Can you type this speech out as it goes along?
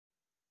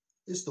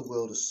Is the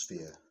world a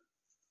sphere,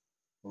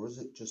 or is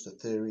it just a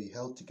theory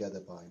held together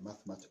by a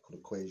mathematical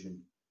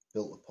equation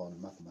built upon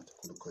a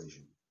mathematical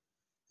equation?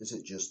 Is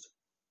it just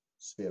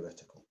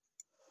spherical?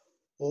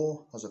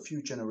 Or has a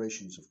few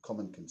generations of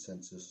common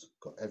consensus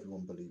got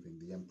everyone believing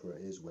the Emperor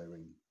is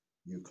wearing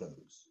new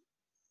clothes?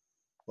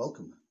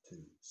 Welcome to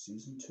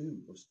Season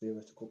 2 of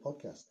Spherical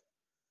Podcast.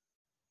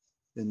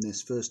 In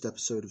this first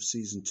episode of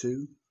Season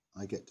 2,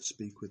 I get to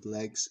speak with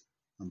Legs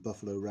and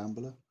Buffalo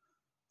Rambler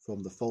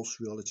from the False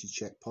Reality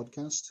Check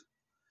podcast.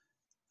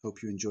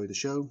 Hope you enjoy the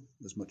show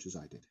as much as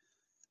I did.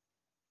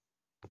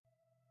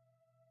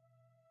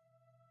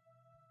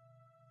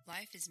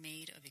 Life is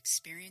made of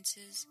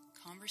experiences,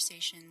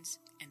 conversations,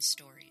 and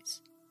stories.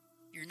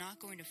 You're not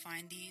going to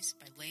find these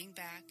by laying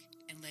back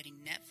and letting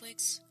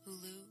Netflix,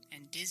 Hulu,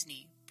 and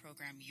Disney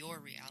program your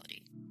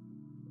reality.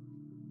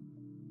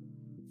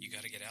 You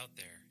got to get out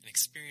there and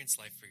experience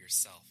life for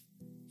yourself.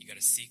 You got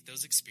to seek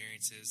those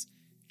experiences,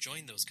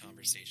 join those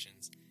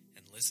conversations,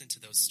 and listen to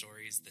those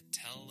stories that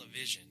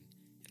television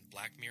and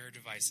Black Mirror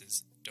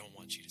devices don't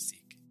want you to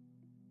seek.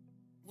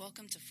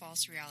 Welcome to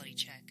False Reality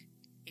Check,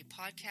 a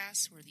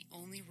podcast where the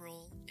only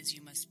rule is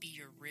you must be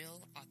your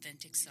real,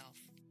 authentic self.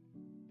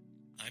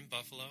 I'm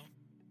Buffalo.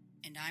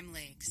 And I'm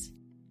Legs.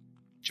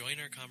 Join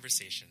our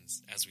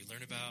conversations as we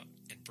learn about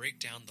and break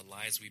down the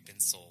lies we've been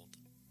sold.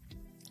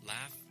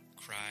 Laugh,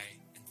 cry,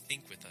 and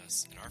think with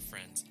us and our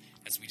friends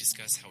as we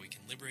discuss how we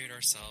can liberate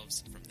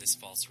ourselves from this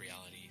false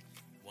reality,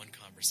 one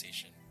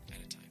conversation at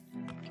a time.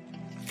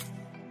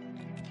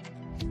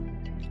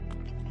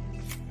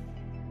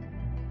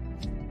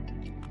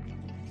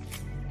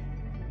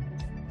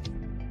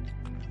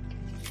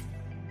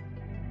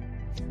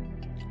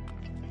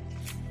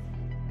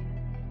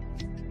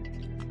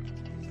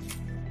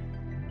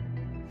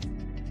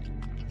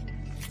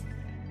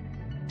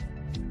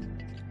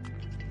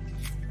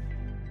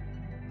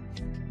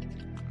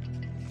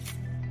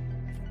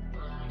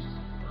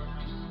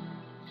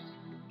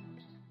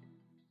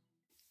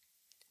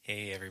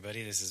 Hey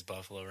everybody, this is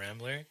Buffalo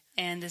Rambler.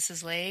 And this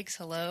is Legs.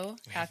 Hello.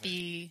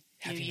 Happy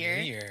New Year.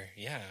 New Year.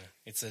 Yeah,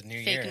 it's a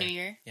new Fake year. New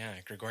Year. Yeah,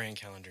 Gregorian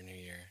calendar New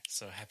Year.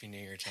 So happy New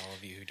Year to all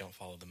of you who don't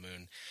follow the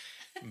moon.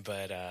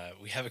 But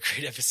we have a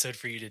great episode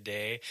for you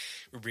today.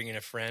 We're bringing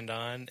a friend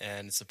on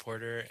and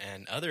supporter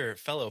and other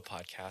fellow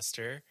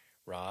podcaster,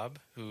 Rob,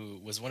 who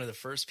was one of the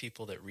first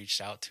people that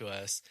reached out to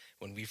us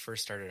when we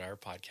first started our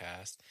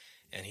podcast.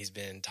 And he's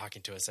been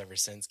talking to us ever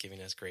since, giving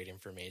us great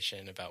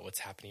information about what's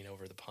happening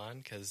over the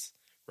pond because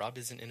Rob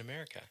isn't in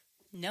America.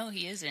 No,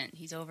 he isn't.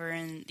 He's over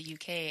in the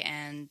UK,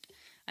 and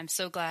I'm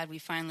so glad we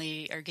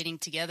finally are getting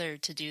together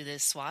to do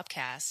this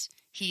swapcast.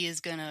 He is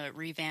going to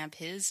revamp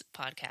his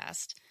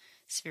podcast,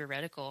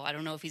 Spherical. I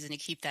don't know if he's going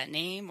to keep that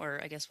name, or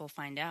I guess we'll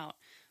find out.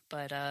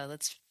 But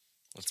let's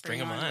bring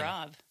him on.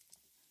 Rob.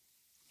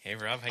 Hey,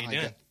 Rob, how you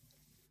doing?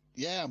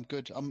 Yeah, I'm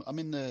good. I'm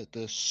in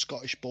the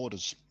Scottish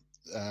borders,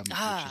 which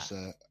is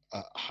a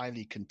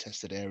highly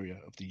contested area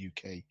of the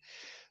UK.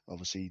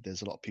 Obviously,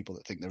 there's a lot of people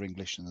that think they're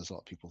English, and there's a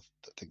lot of people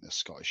that think they're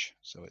Scottish.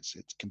 So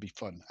it can be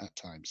fun at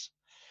times.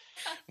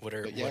 What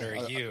are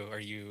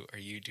you?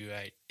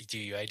 Do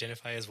you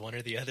identify as one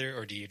or the other,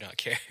 or do you not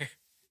care?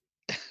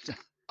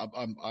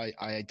 I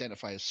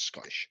identify as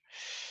Scottish.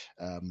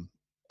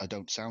 I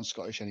don't sound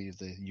Scottish. Any of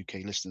the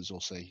UK listeners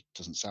will say it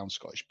doesn't sound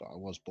Scottish, but I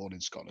was born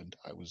in Scotland.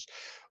 I was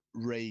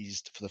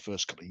raised for the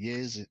first couple of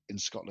years in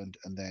Scotland,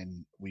 and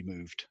then we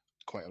moved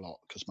quite a lot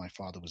because my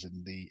father was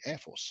in the Air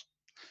Force.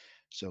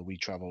 So we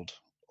travelled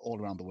all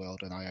around the world,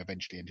 and I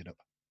eventually ended up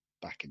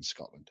back in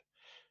Scotland.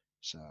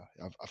 So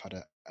I've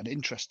had an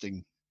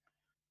interesting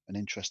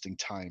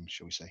time,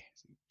 shall we say?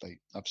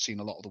 I've seen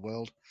a lot of the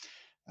world.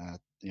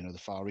 The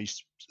Far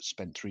East.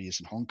 Spent 3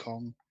 years in Hong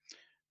Kong.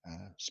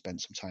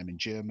 Spent some time in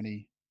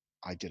Germany.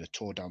 I did a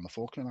tour down the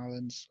Falkland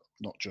Islands,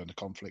 not during the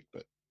conflict,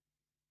 but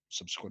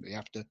subsequently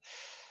after.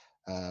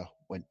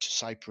 Went to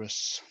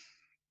Cyprus.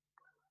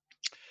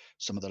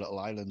 Some of the little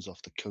islands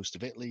off the coast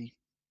of Italy.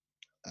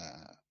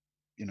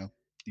 The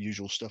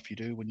usual stuff you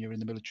do when you're in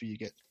the military. You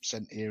get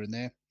sent here and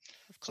there.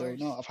 Of course.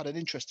 So no, I've had an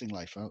interesting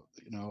life. I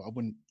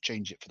wouldn't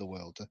change it for the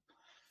world.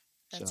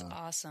 That's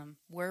awesome.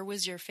 Where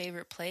was your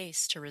favorite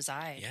place to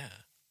reside? Yeah.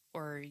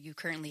 Or are you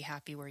currently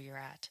happy where you're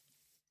at?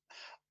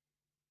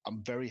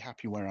 I'm very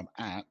happy where I'm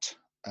at.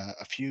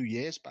 A few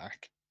years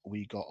back,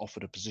 we got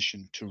offered a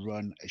position to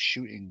run a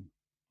shooting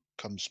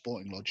cum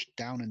sporting lodge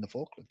down in the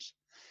Falklands,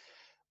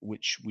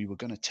 which we were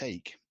going to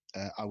take.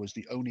 I was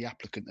the only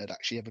applicant that had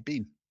actually ever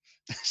been.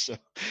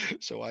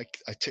 So I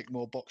tick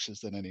more boxes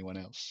than anyone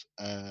else.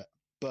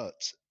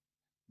 But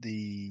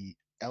the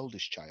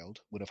eldest child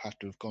would have had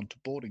to have gone to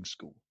boarding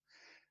school.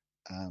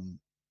 And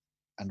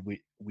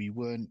we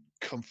weren't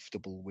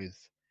comfortable with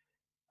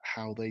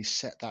how they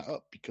set that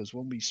up, because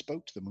when we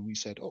spoke to them and we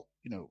said,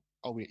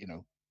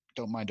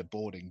 don't mind a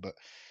boarding, but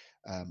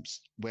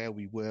where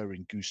we were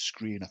in Goose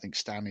Green, I think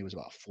Stanley was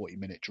about a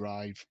 40-minute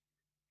drive.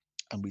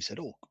 And we said,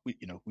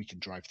 we can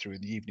drive through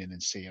in the evening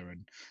and see her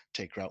and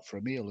take her out for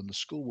a meal. And the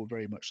school were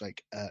very much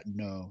like,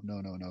 no.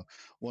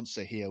 Once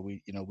they're here,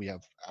 we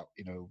have,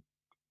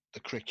 the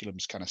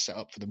curriculum's kind of set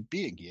up for them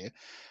being here,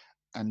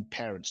 and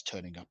parents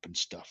turning up and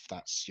stuff,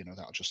 that's,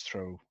 that'll just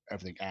throw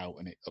everything out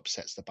and it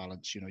upsets the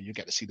balance. You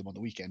get to see them on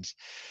the weekends.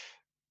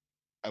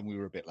 And we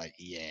were a bit like,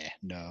 yeah,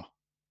 no,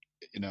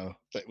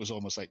 that was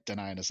almost like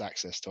denying us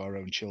access to our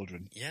own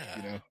children.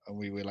 Yeah. And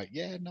we were like,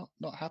 yeah,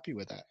 not happy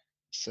with that.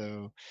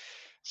 So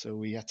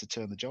we had to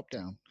turn the job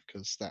down,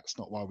 because that's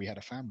not why we had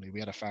a family. We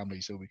had a family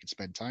so we could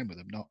spend time with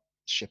them, not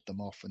ship them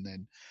off and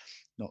then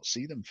not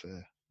see them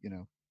for,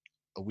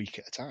 a week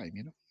at a time,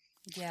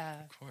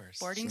 Yeah. Of course.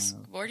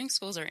 Boarding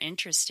schools are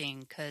interesting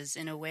because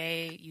in a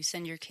way you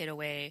send your kid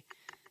away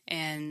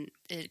and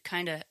it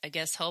kind of, I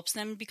guess, helps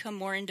them become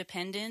more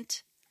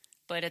independent.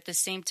 But at the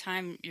same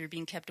time, you're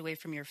being kept away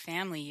from your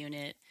family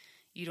unit.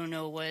 You don't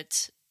know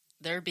what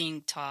they're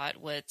being taught.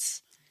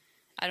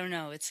 I don't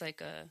know. It's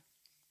like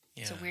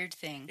it's a weird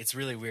thing. It's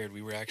really weird.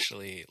 We were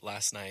actually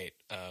last night,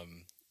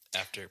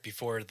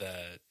 before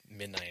the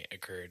midnight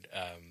occurred,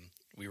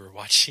 we were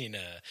watching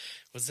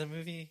what's that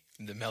movie?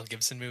 The Mel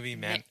Gibson movie,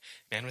 Man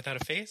Without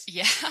a Face?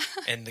 Yeah.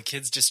 And the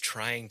kid's just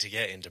trying to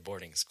get into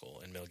boarding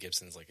school, and Mel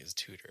Gibson's like his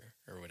tutor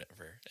or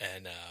whatever.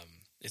 And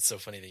it's so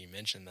funny that you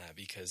mentioned that,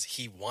 because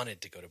he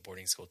wanted to go to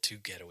boarding school to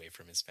get away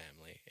from his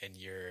family. And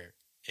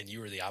you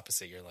were the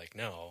opposite. You're like,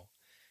 no,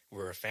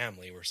 we're a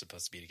family. We're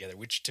supposed to be together,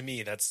 which to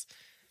me, that's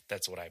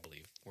what I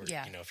believe.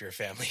 If you're a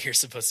family, you're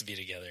supposed to be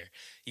together.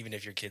 Even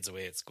if your kid's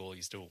away at school,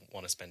 you still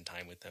want to spend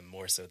time with them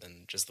more so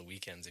than just the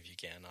weekends if you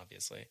can,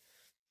 obviously.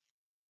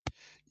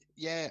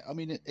 Yeah, I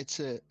mean, it's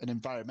an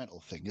environmental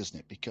thing, isn't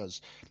it?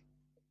 Because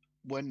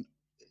when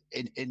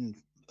in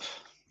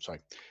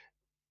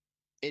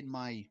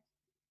my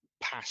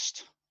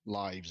past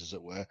lives, as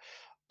it were,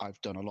 I've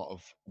done a lot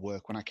of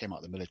work. When I came out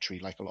of the military,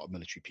 like a lot of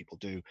military people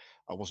do,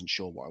 I wasn't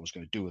sure what I was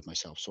going to do with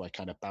myself. So I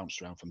kind of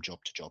bounced around from job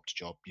to job to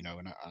job,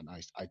 and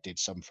I did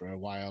some for a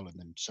while, and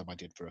then some I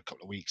did for a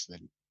couple of weeks, and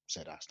then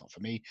said, that's not for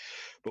me.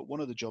 But one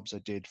of the jobs I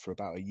did for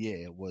about a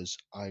year was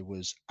I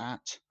was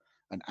at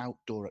an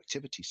outdoor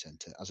activity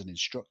center as an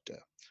instructor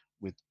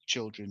with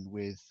children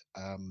with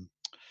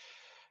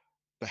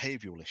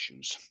behavioral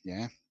issues.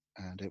 Yeah.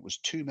 And it was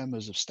 2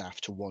 members of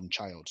staff to 1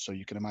 child. So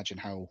you can imagine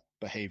how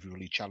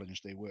behaviorally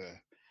challenged they were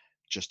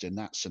just in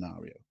that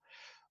scenario.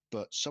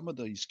 But some of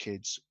these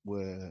kids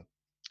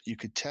you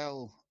could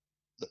tell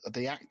that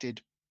they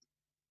acted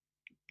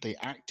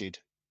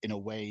in a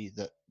way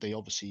that they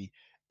obviously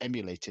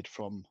emulated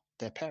from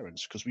their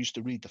parents, because we used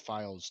to read the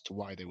files to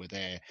why they were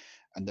there,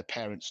 and the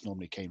parents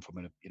normally came from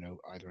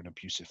either an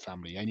abusive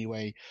family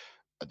anyway.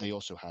 They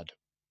also had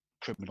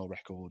criminal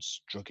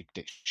records, drug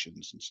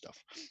addictions and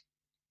stuff.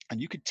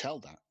 And you could tell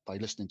that by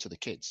listening to the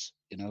kids.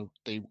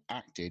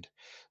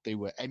 They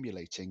were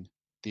emulating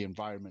the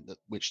environment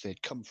which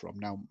they'd come from.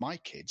 Now, my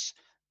kids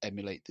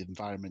emulate the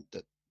environment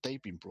that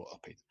they've been brought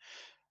up in,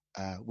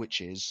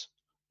 which is,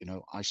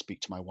 I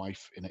speak to my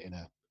wife in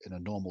a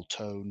normal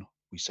tone.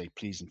 We say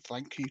please and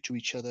thank you to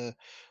each other.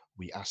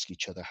 We ask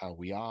each other how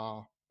we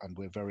are, and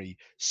we're very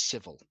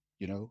civil,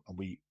 and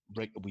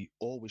we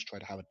always try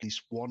to have at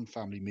least one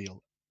family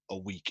meal a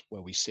week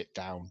where we sit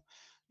down,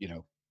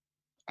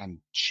 and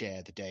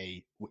share the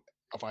day.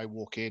 If I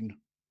walk in,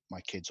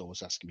 my kids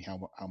always asking me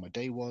how my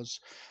day was.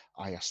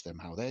 I ask them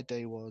how their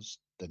day was.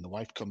 Then the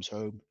wife comes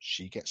home,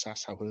 she gets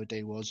asked how her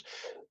day was,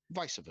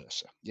 vice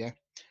versa. Yeah,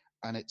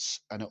 and it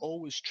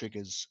always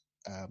triggers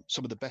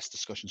some of the best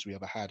discussions we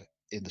ever had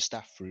in the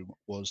staff room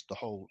was the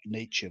whole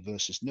nature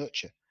versus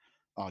nurture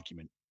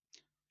argument,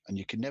 and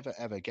you can never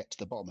ever get to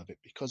the bottom of it,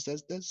 because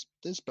there's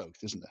both,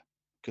 isn't there?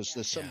 Because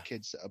there's some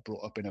kids that are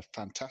brought up in a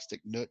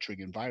fantastic nurturing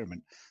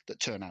environment that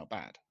turn out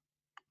bad,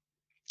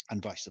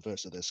 and vice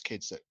versa. There's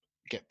kids that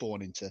get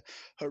born into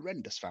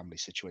horrendous family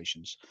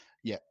situations,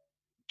 yet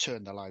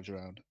turn their lives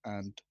around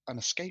and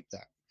escape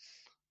that.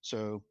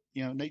 So,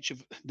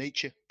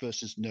 nature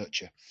versus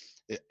nurture.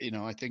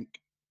 I think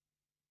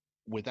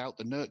without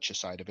the nurture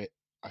side of it,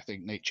 I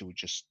think nature would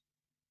just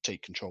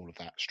take control of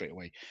that straight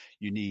away.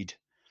 You need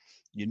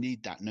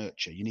that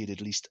nurture. You need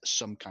at least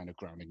some kind of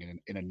grounding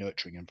in a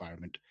nurturing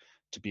environment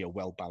to be a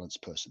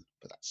well-balanced person.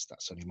 But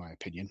that's only my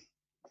opinion,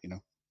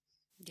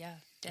 Yeah,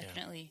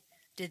 definitely. Yeah.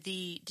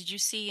 Did you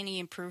see any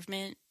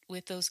improvement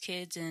with those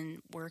kids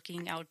in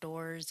working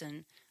outdoors?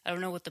 And I don't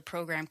know what the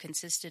program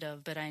consisted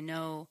of, but I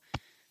know,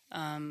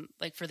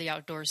 like for the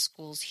outdoor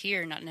schools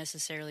here, not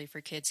necessarily for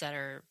kids that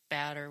are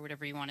bad or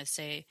whatever you want to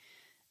say,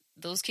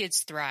 those kids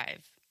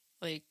thrive.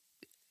 Like,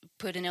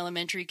 put an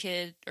elementary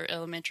kid or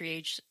elementary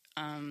age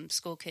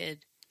school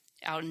kid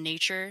out in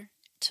nature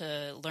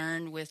to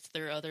learn with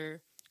their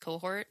other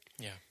cohort,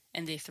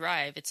 and they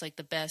thrive. It's like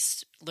the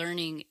best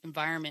learning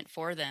environment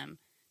for them.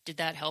 Did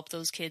that help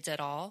those kids at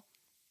all?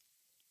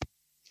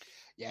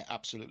 Yeah,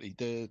 absolutely.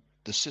 The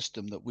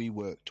system that we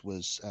worked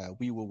was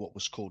we were what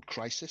was called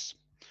crisis,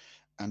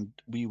 and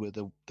we were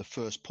the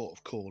first port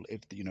of call.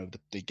 If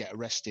they get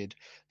arrested,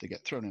 they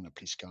get thrown in a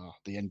police car,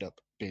 they end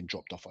up being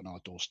dropped off on our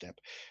doorstep,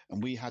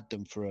 and we had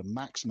them for a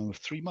maximum of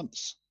 3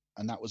 months,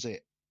 and that was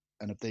it.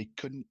 And if they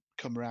couldn't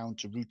come around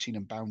to routine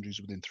and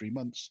boundaries within 3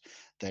 months,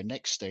 their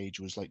next stage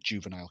was like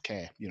juvenile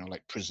care,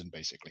 like prison,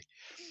 basically.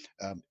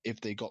 If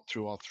they got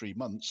through our 3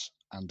 months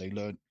and they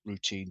learned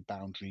routine,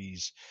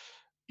 boundaries,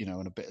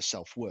 and a bit of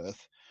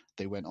self-worth,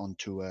 they went on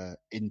to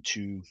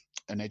into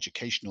an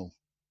educational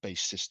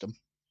based system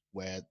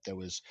where there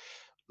was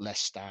less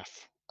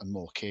staff and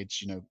more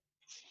kids,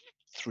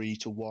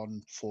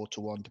 3-1,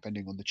 4-1,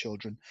 depending on the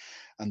children.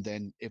 And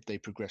then if they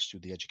progressed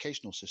through the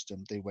educational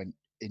system, they went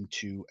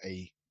into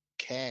a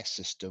care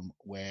system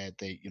where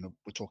they,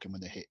 we're talking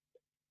when they hit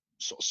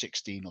sort of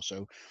 16 or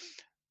so,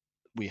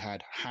 we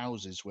had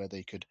houses where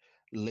they could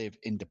live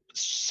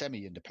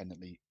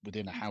semi-independently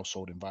within a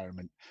household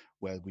environment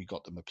where we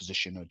got them a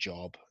position, a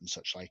job and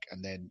such like.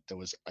 And then there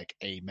was like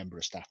a member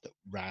of staff that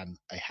ran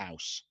a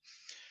house.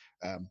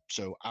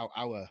 So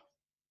our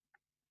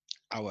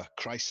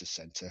crisis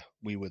center,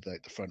 we were the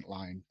front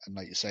line. And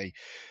like you say,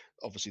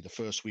 obviously the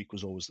first week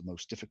was always the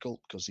most difficult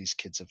because these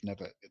kids have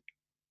never,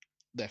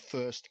 their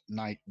first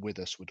night with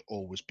us would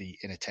always be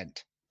in a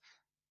tent.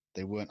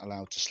 They weren't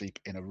allowed to sleep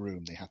in a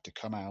room. They had to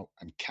come out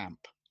and camp.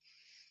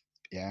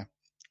 Yeah.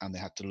 And they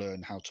had to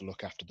learn how to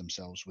look after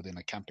themselves within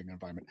a camping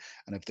environment.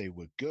 And if they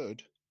were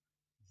good,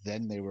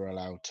 then they were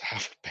allowed to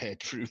have a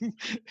bedroom.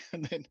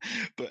 And then,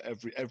 but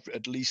every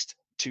at least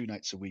 2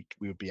 nights a week,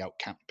 we would be out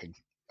camping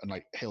and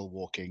like hill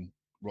walking,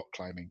 rock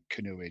climbing,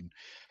 canoeing.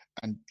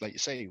 And like you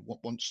say,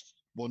 once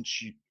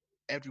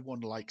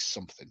everyone likes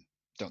something,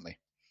 don't they?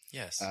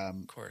 Yes,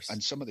 of course.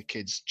 And some of the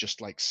kids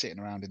just like sitting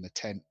around in the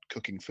tent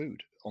cooking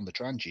food on the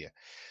Trangia.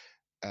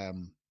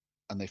 And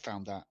they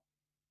found that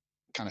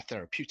kind of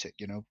therapeutic,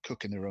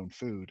 cooking their own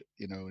food,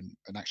 and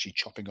actually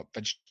chopping up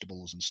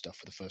vegetables and stuff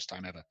for the first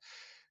time ever,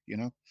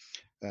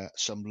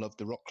 some love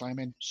the rock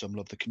climbing, some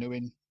love the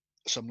canoeing,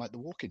 some like the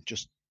walking,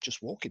 just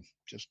walking,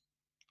 just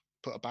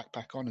put a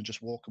backpack on and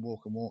just walk and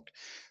walk and walk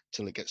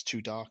till it gets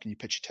too dark and you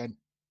pitch a tent,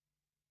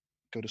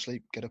 go to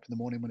sleep, get up in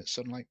the morning when it's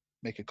sunlight,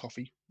 make a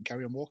coffee and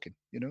carry on walking,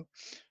 and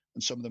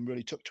some of them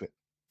really took to it.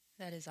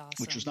 That is awesome.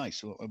 Which was nice.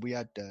 So we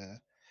had,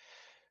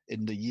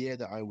 in the year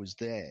that I was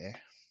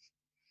there,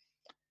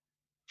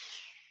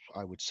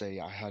 I would say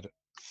I had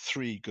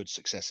 3 good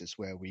successes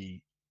where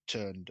we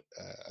turned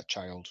a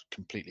child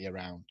completely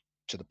around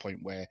to the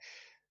point where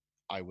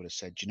I would have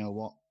said, you know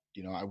what,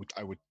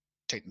 I would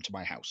take them to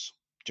my house,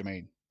 do you know what I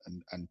mean?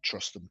 And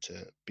trust them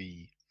to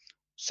be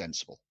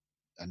sensible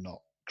and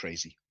not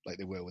crazy like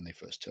they were when they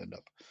first turned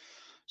up.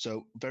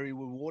 So very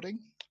rewarding,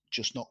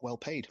 just not well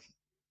paid.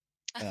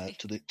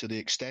 To the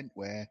extent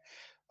where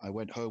I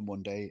went home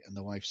one day and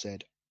the wife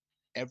said,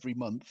 every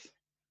month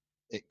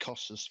it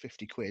costs us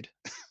 50 quid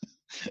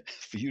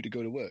for you to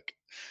go to work.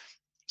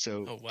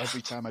 So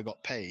every time I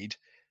got paid,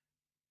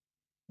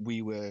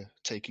 we were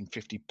taking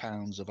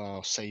 £50 of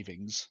our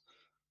savings,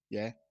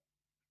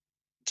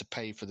 to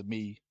pay for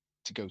me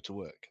to go to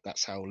work.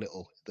 That's how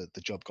little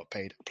the job got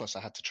paid. Plus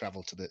I had to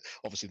travel to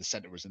obviously the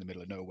centre was in the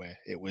middle of nowhere.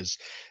 It was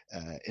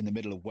in the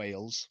middle of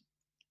Wales,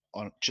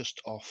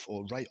 just off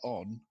or right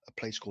on a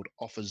place called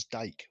Offa's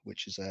Dyke,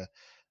 which is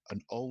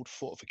an old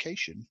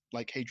fortification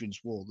like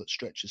Hadrian's Wall that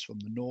stretches from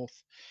the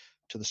north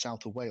to the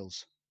south of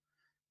Wales,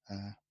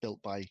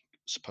 built by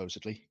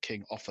supposedly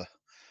King Offa.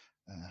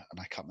 And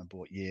I can't remember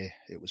what year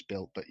it was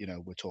built, but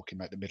we're talking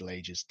about the Middle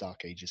Ages,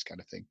 Dark Ages kind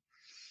of thing.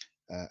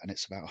 And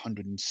it's about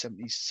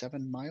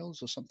 177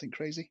 miles or something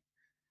crazy.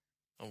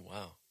 Oh,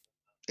 wow.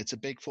 It's a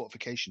big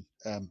fortification,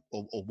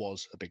 or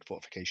was a big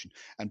fortification.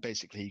 And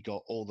basically he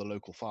got all the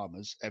local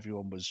farmers,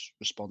 everyone was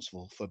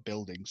responsible for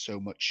building so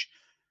much,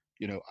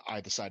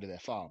 either side of their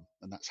farm.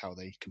 And that's how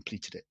they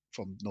completed it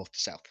from north to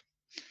south.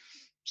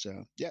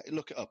 So yeah,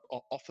 look it up.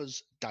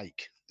 Offa's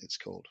Dyke, it's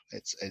called.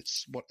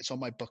 It's on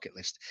my bucket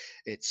list.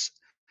 It's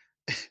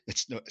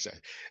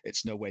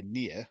nowhere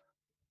near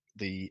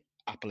the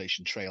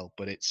Appalachian Trail,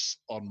 but it's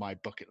on my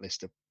bucket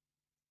list of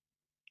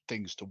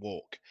things to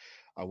walk.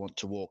 I want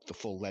to walk the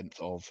full length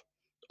of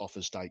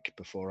Offa's Dyke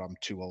before I'm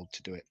too old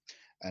to do it.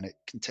 And it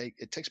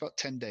takes about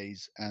 10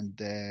 days, and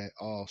there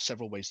are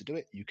several ways to do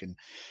it. You can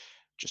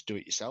just do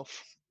it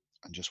yourself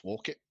and just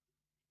walk it,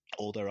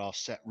 or there are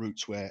set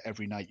routes where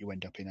every night you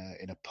end up in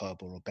a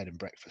pub or a bed and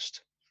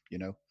breakfast,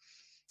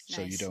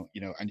 so nice. You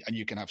don't, and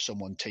you can have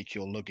someone take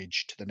your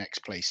luggage to the next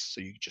place,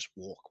 so you just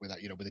walk without,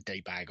 with a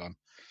day bag on,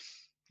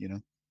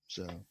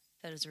 so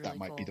that is really that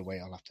might cool. be the way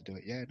I'll have to do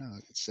it. Yeah, no,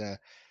 it's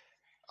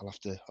I'll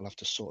have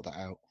to sort that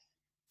out.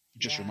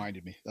 Just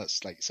reminded me.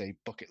 That's like, say,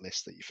 bucket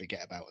list that you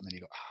forget about, and then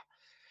you go,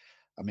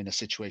 I'm in a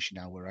situation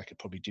now where I could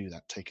probably do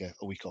that. Take a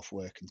week off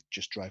work and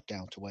just drive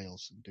down to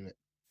Wales and do it.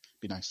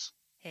 Be nice.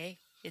 Hey,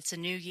 it's a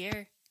new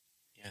year.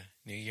 Yeah,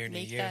 new year.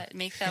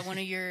 Make that one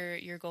of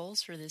your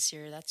goals for this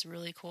year. That's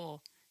really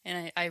cool,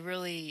 and I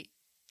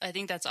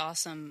think that's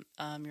awesome.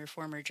 Your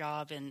former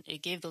job, and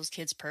it gave those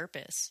kids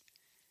purpose,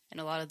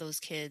 and a lot of those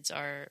kids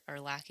are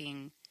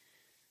lacking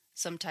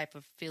some type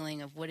of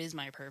feeling of what is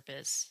my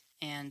purpose,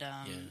 and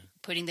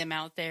putting them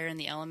out there in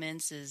the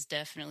elements is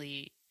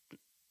definitely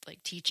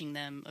like teaching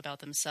them about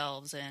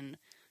themselves and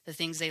the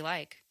things they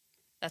like.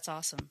 That's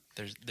awesome.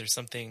 There's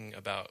something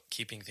about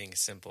keeping things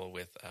simple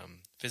with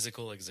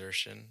physical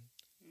exertion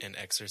and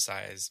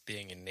exercise,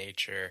 being in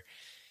nature.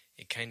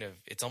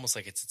 It's almost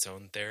like it's its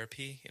own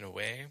therapy in a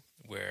way,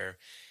 where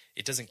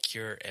it doesn't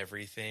cure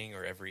everything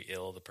or every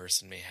ill the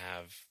person may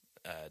have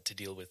to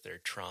deal with their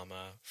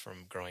trauma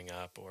from growing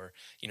up, or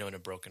in a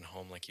broken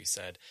home, like you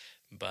said,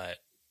 but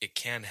it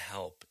can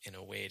help in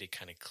a way to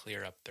kind of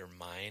clear up their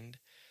mind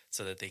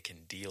so that they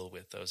can deal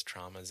with those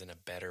traumas in a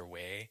better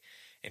way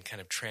and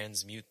kind of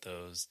transmute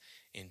those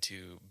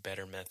into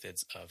better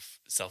methods of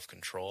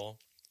self-control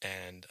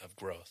and of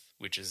growth,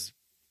 which is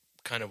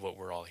kind of what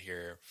we're all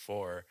here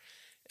for.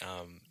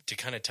 To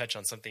kind of touch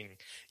on something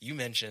you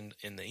mentioned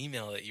in the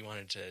email that you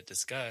wanted to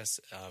discuss,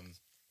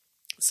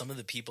 some of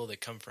the people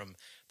that come from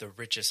the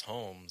richest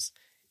homes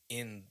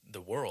in the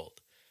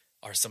world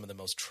are some of the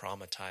most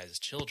traumatized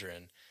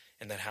children,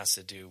 and that has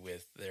to do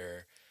with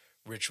their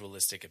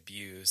ritualistic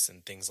abuse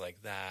and things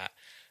like that.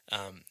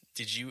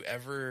 Did you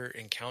ever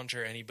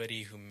encounter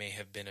anybody who may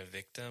have been a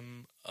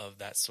victim of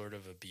that sort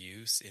of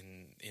abuse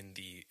in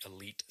the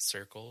elite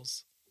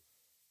circles?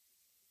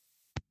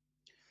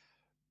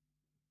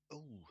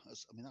 Oh,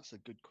 that's a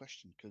good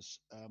question, because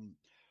I'm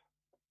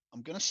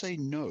going to say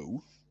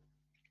no,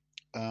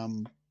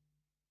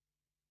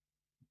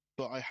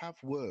 but I have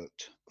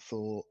worked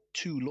for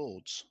two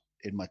lords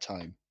in my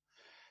time.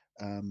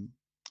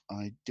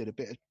 I did a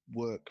bit of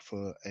work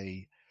for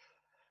a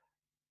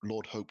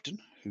Lord Hopetoun,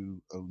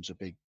 who owns a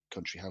big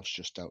country house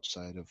just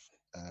outside of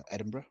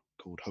Edinburgh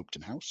called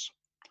Hopetoun House.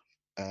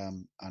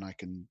 And I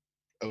can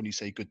only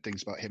say good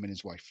things about him and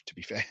his wife, to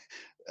be fair.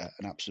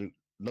 An absolute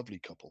lovely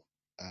couple.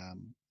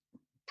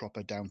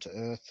 Proper, down to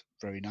earth,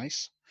 very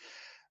nice.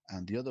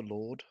 And the other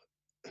lord,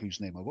 whose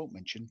name I won't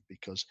mention,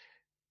 because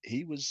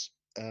he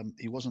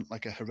wasn't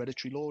like a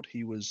hereditary lord.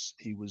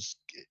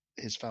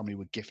 His family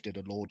were gifted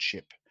a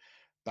lordship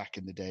back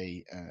in the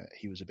day.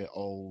 He was a bit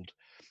old,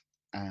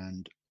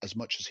 and as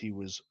much as he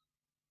was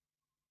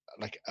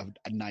like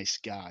a nice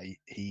guy,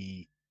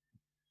 he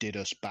did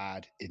us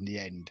bad in the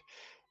end,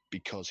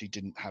 because he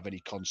didn't have any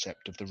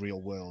concept of the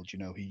real world.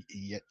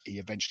 He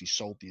eventually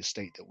sold the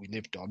estate that we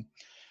lived on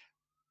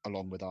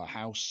along with our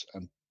house,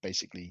 and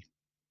basically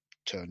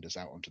turned us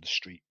out onto the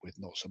street with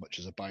not so much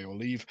as a buy or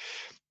leave,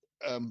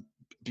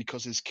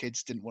 because his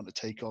kids didn't want to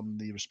take on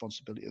the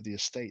responsibility of the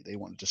estate. They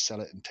wanted to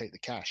sell it and take the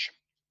cash,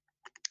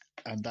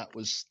 and that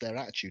was their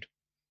attitude.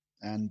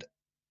 And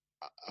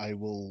I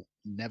will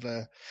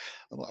never,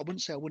 I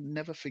wouldn't say I would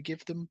never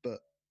forgive them, but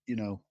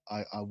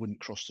I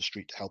wouldn't cross the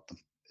street to help them,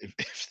 if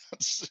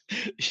that's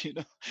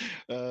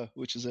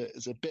which is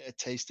a bitter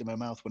taste in my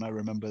mouth when I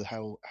remember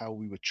how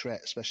we were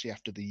treated, especially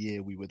after the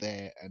year we were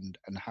there, and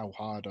how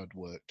hard I'd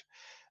worked.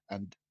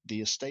 And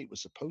the estate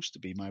was supposed to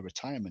be my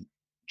retirement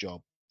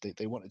job.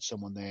 They wanted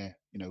someone there,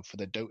 for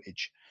their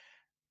dotage,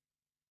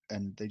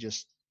 and they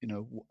just,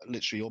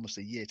 literally almost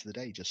a year to the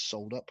day, just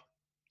sold up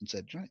and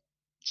said, right,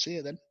 see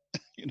you then.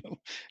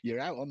 You're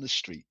out on the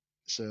street.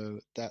 So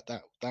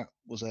that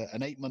was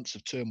an 8 months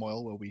of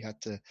turmoil where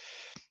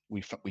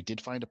we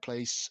did find a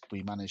place.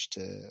 We managed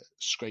to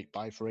scrape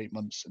by for 8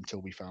 months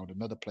until we found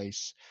another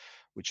place,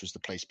 which was the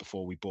place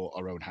before we bought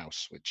our own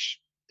house,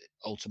 which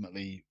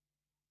ultimately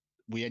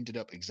we ended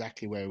up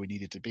exactly where we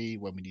needed to be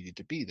when we needed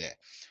to be there.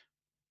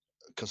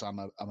 Because I'm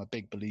a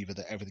big believer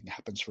that everything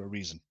happens for a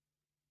reason.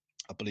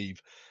 I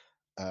believe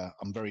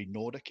I'm very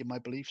Nordic in my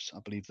beliefs. I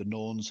believe the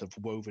Norns have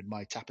woven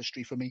my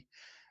tapestry for me,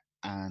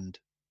 and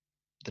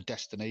the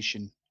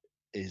destination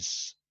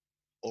is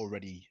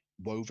already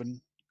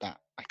woven, that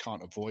I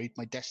can't avoid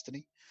my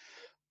destiny.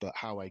 But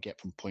how I get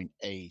from point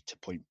A to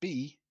point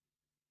B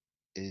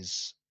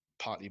is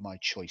partly my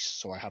choice.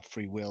 So I have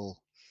free will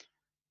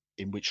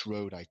in which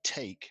road I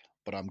take,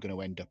 but I'm going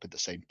to end up at the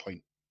same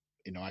point.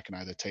 I can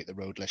either take the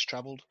road less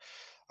traveled,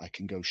 I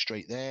can go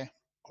straight there,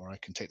 or I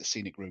can take the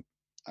scenic route.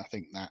 I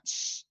think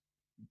that's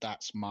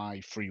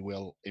my free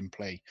will in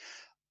play.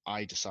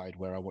 I decide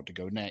where I want to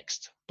go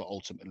next, but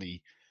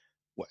ultimately,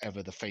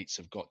 whatever the fates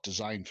have got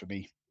designed for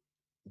me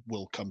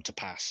will come to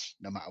pass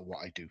no matter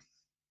what I do.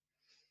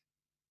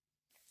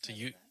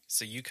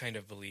 So you kind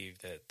of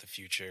believe that the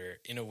future,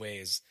 in a way,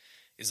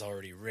 is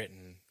already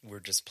written. We're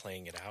just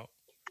playing it out.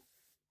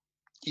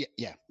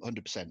 Yeah,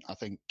 100%. I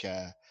think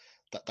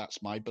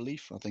that's my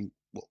belief. I think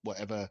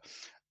whatever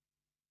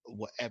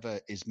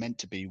is meant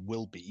to be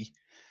will be,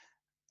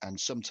 and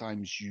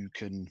sometimes you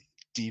can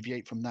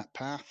deviate from that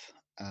path,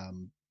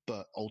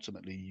 but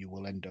ultimately you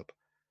will end up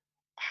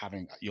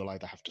you'll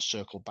either have to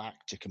circle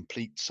back to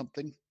complete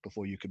something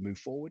before you can move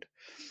forward.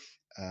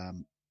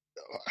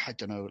 I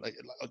don't know,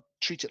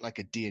 treat it like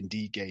a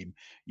D&D game.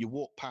 You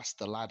walk past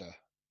the ladder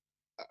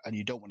and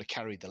you don't want to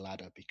carry the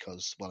ladder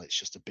because, well, it's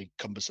just a big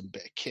cumbersome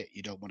bit of kit.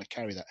 You don't want to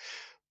carry that.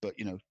 But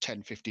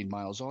 10, 15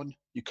 miles on,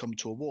 you come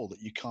to a wall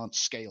that you can't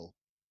scale,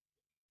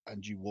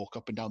 and you walk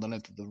up and down the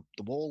length of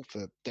the wall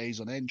for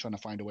days on end trying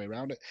to find a way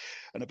around it,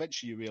 and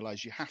eventually you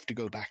realize you have to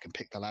go back and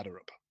pick the ladder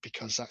up,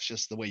 because that's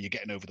just the way you're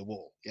getting over the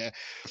wall. Yeah.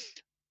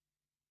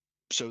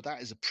 So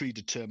that is a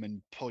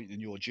predetermined point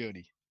in your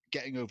journey.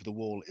 getting over the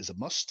wall is a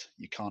must.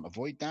 You can't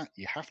avoid that.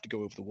 You have to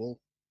go over the wall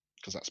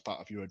because that's part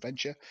of your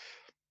adventure.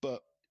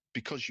 But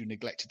because you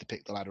neglected to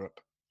pick the ladder up,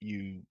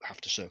 you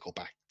have to circle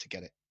back to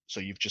get it. So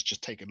you've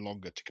just taken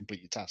longer to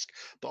complete your task.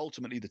 But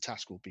ultimately, the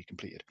task will be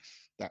completed.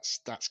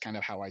 That's kind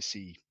of how I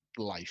see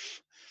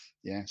life.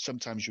 Yeah.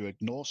 Sometimes you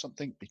ignore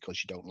something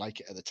because you don't like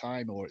it at the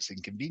time, or it's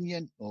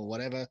inconvenient, or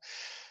whatever.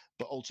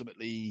 But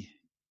ultimately,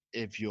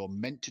 if you're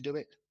meant to do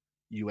it,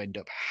 you end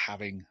up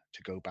having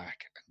to go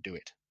back and do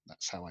it.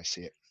 That's how I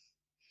see it.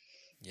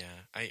 Yeah,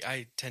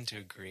 I tend to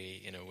agree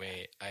in a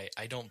way.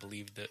 I don't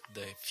believe that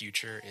the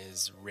future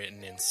is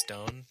written in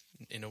stone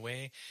in a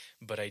way,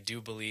 but I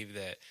do believe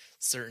that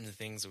certain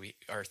things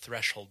are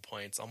threshold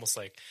points, almost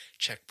like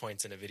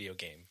checkpoints in a video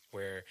game,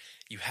 where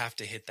you have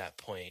to hit that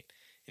point.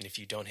 And if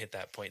you don't hit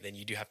that point, then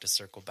you do have to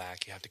circle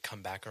back. You have to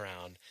come back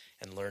around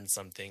and learn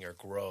something or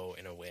grow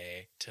in a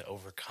way to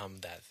overcome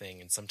that thing.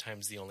 And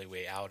sometimes the only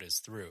way out is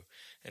through.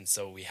 And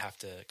so we have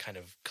to kind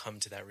of come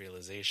to that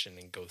realization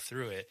and go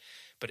through it.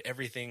 But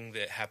everything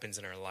that happens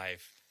in our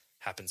life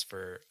happens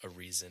for a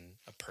reason,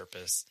 a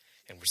purpose.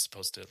 And we're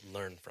supposed to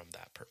learn from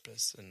that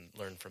purpose and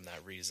learn from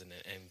that reason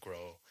and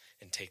grow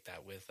and take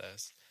that with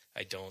us.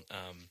 I don't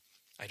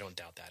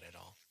doubt that at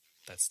all.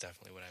 That's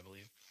definitely what I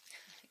believe.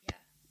 Yeah,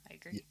 I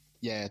agree.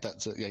 Yeah,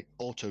 that's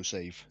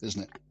autosave,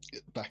 isn't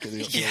it? Back in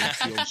the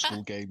old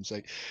school games,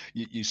 like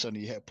you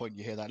suddenly hit a point,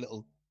 you hear that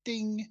little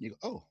ding, you go,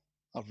 "Oh,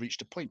 I've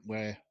reached a point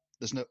where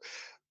there's no,"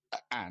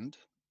 and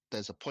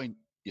there's a point,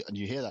 and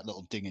you hear that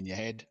little ding in your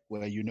head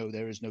where you know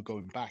there is no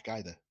going back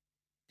either.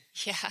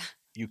 Yeah,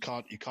 you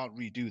can't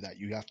redo that.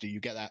 You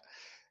get that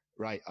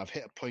right. I've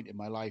hit a point in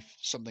my life,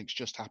 something's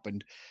just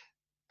happened,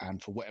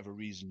 and for whatever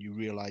reason, you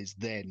realize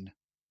then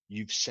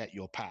you've set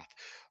your path.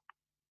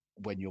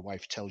 When your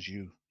wife tells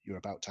you you're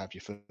about to have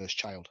your first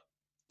child,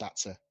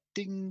 that's a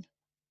ding.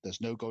 There's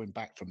no going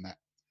back from that.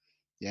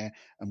 Yeah.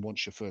 And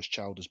once your first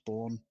child is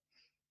born,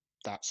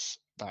 that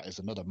is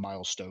another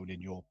milestone in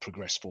your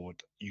progress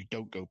forward. You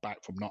don't go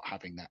back from not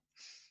having that.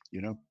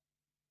 You know,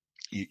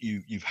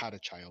 you've had a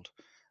child,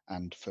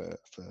 and for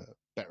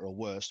better or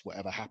worse,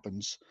 whatever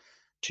happens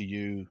to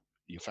you,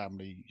 your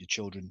family, your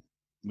children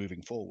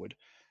moving forward,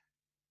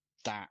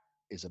 that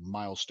is a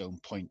milestone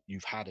point.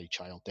 You've had a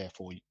child,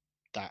 therefore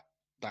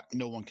that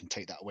no one can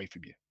take that away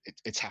from you.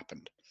 It's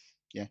happened.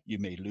 Yeah, you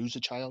may lose a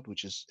child,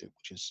 which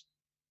is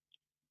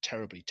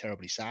terribly,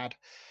 terribly sad,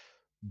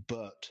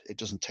 but it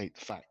doesn't take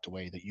the fact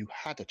away that you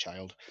had a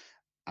child,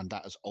 and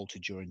that has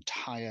altered your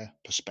entire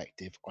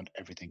perspective on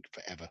everything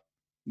forever,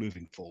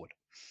 moving forward.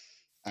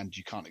 And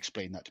you can't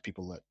explain that to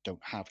people that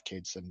don't have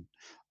kids. And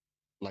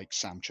like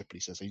Sam Tripoli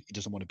says, he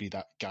doesn't want to be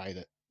that guy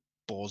that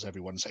bores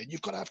everyone saying,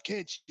 "You've got to have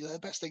kids. You're the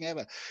best thing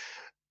ever."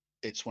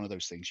 It's one of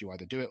those things. You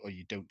either do it or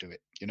you don't do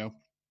it,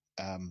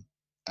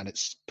 and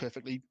it's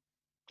perfectly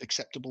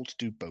acceptable to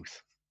do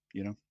both,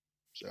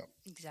 so.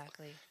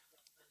 Exactly.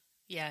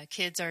 Yeah,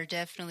 kids are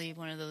definitely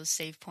one of those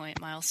save point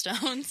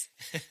milestones.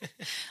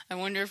 I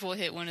wonder if we'll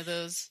hit one of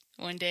those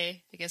one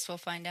day. I guess we'll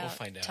find out.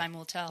 Time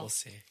will tell. We'll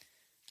see.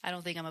 I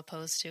don't think I'm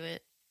opposed to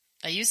it.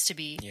 I used to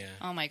be. Yeah.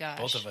 Oh my gosh.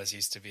 Both of us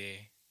used to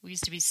be. We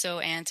used to be so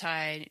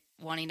anti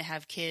wanting to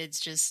have kids.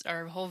 Just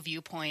our whole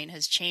viewpoint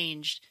has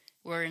changed.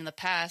 Where in the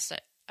past,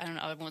 I don't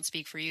know, I won't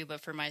speak for you,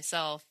 but for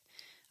myself,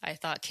 I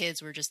thought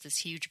kids were just this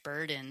huge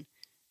burden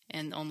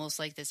and almost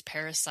like this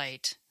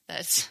parasite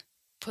that's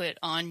put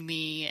on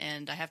me,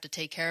 and I have to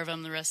take care of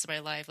them the rest of my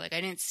life. Like, I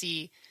didn't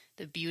see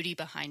the beauty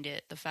behind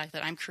it, the fact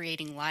that I'm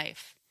creating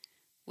life,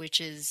 which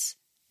is,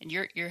 and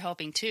you're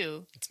helping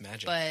too. It's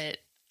magic. But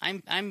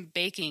I'm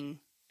baking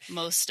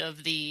most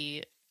of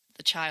the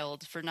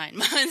child for 9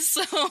 months,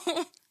 so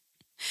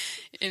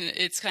and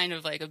it's kind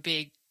of like a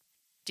big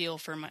deal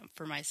for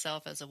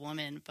myself as a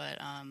woman. But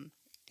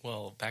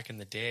well, back in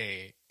the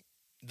day,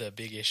 the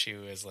big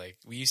issue is like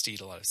we used to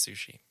eat a lot of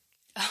sushi.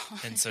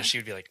 And so she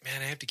would be like,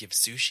 "Man, I have to give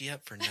sushi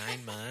up for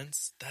 9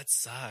 months? That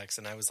sucks."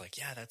 And I was like,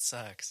 "Yeah, that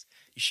sucks.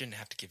 You shouldn't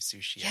have to give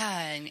sushi up."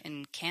 Yeah,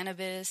 and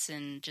cannabis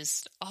and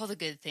just all the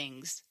good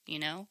things,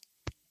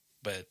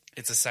 But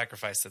it's a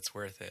sacrifice that's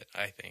worth it,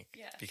 I think.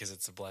 Yeah. Because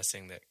it's a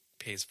blessing that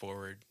pays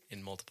forward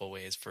in multiple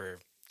ways for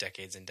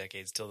decades and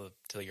decades till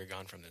you're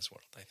gone from this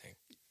world, I think.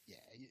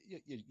 Yeah,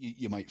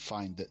 you might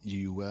find that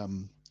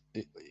you,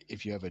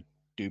 if you ever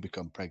do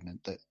become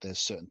pregnant, that there's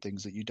certain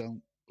things that you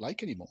don't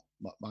like anymore.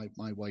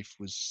 My wife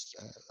was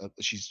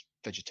she's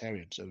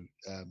vegetarian, so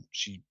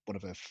one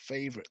of her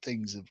favorite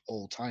things of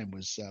all time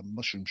was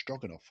mushroom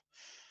stroganoff,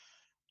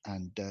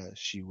 and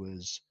she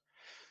was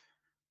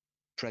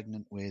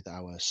pregnant with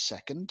our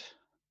second,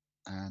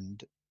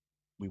 and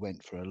we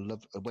went to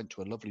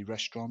a lovely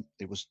restaurant.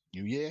 It was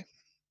New Year.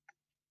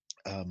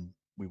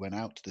 We went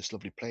out to this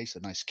lovely place,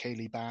 a nice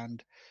Ceilidh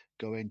band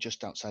going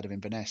just outside of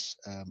Inverness,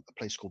 a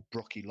place called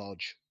Brocky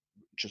Lodge,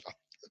 just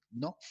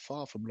not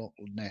far from Loch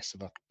Ness,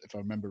 if I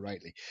remember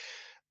rightly.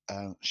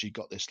 She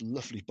got this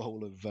lovely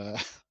bowl of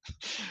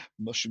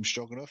mushroom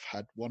stroganoff,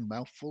 had one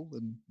mouthful,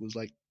 and was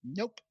like,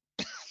 "Nope,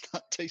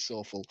 that tastes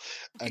awful,"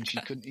 and she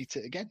couldn't eat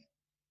it again.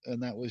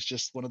 And that was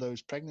just one of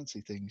those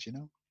pregnancy things,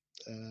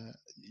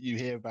 You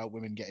hear about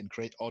women getting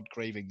odd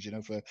cravings,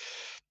 for,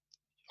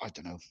 I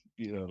don't know,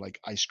 like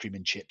ice cream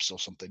and chips or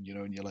something,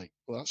 and you're like,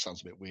 well, that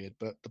sounds a bit weird,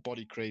 but the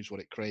body craves what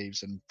it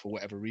craves, and for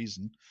whatever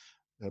reason,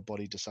 her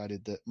body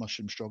decided that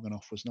mushroom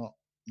stroganoff was not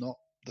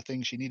the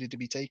thing she needed to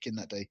be taking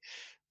that day,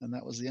 and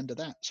that was the end of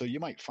that. So you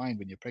might find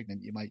when you're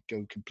pregnant, you might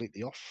go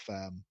completely off,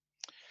 I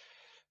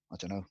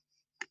don't know,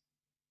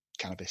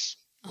 cannabis.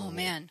 Oh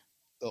man.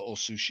 Or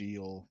sushi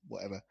or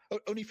whatever.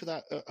 Only for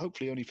that,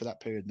 hopefully, only for that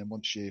period. And then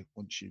once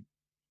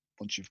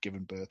you've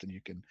given birth and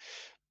you can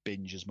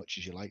binge as much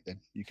as you like,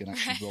 then you can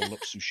actually roll up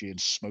sushi and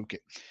smoke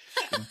it.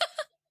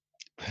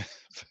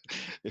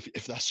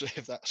 If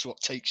that's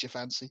what takes your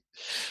fancy.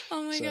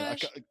 Oh my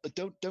gosh! I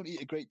don't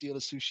eat a great deal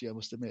of sushi. I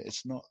must admit,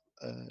 it's not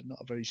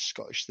a very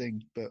Scottish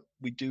thing, but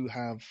we do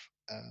have.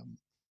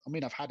 I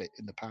mean, I've had it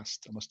in the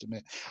past. I must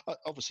admit.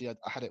 Obviously, I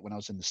had it when I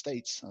was in the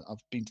States.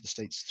 I've been to the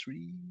States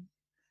three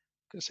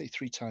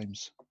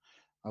times.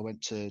 I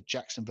went to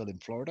Jacksonville in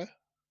Florida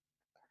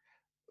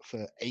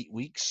for 8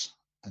 weeks,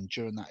 and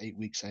during that 8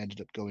 weeks, I ended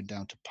up going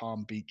down to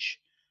Palm Beach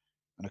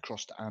and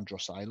across to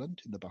Andros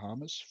Island in the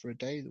Bahamas for a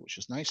day, which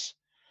was nice.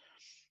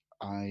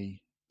 I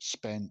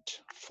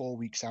spent 4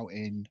 weeks out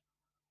in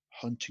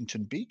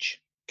Huntington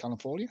Beach,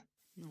 California.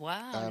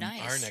 Wow,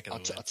 nice. Our neck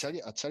of the woods.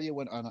 I tell you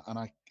when,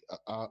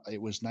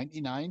 it was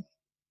 99,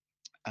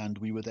 and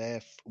we were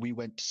there. We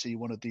went to see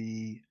one of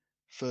the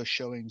first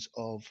showings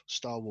of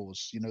Star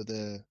Wars.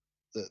 The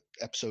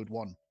episode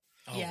 1.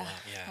 Oh, yeah. Wow,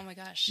 yeah. Oh my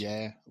gosh.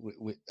 Yeah.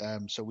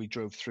 So we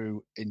drove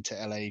through into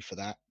LA for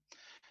that,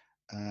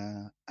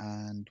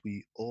 and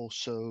we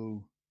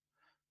also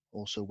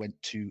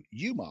went to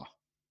Yuma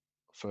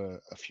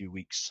for a few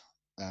weeks.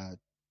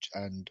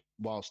 And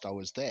whilst I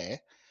was there,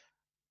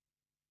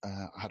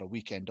 I had a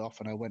weekend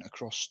off, and I went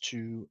across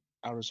to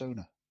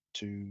Arizona,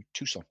 to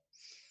Tucson,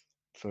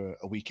 for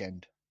a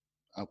weekend.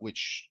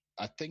 Which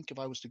I think if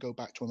I was to go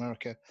back to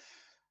America,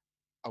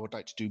 I would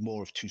like to do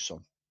more of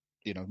Tucson,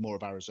 more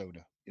of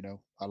Arizona.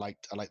 I like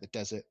the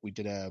desert. We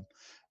did a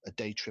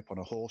day trip on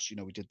a horse.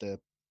 We did the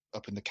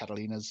up in the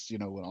Catalinas,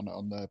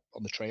 on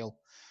the trail,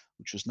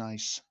 which was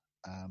nice.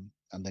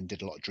 And then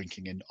did a lot of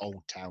drinking in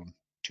Old Town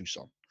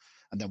Tucson.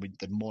 And then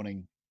the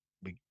morning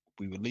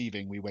we were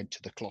leaving, we went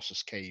to the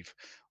Colossus Cave,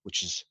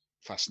 which is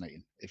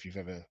fascinating. If you've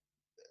ever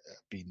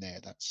been there,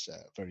 that's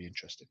very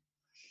interesting.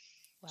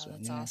 Wow, so,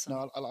 that's awesome.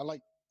 No,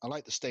 I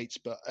like the States,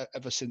 but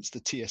ever since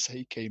the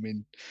TSA came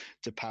in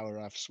to power,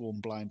 I've sworn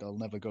blind I'll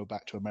never go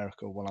back to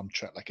America while I'm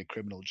treated like a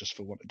criminal just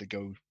for wanting to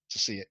go to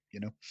see it,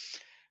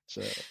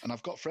 So, and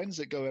I've got friends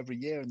that go every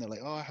year, and they're like,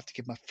 "Oh, I have to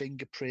give my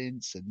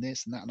fingerprints and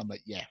this and that," and I'm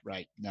like, "Yeah,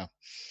 right, no,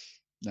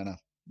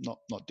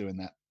 not doing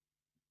that.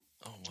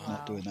 Oh wow,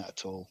 not doing that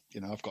at all.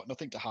 I've got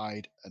nothing to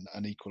hide,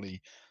 and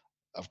equally,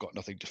 I've got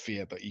nothing to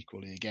fear. But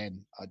equally,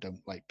 again, I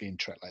don't like being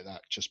treated like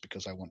that just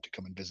because I want to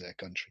come and visit a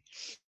country.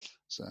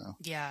 So,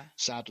 yeah,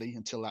 sadly,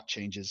 until that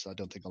changes, I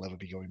don't think I'll ever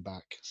be going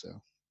back.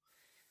 So,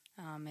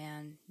 oh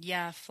man,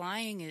 yeah,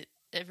 flying.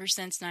 Ever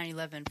since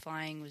 9/11,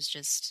 flying was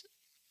just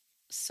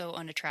so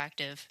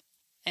unattractive.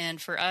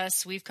 And for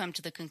us, we've come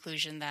to the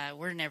conclusion that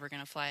we're never going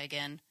to fly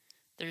again.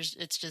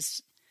 It's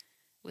just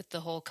with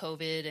the whole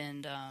COVID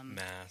and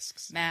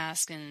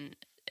mask and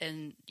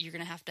you're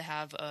going to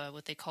have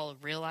what they call a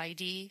real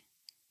ID,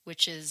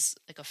 which is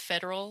like a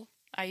federal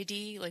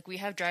ID. Like we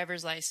have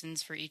driver's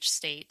license for each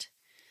state.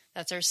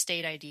 That's our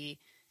state ID.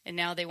 And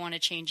now they want to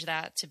change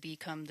that to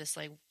become this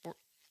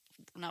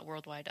not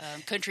worldwide,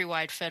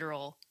 countrywide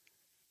federal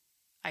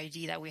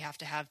ID that we have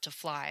to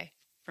fly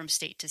from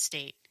state to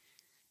state.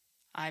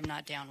 I'm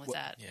not down with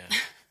that. Yeah.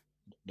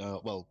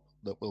 No, well,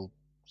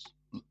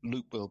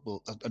 Luke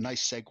will a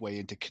nice segue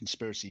into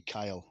Conspiracy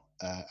Kyle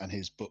and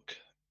his book,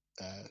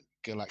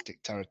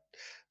 Galactic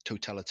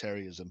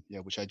Totalitarianism,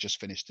 which I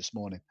just finished this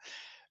morning.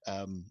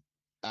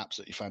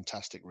 Absolutely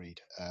fantastic read.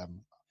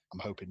 I'm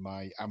hoping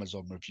my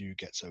Amazon review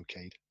gets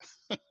okayed.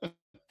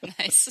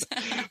 Nice.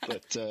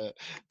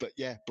 but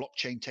yeah,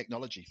 blockchain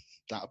technology.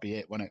 That'll be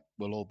it, when it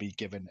will all be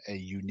given a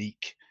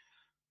unique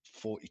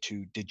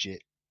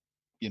 42-digit,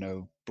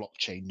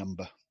 blockchain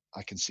number.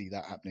 I can see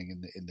that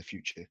happening in the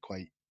future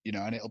quite,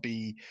 and it'll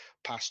be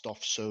passed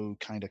off so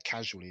kind of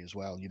casually as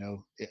well.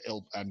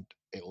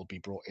 It'll be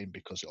brought in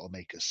because it'll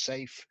make us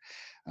safe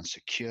and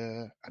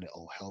secure, and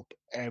it'll help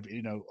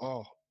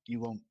you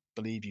won't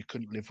believe you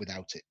couldn't live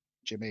without it.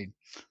 Do you mean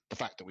the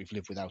fact that we've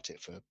lived without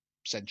it for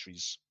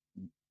centuries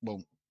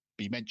won't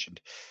be mentioned,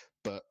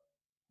 but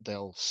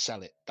they'll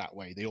sell it that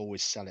way. They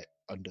always sell it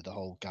under the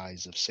whole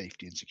guise of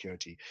safety and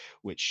security,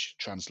 which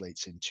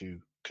translates into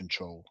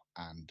control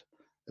and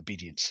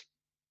obedience.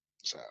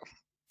 So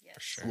yes.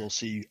 Sure. We'll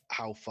see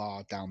how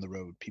far down the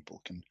road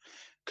people can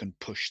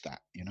push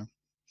that,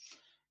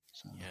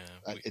 So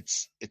yeah,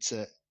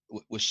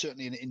 we're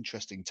certainly in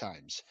interesting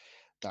times,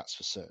 that's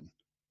for certain.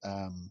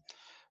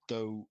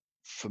 Though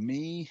for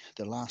me,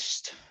 the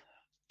last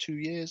 2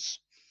 years,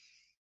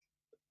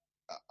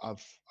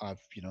 I've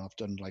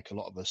done like a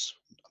lot of us.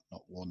 I've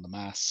not worn the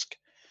mask.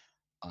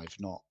 I've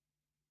not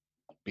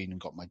been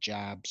and got my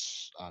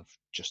jabs. I've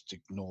just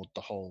ignored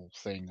the whole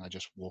thing. I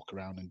just walk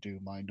around and do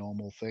my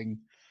normal thing.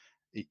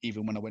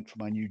 Even when I went for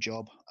my new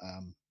job,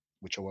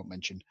 which I won't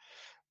mention,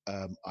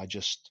 I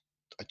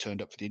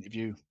turned up for the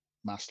interview,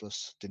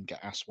 maskless, didn't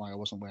get asked why I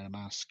wasn't wearing a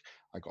mask.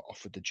 I got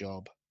offered the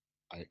job.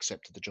 I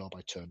accepted the job.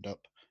 I turned up,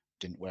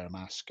 didn't wear a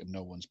mask, and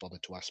no one's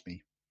bothered to ask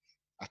me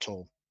at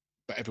all.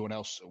 But everyone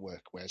else at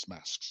work wears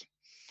masks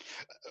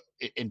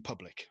in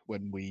public.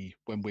 When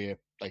we're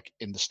like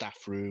in the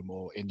staff room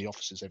or in the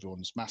offices,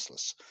 everyone's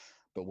maskless.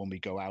 But when we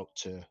go out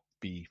to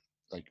be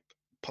like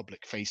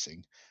public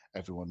facing,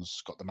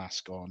 everyone's got the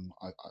mask on.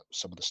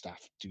 Some of the staff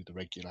do the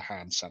regular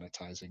hand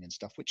sanitizing and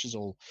stuff, which is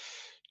all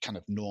kind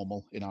of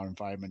normal in our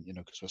environment,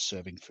 because we're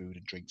serving food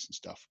and drinks and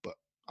stuff. But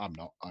I'm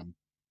not. I'm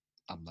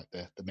like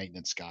the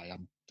maintenance guy.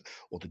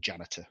 Or the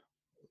janitor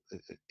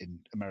in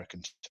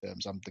American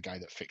terms. I'm the guy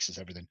that fixes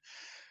everything.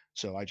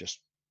 So I just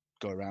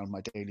go around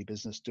my daily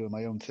business doing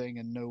my own thing,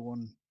 and no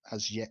one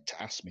has yet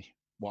to ask me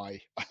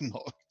why I'm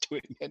not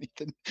doing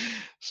anything.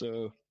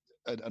 So,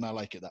 and I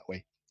like it that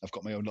way. I've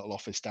got my own little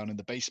office down in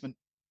the basement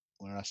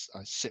where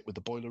I sit with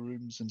the boiler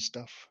rooms and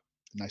stuff,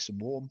 nice and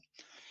warm.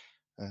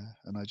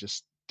 And I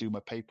just do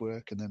my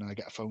paperwork, and then I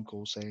get a phone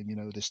call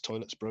saying, this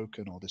toilet's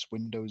broken or this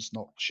window's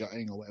not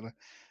shutting or whatever.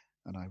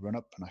 And I run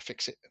up and I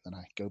fix it, and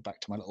then I go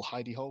back to my little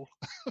hidey hole,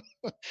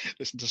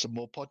 listen to some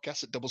more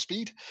podcasts at double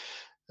speed,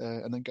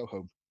 and then go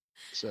home.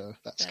 So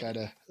that's kind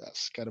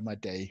of my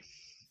day.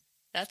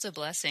 That's a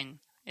blessing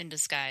in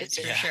disguise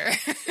for sure.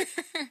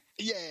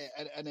 Yeah,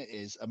 and it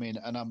is. I mean,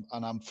 and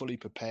I'm fully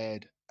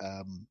prepared.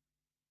 I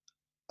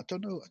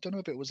don't know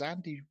if it was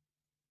Andy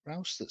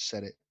Rouse that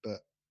said it, but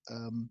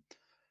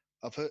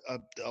I've heard.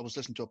 I was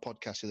listening to a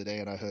podcast the other day,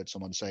 and I heard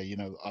someone say,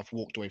 I've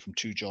walked away from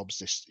 2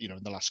 jobs in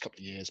the last couple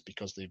of years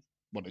because they've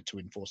wanted to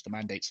enforce the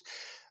mandates.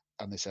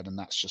 And they said, and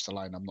that's just a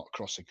line I'm not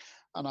crossing.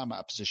 And I'm at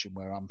a position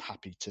where I'm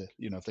happy to,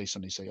 if they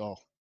suddenly say, oh,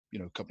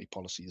 company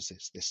policy is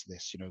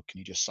this, can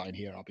you just sign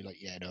here? I'll be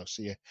like, yeah, no,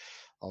 see you.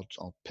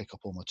 I'll pick up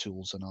all my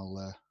tools and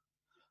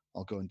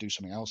I'll go and do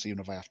something else, even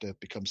if I have to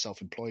become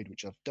self-employed,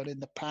 which I've done in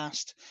the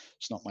past.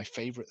 It's not my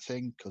favorite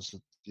thing because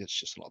it's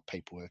just a lot of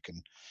paperwork,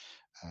 and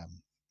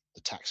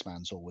the tax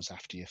man's always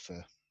after you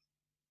for,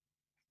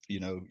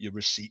 your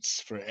receipts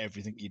for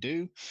everything you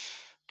do.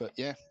 But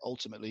yeah,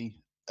 ultimately,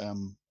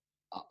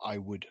 I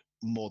would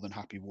more than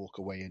happy walk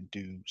away and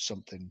do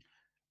something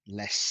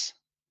less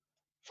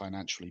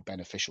financially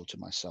beneficial to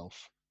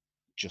myself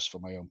just for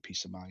my own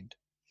peace of mind.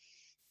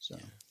 So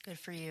good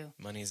for you.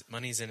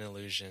 Money's an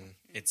illusion.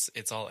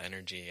 It's all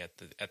energy at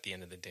the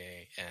end of the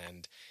day,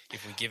 and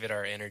if we give it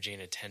our energy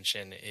and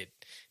attention, it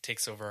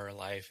takes over our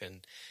life.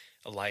 And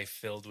a life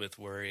filled with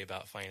worry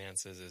about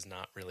finances is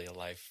not really a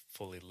life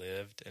fully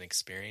lived and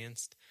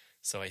experienced.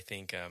 So I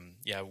think,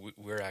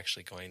 we're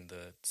actually going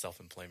the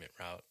self-employment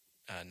route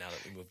now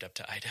that we moved up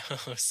to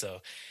Idaho.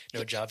 So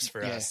no jobs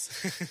for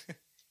us.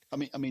 I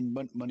mean,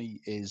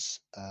 money is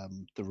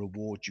the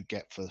reward you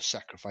get for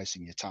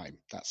sacrificing your time.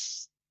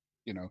 That's,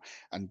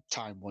 and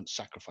time once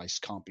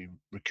sacrificed can't be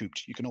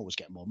recouped. You can always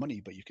get more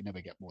money, but you can never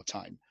get more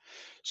time.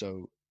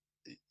 So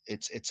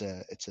it's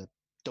a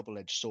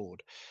double-edged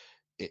sword.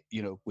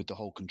 With the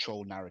whole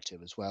control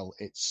narrative as well.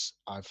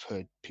 I've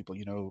heard people,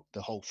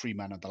 the whole free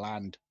man of the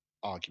land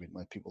argument,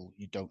 where people,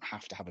 you don't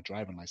have to have a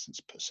driving license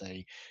per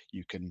se.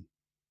 You can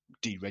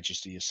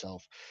deregister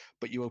yourself,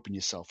 but you open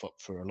yourself up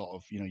for a lot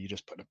of, you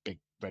just put a big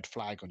red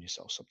flag on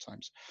yourself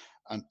sometimes.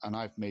 And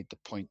I've made the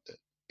point that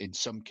in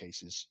some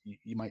cases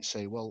you might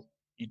say, well,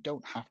 you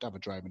don't have to have a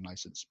driving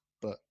license,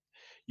 but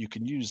you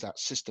can use that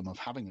system of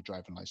having a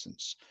driving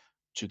license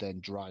to then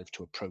drive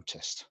to a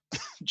protest. Do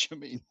you know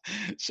what I mean?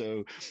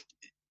 So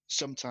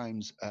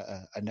sometimes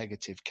a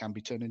negative can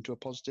be turned into a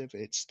positive.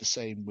 It's the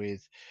same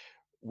with,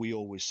 we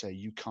always say,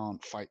 you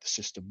can't fight the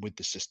system with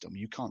the system.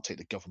 You can't take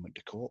the government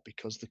to court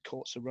because the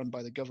courts are run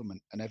by the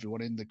government and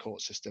everyone in the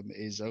court system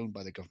is owned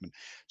by the government.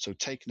 So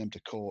taking them to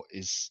court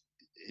is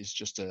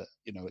just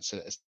it's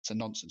a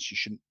nonsense.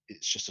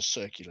 It's just a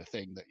circular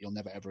thing that you'll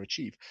never ever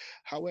achieve.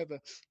 However,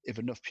 if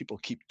enough people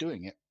keep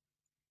doing it,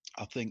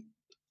 I think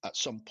at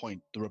some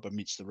point the rubber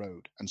meets the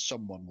road and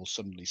someone will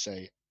suddenly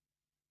say,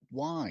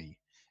 why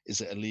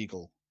is it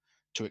illegal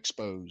to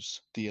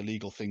expose the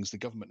illegal things the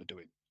government are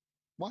doing?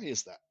 Why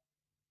is that?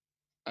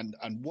 And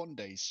one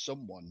day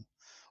someone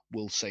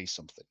will say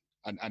something,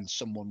 and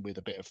someone with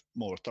a bit of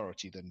more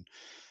authority than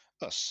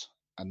us.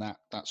 And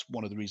that's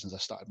one of the reasons I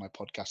started my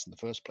podcast in the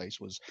first place.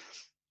 Was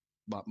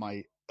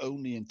my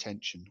only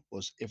intention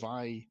was, if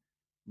I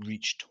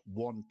reached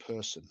one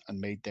person and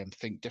made them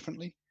think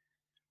differently,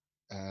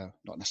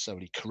 not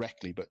necessarily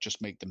correctly, but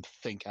just make them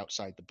think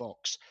outside the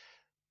box,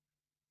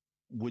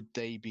 would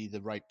they be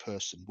the right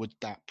person? Would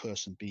that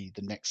person be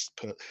the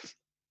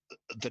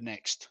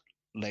next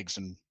Legs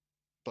and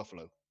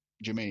Buffalo?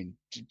 Do you mean?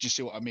 Do you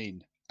see what I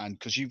mean? And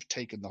because you've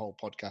taken the whole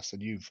podcast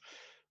and you've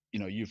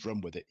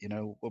run with it,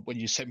 when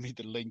you send me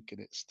the link and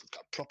it's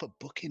got a proper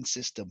booking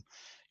system,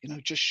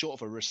 just short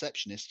of a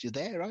receptionist, you're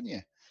there, aren't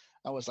you?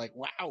 I was like,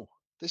 wow,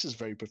 this is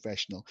very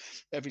professional.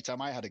 Every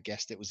time I had a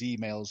guest, it was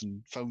emails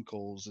and phone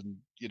calls and,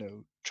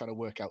 trying to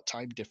work out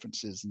time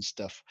differences and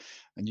stuff.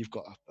 And you've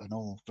got an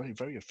all very,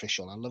 very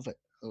official. I love it.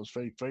 It was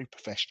very, very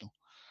professional.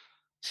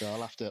 So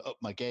I'll have to up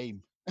my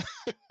game.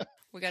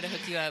 We got to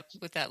hook you up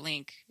with that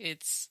link.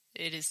 It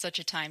is such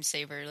a time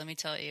saver, let me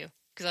tell you.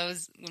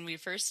 Because when we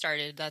first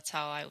started, that's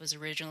how I was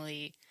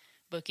originally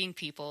booking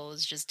people,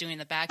 was just doing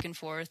the back and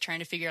forth, trying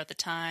to figure out the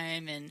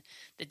time and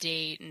the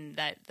date, and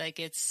that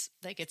gets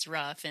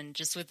rough. And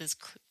just with this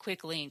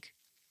quick link,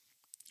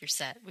 you're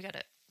set.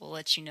 We'll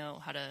let you know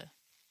how to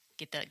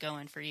get that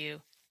going for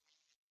you.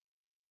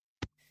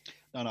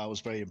 No, I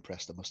was very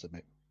impressed, I must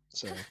admit.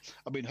 So,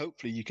 I mean,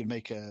 hopefully you can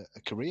make a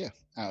career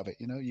out of it.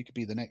 You could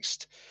be the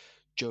next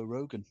Joe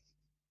Rogan.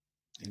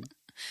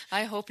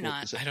 I hope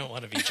not. I don't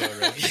want to be Joe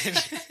Rogan.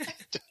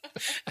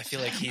 I feel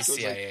like he's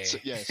CIA.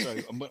 So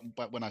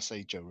when I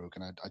say Joe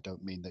Rogan, I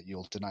don't mean that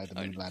you'll deny the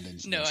moon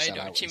landings. No, I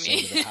know what you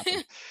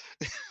mean.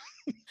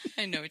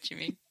 I know what you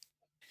mean.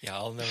 Yeah,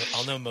 I'll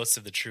know most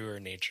of the truer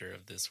nature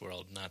of this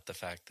world, not the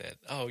fact that,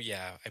 oh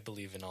yeah, I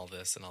believe in all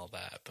this and all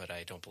that, but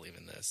I don't believe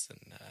in this. And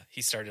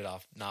he started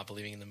off not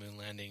believing in the moon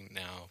landing.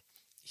 Now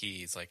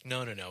he's like,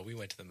 no, we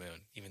went to the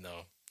moon, even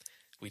though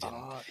we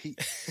didn't.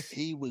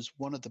 He was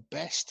one of the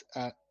best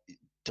at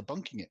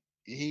debunking it.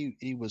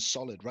 He was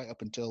solid right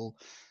up until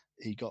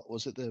he got,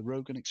 was it the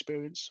Rogan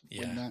Experience?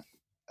 Yeah.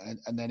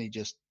 And then he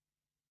just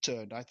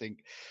turned, I think,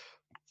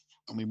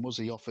 was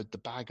he offered the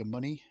bag of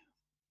money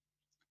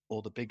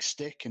or the big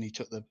stick and he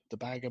took the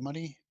bag of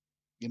money?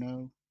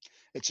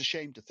 It's a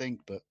shame to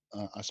think, but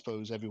I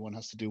suppose everyone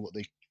has to do what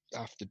they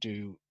have to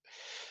do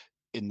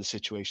in the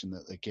situation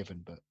that they're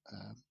given. But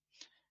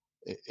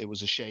it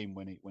was a shame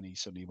when he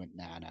suddenly went,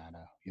 nah,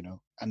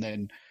 and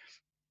then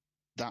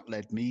that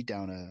led me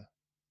down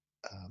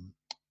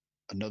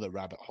another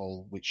rabbit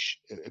hole, which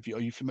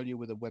are you familiar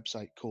with a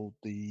website called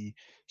the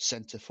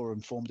Center for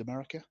Informed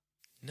America?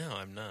 No,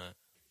 I'm not.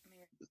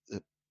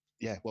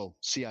 Yeah, well,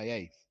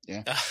 CIA.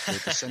 Yeah,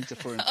 the Center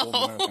for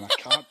Informed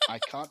America. And I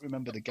can't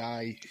remember the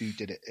guy who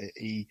did it.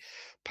 He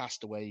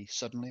passed away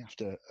suddenly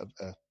after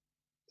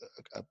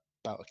a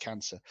bout of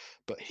cancer,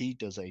 but he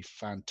does a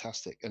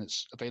fantastic, and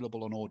it's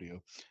available on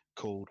audio,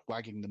 called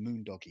Wagging the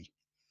Moon Doggy.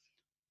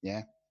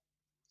 Yeah,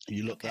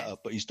 you look that up.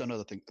 But he's done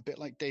other things, a bit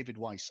like David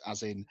Weiss,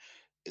 as in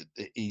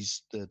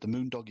he's the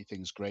Moon Doggy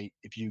thing's great.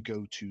 If you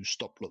go to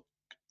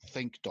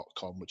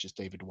stoplookthink.com, which is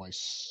David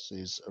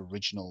Weiss's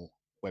original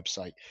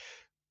website,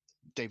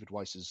 David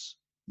Weiss is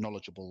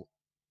knowledgeable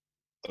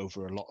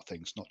over a lot of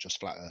things, not just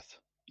flat Earth.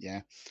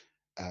 Yeah,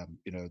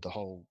 the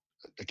whole,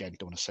 again,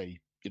 don't want to say,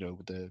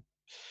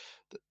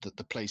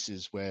 the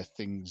places where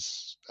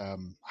things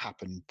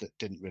happen that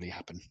didn't really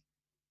happen.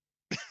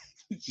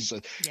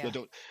 So yeah. I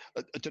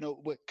don't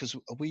know, because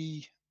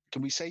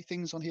can we say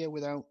things on here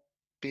without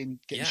getting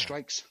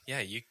strikes?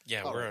 Yeah,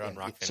 we're on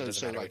Rockfin.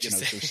 Doesn't matter what you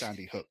say. So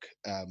Sandy Hook,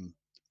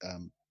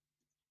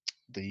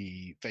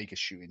 the Vegas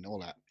shooting, all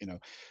that,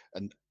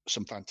 and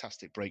some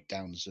fantastic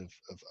breakdowns of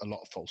a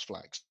lot of false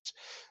flags,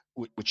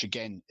 which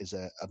again is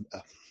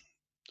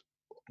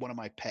one of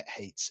my pet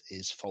hates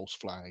is false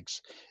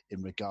flags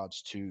in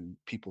regards to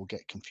people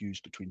get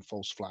confused between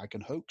false flag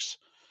and hoax,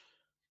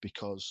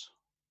 because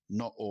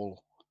not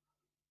all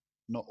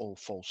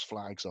false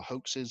flags are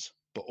hoaxes,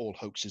 but all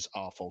hoaxes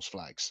are false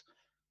flags.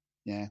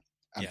 Yeah.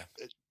 And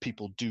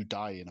people do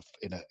die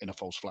in a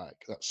false flag.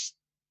 That's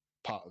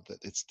part of it.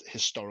 It's the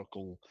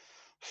historical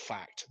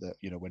fact that,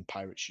 when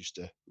pirates used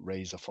to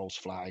raise a false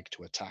flag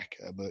to attack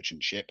a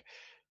merchant ship,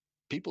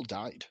 people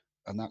died.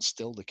 And that's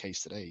still the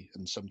case today.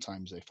 And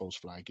sometimes a false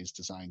flag is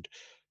designed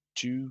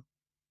to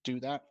do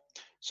that.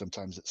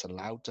 Sometimes it's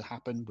allowed to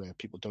happen where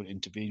people don't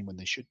intervene when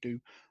they should do.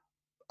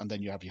 And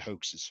then you have your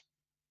hoaxes,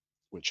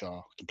 which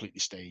are completely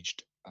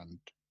staged and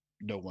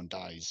no one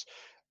dies.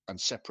 And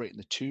separating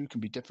the two can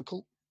be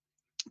difficult.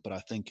 But I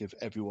think if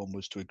everyone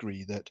was to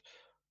agree that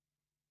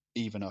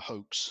even a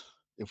hoax,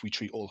 if we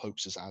treat all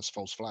hoaxes as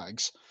false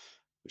flags,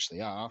 which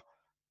they are,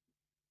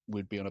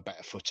 we'd be on a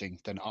better footing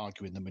than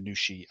arguing the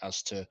minutiae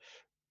as to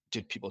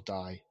did people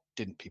die,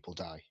 didn't people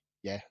die?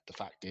 Yeah, the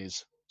fact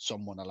is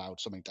someone allowed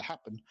something to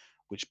happen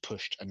which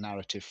pushed a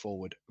narrative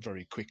forward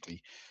very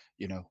quickly,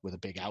 with a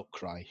big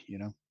outcry,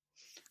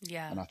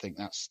 Yeah. And I think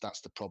that's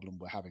the problem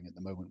we're having at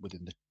the moment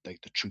within the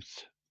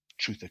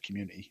truther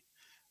community.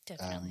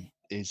 Definitely.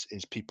 Is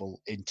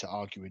people into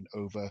arguing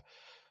over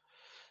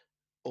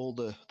all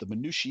the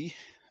minutiae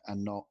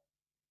and not,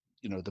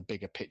 the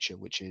bigger picture,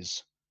 which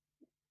is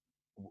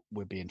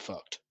we're being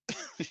fucked.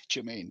 Do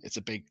you mean? It's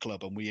a big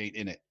club and we ain't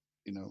in it,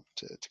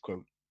 to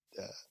quote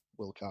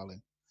Will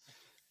Carlin.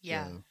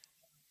 Yeah. So,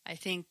 I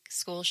think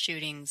school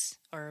shootings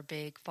are a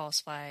big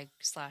false flag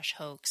 /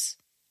 hoax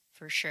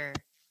for sure.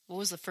 What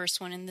was the first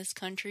one in this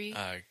country?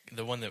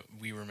 The one that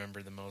we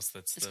remember the most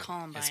is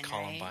Columbine,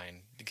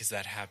 right? Because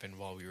that happened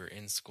while we were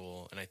in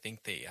school, and I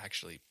think they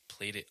actually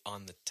played it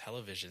on the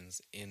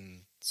televisions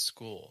in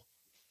school,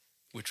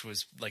 which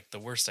was like the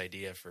worst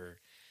idea for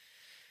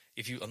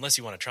unless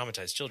you want to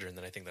traumatize children,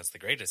 then I think that's the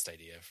greatest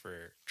idea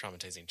for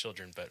traumatizing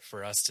children. But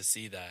for us to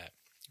see that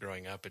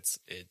growing up,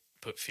 it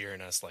put fear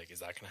in us. Like, is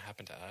that going to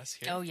happen to us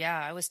here? Oh yeah,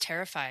 I was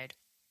terrified.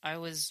 I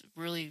was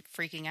really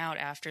freaking out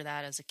after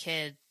that as a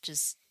kid.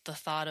 Just the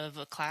thought of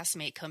a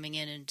classmate coming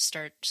in and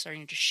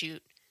starting to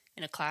shoot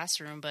in a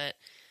classroom. But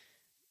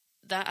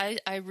that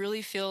I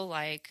really feel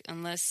like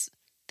unless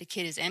the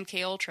kid is MK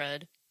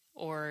Ultra'd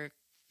or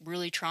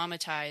really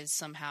traumatized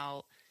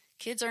somehow,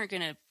 kids aren't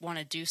going to want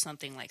to do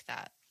something like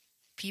that.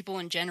 People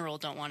in general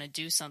don't want to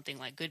do something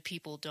like good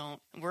people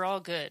don't. We're all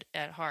good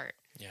at heart.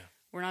 Yeah.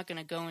 We're not going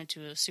to go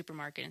into a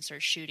supermarket and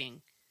start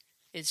shooting.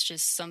 It's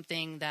just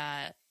something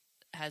that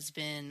has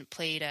been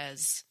played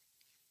as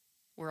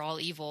we're all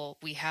evil.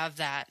 We have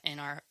that in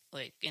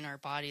our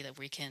body that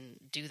we can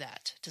do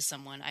that to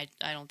someone. I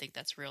don't think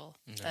that's real.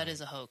 No. That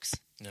is a hoax.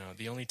 No,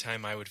 the only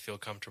time I would feel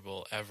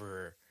comfortable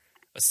ever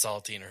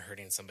assaulting or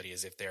hurting somebody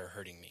is if they're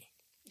hurting me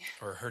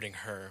or hurting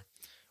her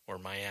or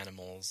my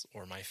animals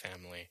or my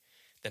family.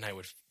 Then I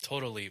would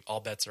totally, all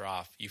bets are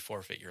off. You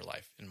forfeit your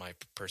life in my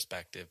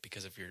perspective,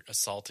 because if you're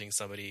assaulting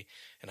somebody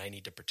and I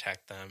need to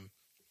protect them,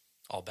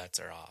 all bets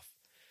are off.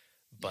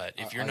 But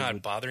if you're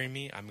not bothering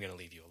me, I'm going to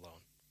leave you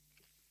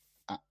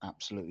alone.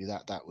 Absolutely.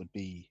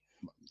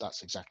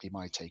 That's exactly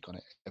my take on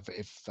it.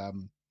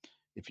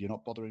 If you're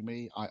not bothering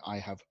me, I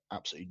have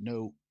absolutely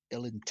no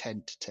ill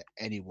intent to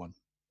anyone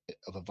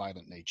of a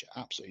violent nature.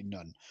 Absolutely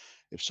none.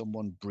 If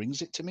someone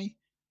brings it to me,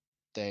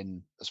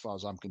 then as far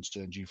as I'm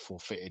concerned, you've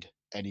forfeited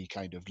any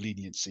kind of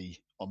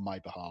leniency on my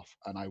behalf,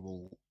 and I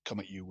will come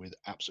at you with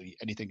absolutely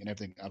anything and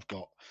everything I've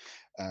got.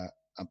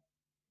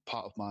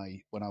 Part of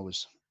when I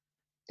was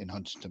in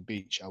Huntington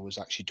Beach, I was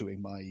actually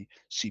doing my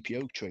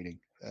CPO training.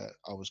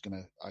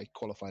 I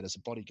qualified as a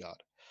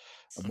bodyguard,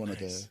 and one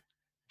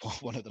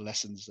of the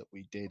lessons that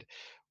we did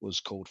was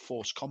called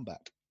force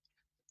combat,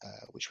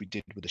 which we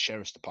did with the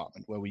sheriff's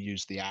department, where we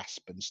used the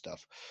ASP and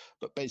stuff.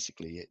 But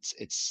basically,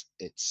 it's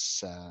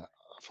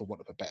for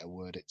want of a better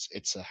word,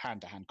 it's a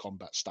hand-to-hand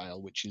combat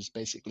style, which is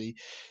basically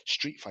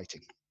street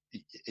fighting.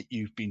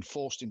 You've been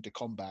forced into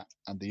combat,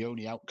 and the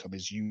only outcome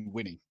is you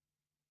winning.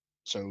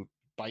 So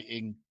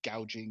biting,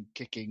 gouging,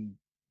 kicking,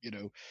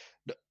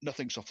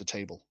 nothing's off the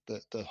table.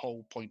 The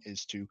whole point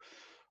is to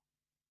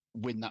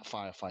win that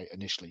firefight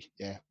initially,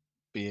 yeah,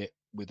 be it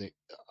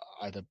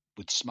either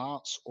with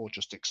smarts or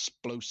just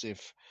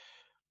explosive,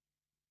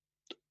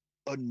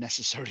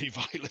 unnecessary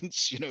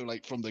violence,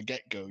 like from the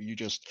get-go. You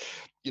just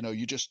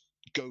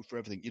go for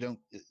everything.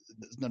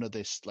 There's none of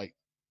this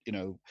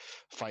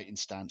fighting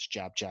stance,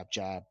 jab, jab,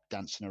 jab,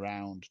 dancing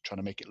around, trying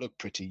to make it look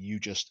pretty. You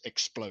just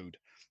explode,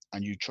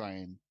 and you try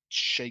and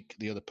shake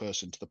the other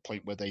person to the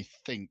point where they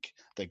think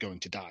they're going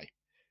to die.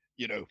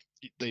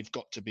 They've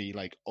got to be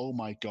like, oh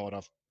my God,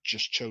 I've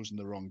just chosen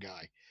the wrong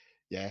guy.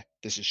 Yeah,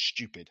 this is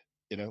stupid.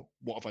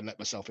 What have I let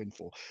myself in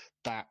for?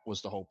 That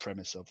was the whole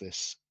premise of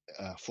this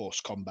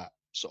forced combat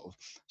sort of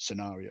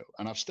scenario.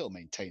 And I've still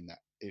maintained that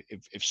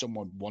if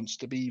someone wants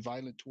to be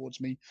violent towards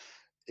me,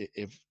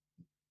 if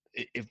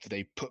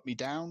they put me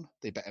down,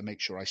 they better make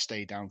sure I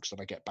stay down, because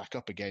if I get back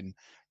up again,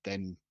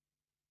 then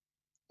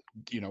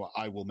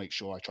I will make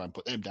sure I try and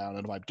put them down.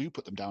 And if I do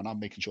put them down, I'm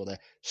making sure they're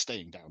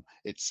staying down.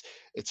 It's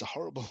a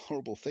horrible,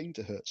 horrible thing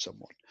to hurt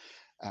someone,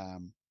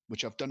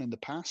 which I've done in the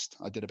past.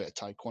 I did a bit of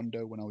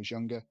Taekwondo when I was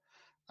younger,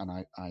 and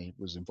I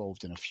was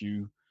involved in a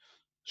few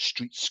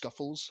street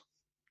scuffles,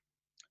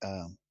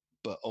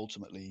 but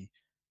ultimately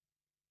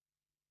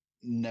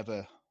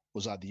never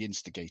was I the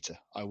instigator.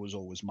 I was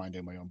always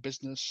minding my own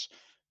business,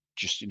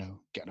 just,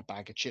 getting a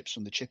bag of chips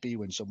from the chippy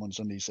when someone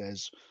suddenly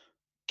says,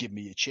 give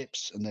me your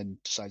chips, and then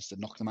decides to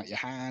knock them out your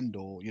hand,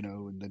 or,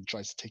 and then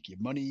tries to take your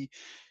money,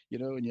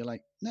 and you're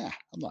like, nah,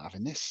 I'm not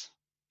having this.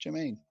 Do you know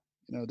what I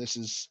mean?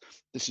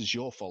 This is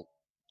your fault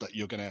that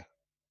you're going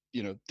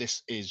to,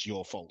 this is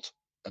your fault.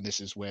 And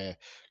this is where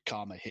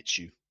karma hits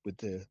you with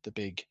the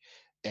big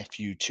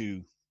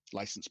FU2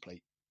 license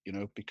plate,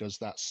 because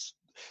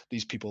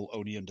these people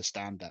only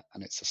understand that.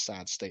 And it's a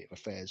sad state of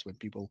affairs when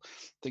people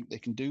think they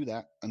can do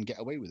that and get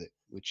away with it,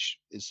 which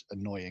is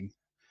annoying.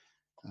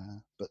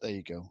 But there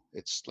you go.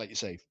 It's like you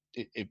say,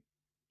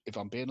 if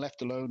I'm being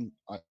left alone,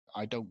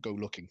 I don't go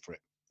looking for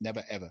it.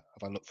 Never, ever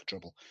have I looked for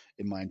trouble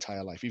in my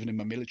entire life, even in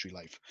my military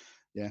life.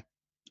 Yeah.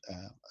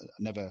 I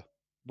never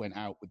went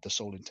out with the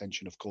sole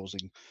intention of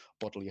causing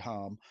bodily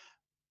harm.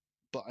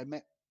 But I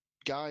met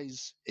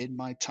guys in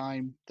my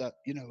time that,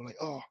 like,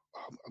 oh,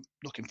 I'm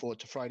looking forward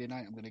to Friday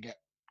night. I'm going to get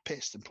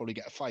pissed and probably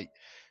get a fight.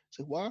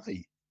 So why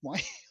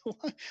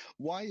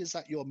is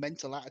that your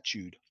mental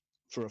attitude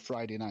for a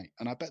Friday night?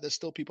 And I bet there's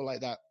still people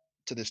like that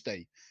to this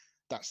day.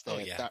 That's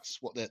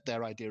what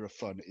their idea of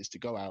fun is, to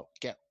go out,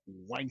 get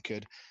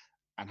wankered,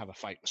 and have a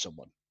fight with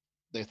someone.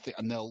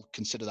 And they'll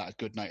consider that a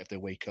good night if they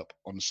wake up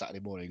on a Saturday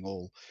morning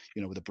all,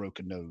 with a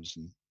broken nose.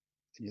 And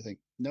you think,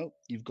 no,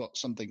 you've got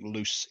something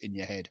loose in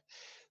your head.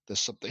 There's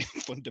something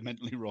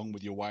fundamentally wrong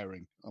with your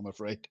wiring, I'm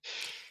afraid.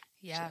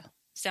 Yeah. So.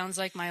 Sounds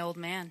like my old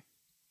man.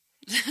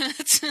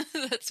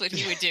 That's what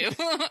he would do.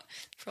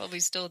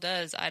 Probably still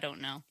does. I don't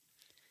know.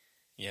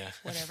 Yeah.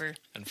 Whatever.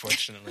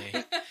 Unfortunately.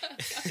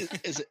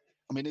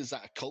 Is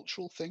that a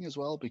cultural thing as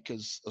well?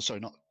 Because,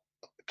 not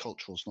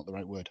cultural is not the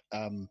right word.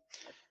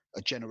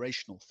 A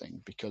generational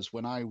thing, because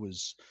when I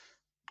was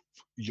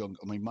young,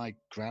 I mean, my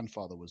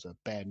grandfather was a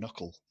bare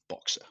knuckle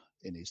boxer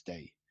in his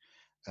day.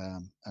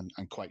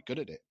 And quite good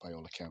at it by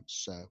all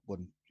accounts. But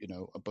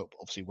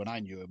obviously when I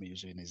knew him, he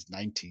was in his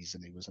 90s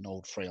and he was an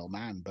old frail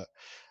man, but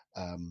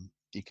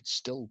he could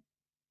still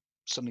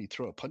suddenly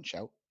throw a punch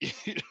out.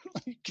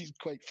 He's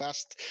quite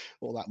fast,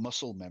 all that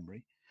muscle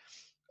memory.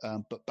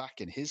 But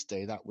back in his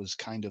day, that was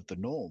kind of the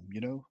norm,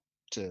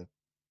 to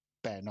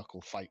bare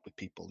knuckle fight with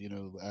people,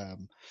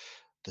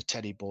 the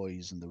Teddy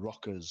Boys and the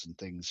Rockers and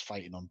things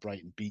fighting on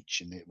Brighton Beach,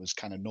 and it was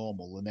kind of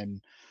normal. And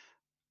then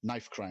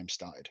knife crime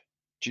started.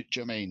 Do you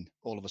know what I mean?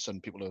 All of a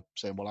sudden, people are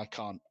saying, well, I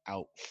can't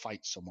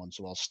out-fight someone,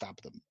 so I'll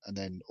stab them. And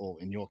then,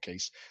 or in your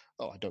case,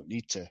 I don't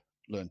need to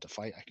learn to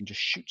fight. I can just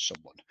shoot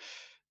someone,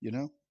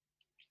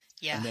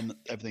 Yeah. And then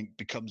everything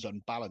becomes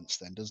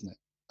unbalanced then, doesn't it?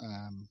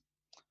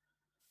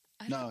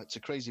 No, it's a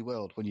crazy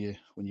world when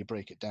you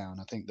break it down.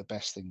 I think the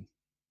best thing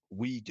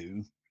we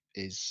do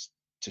is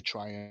to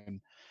try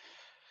and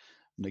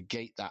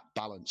negate that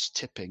balance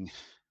tipping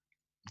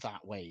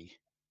that way,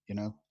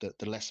 the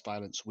less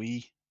violence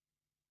we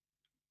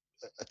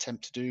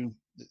attempt to do,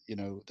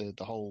 the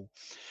whole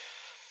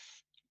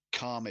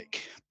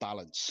karmic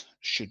balance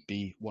should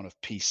be one of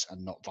peace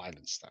and not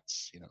violence.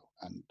 That's,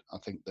 and I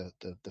think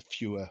the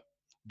fewer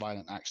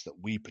violent acts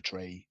that we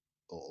portray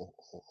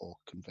or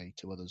convey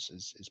to others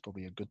is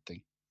probably a good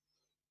thing.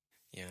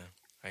 Yeah,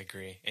 I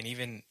agree. And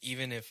even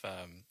if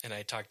and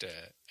I talked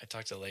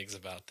to Legs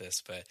about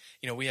this, but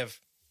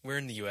we're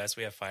in the US,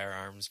 we have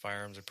firearms.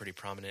 Firearms are pretty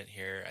prominent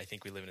here. I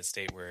think we live in a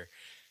state where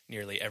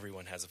nearly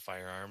everyone has a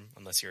firearm,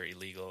 unless you're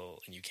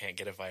illegal and you can't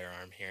get a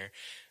firearm here.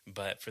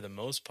 But for the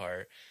most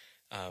part,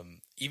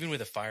 even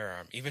with a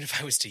firearm, even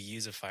if I was to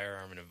use a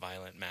firearm in a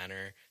violent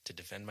manner to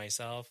defend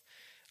myself,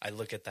 I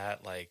look at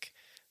that like,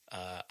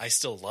 I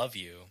still love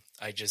you.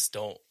 I just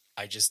don't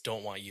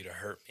want you to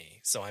hurt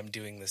me. So I'm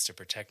doing this to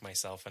protect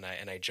myself. And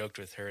I joked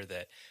with her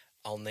that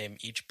I'll name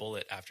each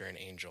bullet after an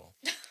angel.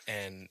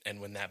 And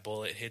when that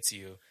bullet hits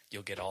you,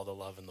 you'll get all the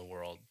love in the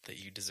world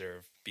that you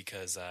deserve,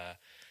 because,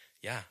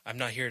 I'm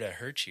not here to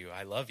hurt you.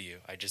 I love you.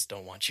 I just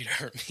don't want you to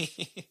hurt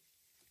me.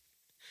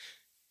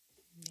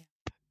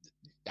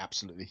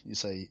 Absolutely. You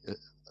say,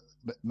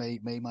 may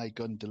my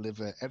gun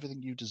deliver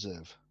everything you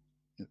deserve.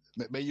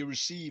 May you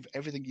receive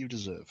everything you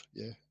deserve.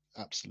 Yeah,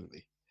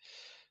 absolutely.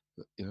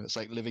 It's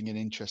like living in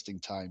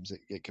interesting times.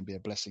 It can be a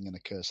blessing and a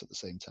curse at the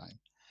same time.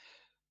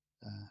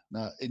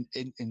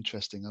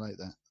 Interesting. I like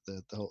that.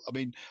 The whole. I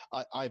mean,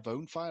 I've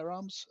owned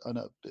firearms, and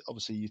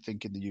obviously, you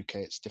think in the UK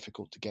it's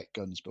difficult to get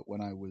guns. But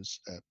when I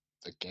was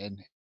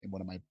again in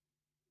one of my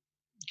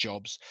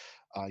jobs,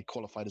 I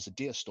qualified as a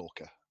deer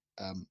stalker,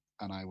 and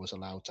I was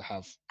allowed to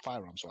have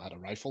firearms. So I had a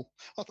rifle.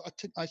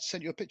 I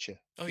sent you a picture.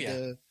 Oh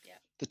yeah.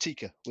 The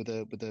Tikka with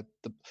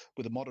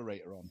a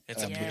moderator on.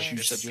 It's you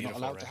said you're not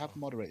allowed rifle. to have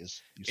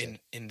moderators.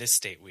 In this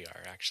state we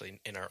are, actually.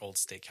 In our old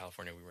state,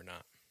 California, we were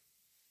not.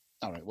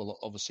 All right. Well,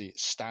 obviously,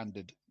 it's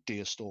standard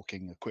deer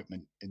stalking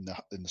equipment in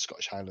the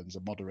Scottish Highlands,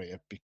 a moderator,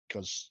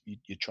 because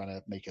you're trying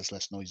to make as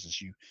less noise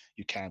as you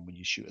can when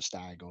you shoot a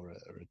stag or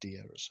a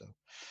deer or so.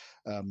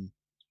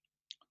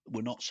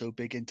 We're not so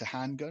big into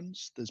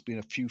handguns. There's been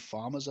a few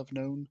farmers I've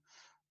known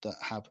that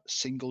have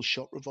single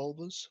shot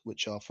revolvers,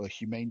 which are for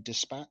humane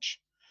dispatch.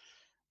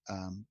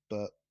 I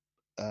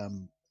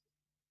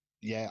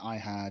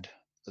had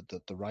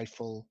the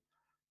rifle.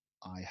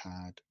 I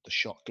had the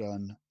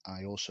shotgun.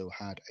 I also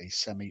had a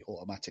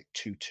semi-automatic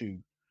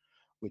 2.2,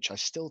 which I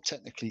still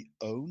technically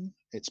own.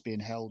 It's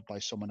being held by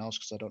someone else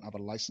because I don't have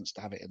a license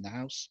to have it in the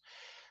house.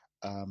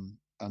 And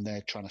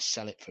they're trying to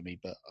sell it for me,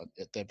 but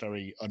they're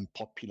very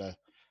unpopular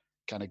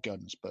kind of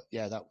guns. But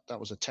yeah, that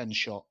was a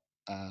 10-shot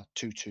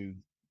 2.2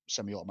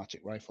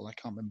 semi-automatic rifle. I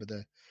can't remember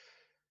the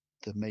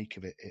make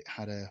of it. It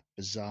had a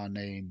bizarre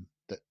name.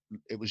 That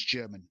it was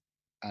German,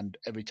 and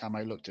every time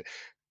I looked at it,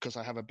 because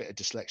I have a bit of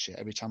dyslexia,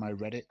 every time I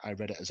read it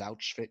as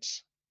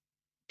Auschwitz,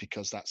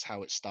 because that's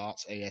how it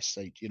starts, ASH,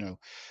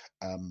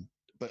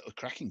 but a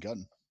cracking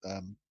gun.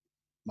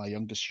 My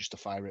youngest used to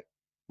fire it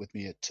with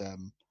me at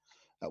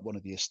one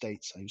of the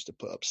estates. I used to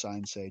put up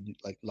signs saying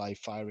like live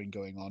firing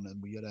going on,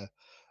 and we had a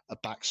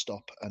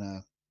backstop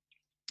and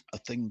a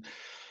thing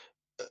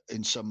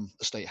in some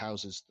estate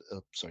houses,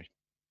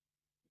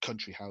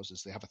 country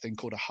houses. They have a thing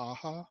called a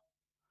ha-ha,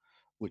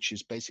 which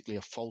is basically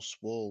a false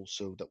wall,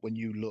 so that when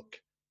you look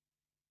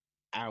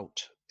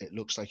out, it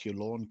looks like your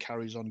lawn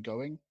carries on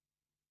going,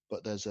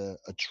 but there's a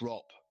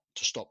drop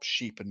to stop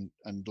sheep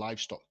and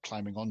livestock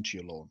climbing onto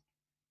your lawn.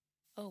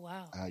 Oh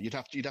wow! You'd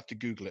have to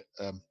Google it.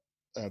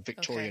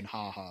 Victorian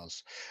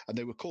ha-has, and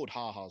they were called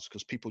ha-has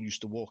because people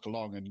used to walk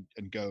along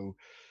and go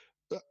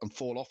and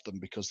fall off them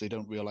because they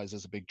don't realize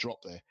there's a big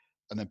drop there,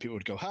 and then people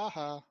would go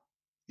ha-ha.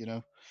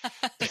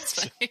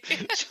 That's so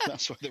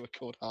that's why they were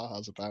called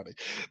ha-has apparently.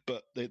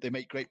 But they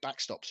make great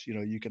backstops.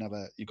 You can have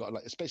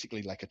it's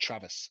basically like a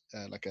traverse,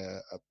 like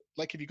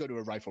if you go to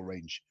a rifle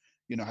range,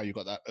 you know how you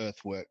got that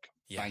earthwork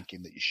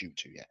banking that you shoot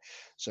to. Yeah.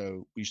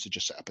 So we used to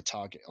just set up a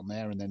target on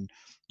there, and then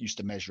used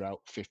to measure out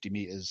 50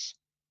 meters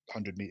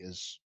 100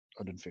 meters,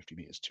 150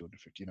 meters,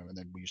 250, and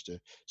then we used to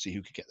see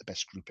who could get the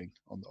best grouping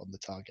on the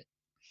target.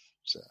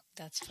 So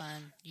that's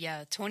fun.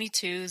 Yeah,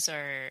 22s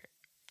are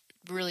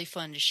really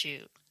fun to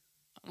shoot.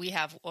 I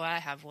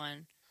have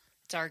one.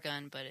 It's our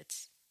gun, but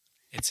it's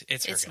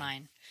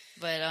mine.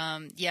 But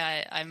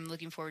yeah, I'm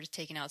looking forward to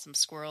taking out some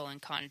squirrel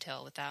and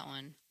cottontail with that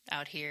one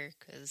out here,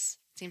 because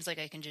it seems like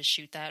I can just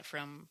shoot that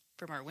from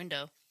our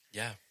window.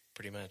 Yeah,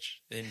 pretty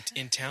much.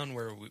 In town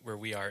where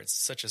we are, it's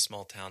such a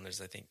small town. There's,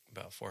 I think,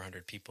 about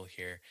 400 people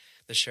here.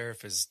 The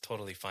sheriff is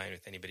totally fine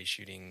with anybody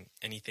shooting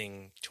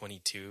anything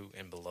 22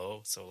 and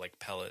below. So like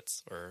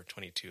pellets or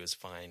 22 is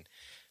fine.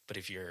 But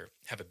if you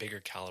have a bigger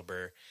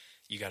caliber,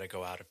 you got to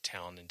go out of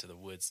town into the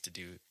woods to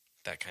do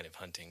that kind of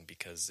hunting,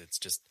 because it's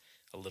just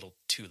a little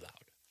too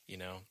loud.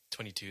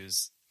 22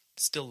 is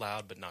still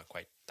loud, but not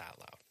quite that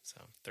loud.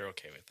 So they're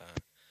okay with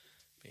that.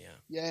 But yeah.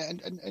 Yeah,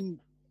 and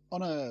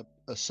on a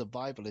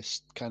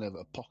survivalist kind of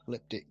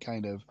apocalyptic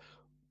kind of,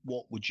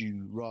 what would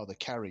you rather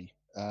carry?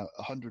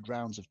 100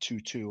 rounds of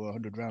 22 or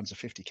 100 rounds of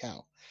 50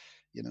 cal?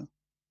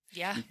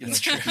 Yeah, that's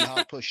true. Be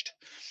hard pushed.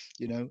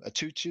 A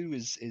 22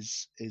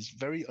 is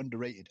very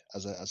underrated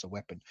as a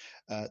weapon.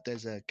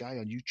 There's a guy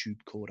on YouTube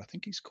I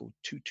think he's called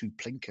 22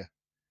 Plinker.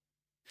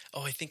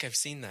 Oh, I think I've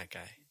seen that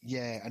guy.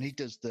 Yeah, and he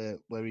does the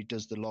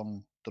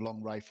long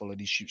rifle, and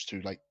he shoots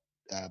through like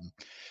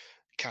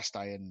cast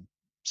iron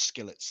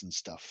skillets and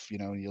stuff,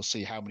 and you'll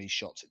see how many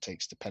shots it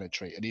takes to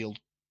penetrate, and he'll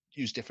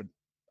use different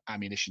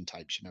ammunition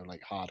types,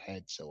 like hard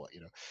heads or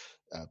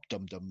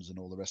dum-dums and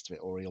all the rest of it,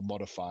 or he'll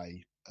modify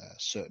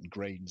certain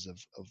grains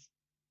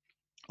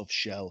of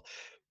shell.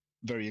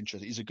 Very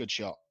interesting. He's a good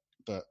shot,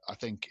 but I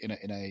think in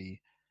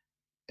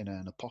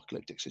an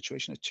apocalyptic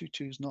situation, a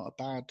 22 is not a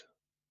bad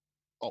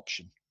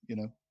option.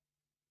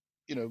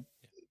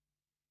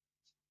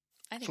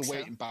 I think for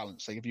weight so. and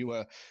balance. Like if you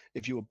were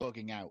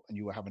bugging out and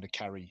you were having to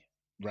carry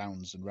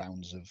rounds and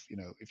rounds of,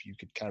 if you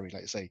could carry,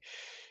 like say,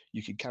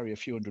 you could carry a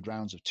few hundred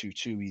rounds of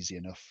 22 easy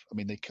enough. I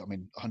mean,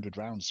 100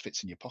 rounds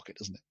fits in your pocket,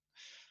 doesn't it?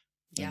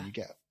 Yeah. And you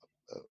get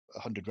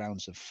 100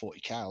 rounds of 40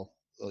 cal,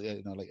 or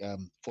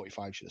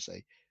 45, should I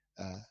say?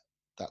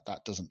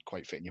 That doesn't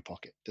quite fit in your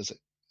pocket, does it?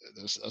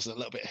 That's a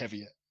little bit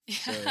heavier.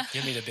 So,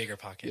 you'll need a bigger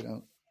pocket.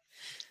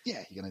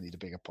 Yeah, you're going to need a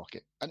bigger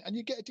pocket, and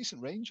you get a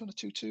decent range on a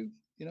 22.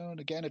 And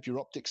again, if your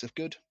optics are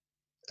good,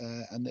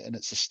 and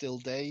it's a still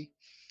day,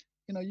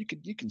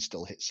 you can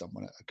still hit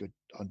someone at a good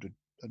 100,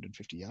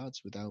 150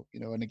 yards without,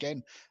 and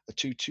again, a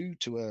 22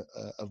 to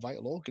a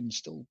vital organ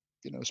still,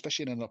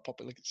 especially in an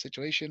apocalyptic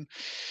situation,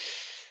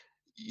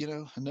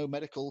 and no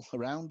medical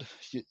around,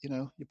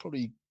 you're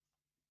probably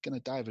going to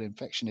die of an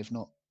infection, if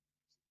not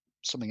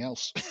something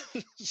else.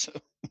 So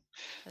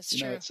that's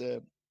true. It's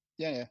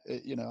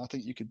I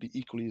think you could be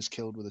equally as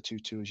killed with a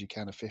 22 as you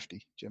can a 50.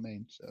 Do you know what I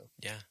mean? So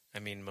yeah, I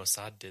mean,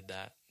 Mossad did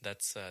that.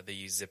 That's they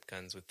use zip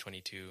guns with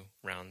 22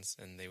 rounds,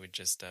 and they would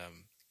just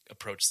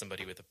approach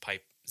somebody with a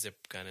pipe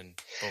zip gun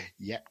and boom.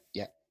 Yeah,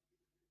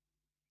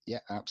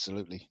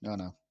 absolutely.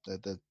 No.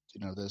 There's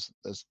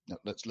no,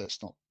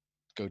 let's not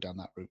go down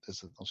that route. I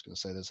was going to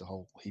say there's a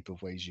whole heap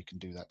of ways you can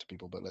do that to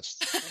people, but let's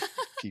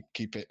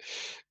keep it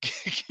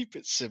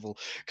civil.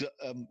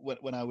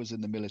 When I was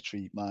in the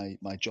military,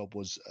 my job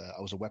was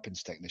I was a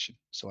weapons technician,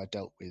 so I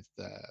dealt with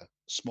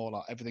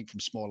everything from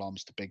small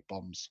arms to big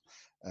bombs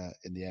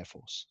in the Air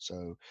Force.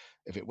 So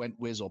if it went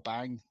whiz or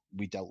bang,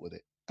 we dealt with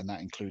it, and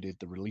that included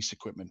the release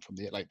equipment from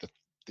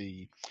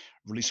the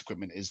release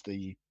equipment is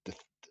the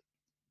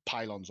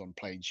pylons on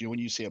planes. When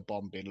you see a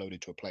bomb being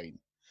loaded to a plane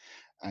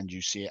and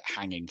you see it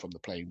hanging from the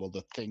plane, well,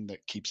 the thing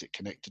that keeps it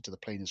connected to the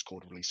plane is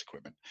called release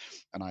equipment.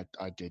 And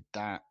I did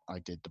that. I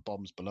did the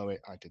bombs below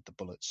it. I did the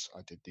bullets.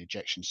 I did the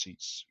ejection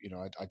seats.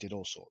 I did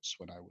all sorts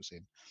when I was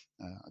in.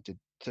 I did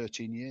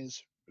 13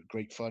 years,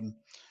 great fun.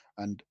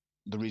 And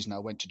the reason I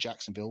went to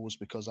Jacksonville was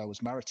because I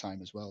was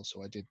maritime as well.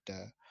 So I did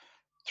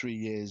 3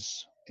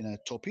 years in a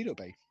torpedo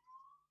bay.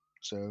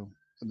 So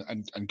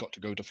and got to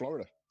go to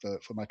Florida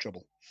for my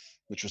trouble,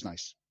 which was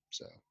nice.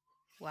 So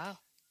wow,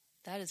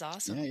 that is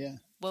awesome. Yeah.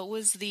 What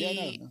was the?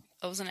 Yeah, no.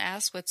 I was going to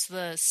ask, what's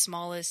the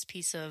smallest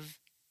piece of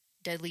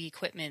deadly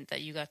equipment that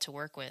you got to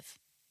work with?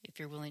 If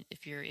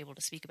you're able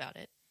to speak about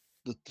it.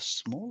 The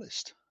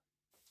smallest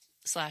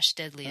 /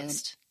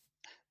 deadliest.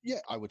 Yeah,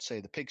 I would say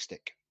the pig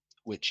stick,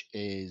 which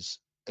is.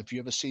 Have you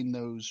ever seen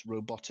those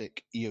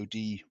robotic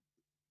EOD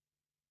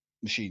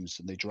machines?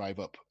 And they drive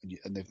up,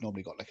 and they've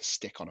normally got like a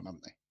stick on them,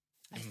 haven't they?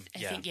 I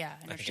think, yeah.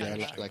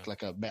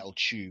 Like a metal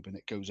tube, and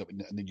it goes up,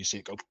 and then you see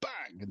it go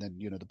bang, and then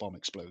the bomb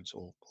explodes,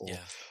 or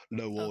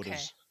low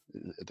orders,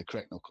 the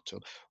correct knuckle to.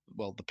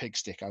 Well, the pig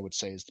stick, I would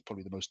say, is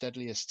probably the most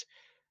deadliest,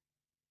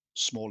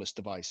 smallest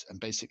device,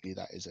 and basically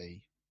that is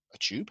a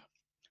tube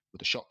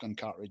with a shotgun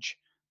cartridge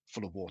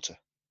full of water,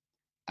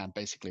 and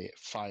basically it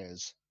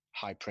fires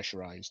high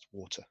pressurized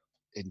water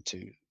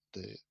into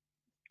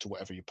to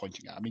whatever you're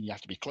pointing at. I mean, you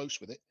have to be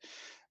close with it,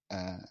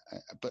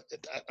 but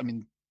I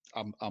mean.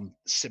 I'm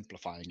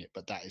simplifying it,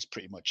 but that is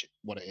pretty much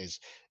what it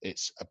is.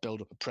 It's a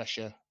build-up of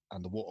pressure,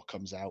 and the water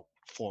comes out,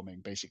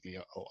 forming basically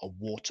a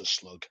water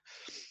slug.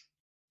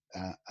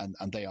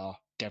 and they are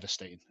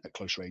devastating at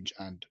close range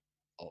and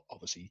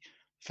obviously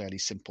fairly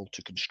simple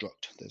to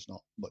construct. There's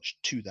not much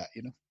to that,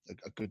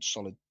 a good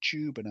solid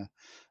tube and a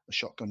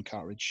shotgun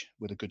cartridge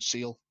with a good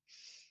seal,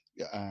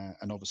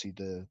 and obviously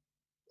the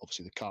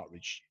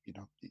cartridge.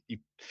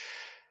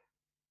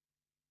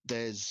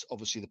 There's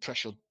obviously the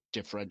pressure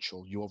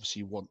differential. You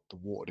obviously want the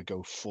water to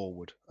go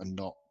forward and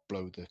not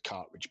blow the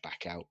cartridge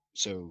back out.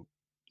 So,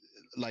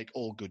 like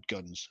all good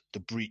guns, the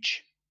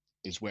breech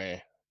is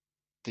where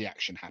the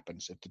action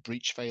happens. If the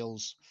breech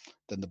fails,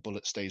 then the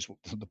bullet stays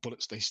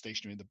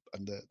stationary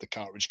and the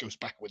cartridge goes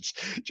backwards.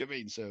 Do you know what I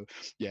mean? So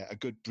yeah, a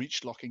good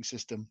breech locking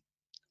system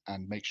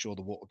and make sure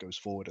the water goes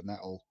forward, and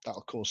that'll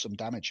cause some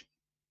damage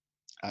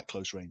at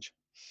close range.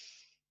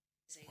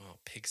 Wow,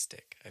 pig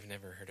stick. I've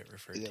never heard it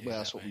referred to. Well,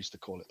 that's what we used to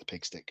call it, the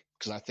pig stick,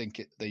 because I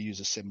think they use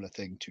a similar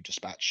thing to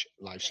dispatch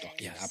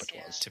livestock in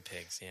abattoirs. To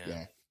pigs,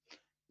 yeah.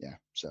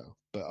 So,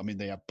 but I mean,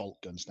 they have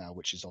bolt guns now,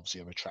 which is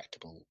obviously a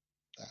retractable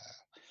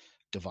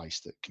device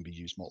that can be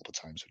used multiple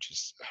times, which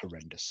is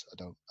horrendous.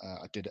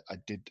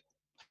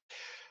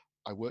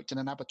 I worked in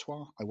an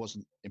abattoir. I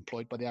wasn't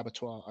employed by the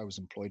abattoir. I was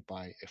employed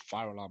by a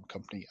fire alarm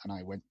company, and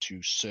I went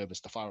to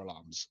service the fire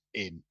alarms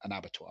in an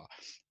abattoir,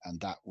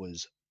 and that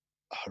was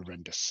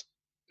horrendous.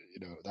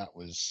 That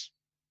was,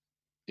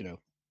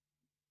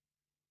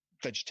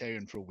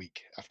 vegetarian for a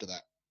week after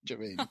that. Do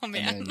you know what I mean?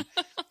 Oh man.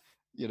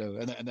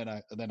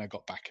 And then I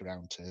got back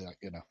around to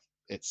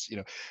it's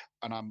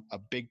and I'm a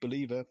big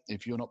believer,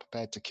 if you're not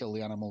prepared to kill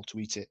the animal to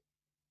eat it,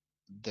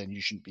 then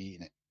you shouldn't be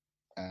eating it.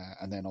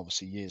 And then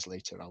obviously years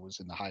later, I was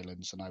in the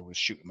Highlands and I was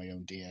shooting my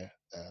own deer,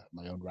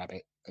 my own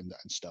rabbit and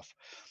stuff,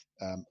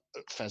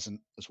 pheasant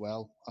as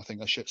well. I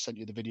think I sent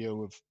you the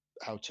video of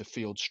how to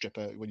field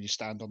stripper when you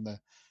stand on the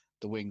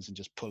wings and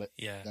just pull it.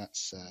 Yeah,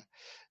 that's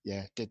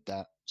did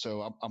that.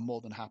 So I'm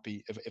more than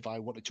happy if I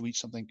wanted to eat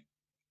something,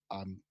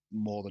 I'm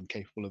more than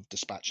capable of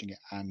dispatching it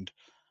and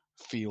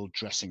field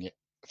dressing it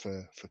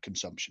for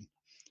consumption.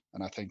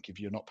 And I think if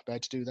you're not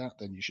prepared to do that,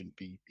 then you shouldn't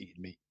be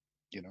eating meat.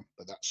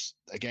 But that's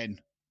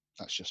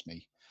just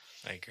me.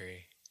 I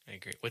agree.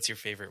 What's your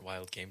favorite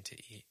wild game to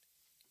eat?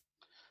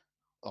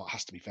 Oh, it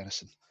has to be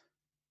venison.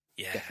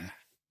 Yeah,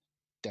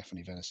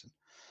 definitely venison.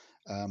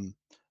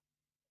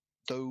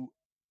 Though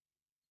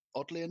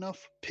oddly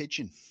enough,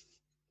 pigeon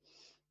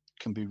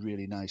can be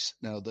really nice.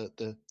 Now,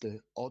 the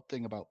odd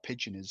thing about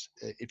pigeon is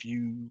if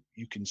you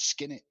can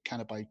skin it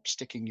kind of by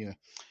sticking your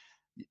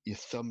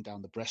thumb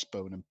down the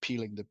breastbone and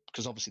peeling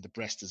because obviously the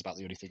breast is about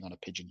the only thing on a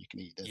pigeon you can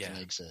eat. The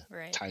legs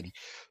are tiny,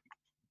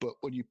 but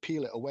when you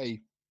peel it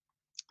away,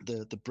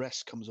 the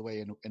breast comes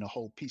away in a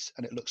whole piece,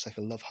 and it looks like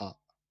a love heart.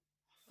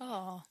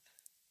 Oh,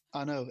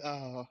 I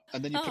know.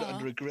 And then you put it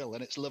under a grill,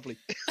 and it's lovely.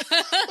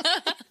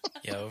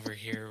 Yeah, over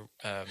here,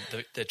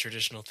 the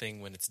traditional thing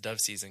when it's dove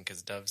season,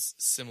 because doves,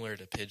 similar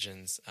to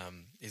pigeons,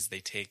 is they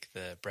take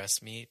the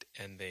breast meat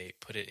and they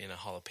put it in a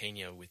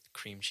jalapeno with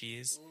cream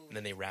cheese, and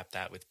then they wrap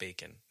that with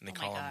bacon, and they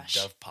call them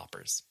dove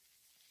poppers.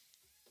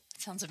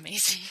 That sounds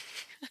amazing.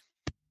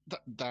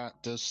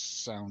 That does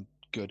sound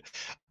good.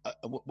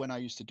 When I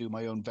used to do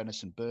my own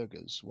venison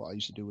burgers, what I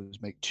used to do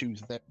was make two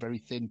very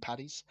thin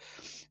patties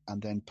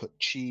and then put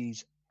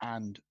cheese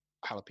and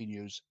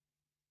jalapenos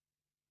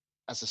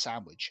as a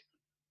sandwich.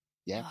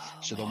 Yeah.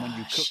 So then when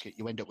you cook it,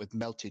 you end up with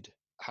melted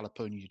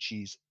jalapeno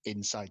cheese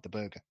inside the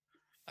burger.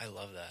 I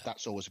love that.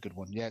 That's always a good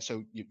one. Yeah.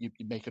 So you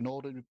make an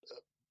order.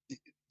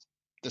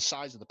 The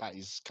size of the patty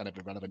is kind of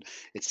irrelevant.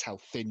 It's how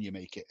thin you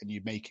make it. And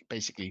you make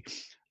basically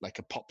like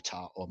a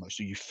Pop-Tart almost.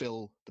 So you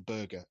fill the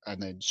burger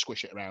and then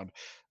squish it around.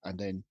 And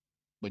then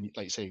when you,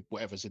 like say,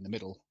 whatever's in the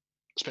middle,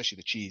 especially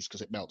the cheese,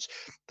 because it melts,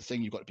 the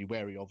thing you've got to be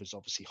wary of is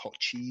obviously hot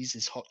cheese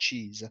is hot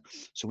cheese.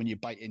 So when you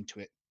bite into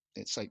it,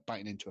 it's like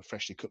biting into a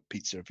freshly cooked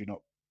pizza.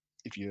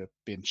 If you're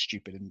being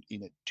stupid and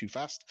eating it too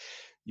fast,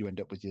 you end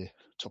up with your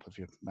top of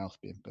your mouth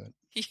being burnt.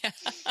 Yeah.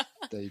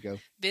 There you go.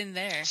 Been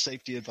there.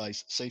 Safety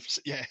advice.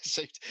 Safety.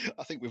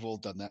 I think we've all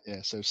done that.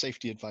 Yeah. So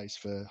safety advice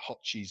for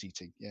hot cheese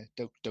eating. Yeah.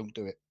 Don't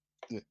do it.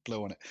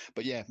 Blow on it.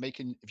 But yeah,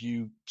 if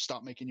you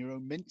start making your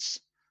own mince,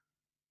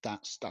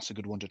 that's a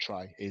good one to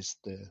try. Is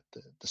the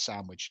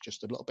sandwich,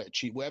 just a little bit of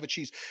cheese, whatever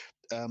cheese.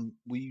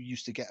 We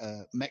used to get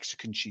a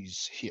Mexican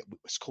cheese here.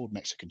 It's called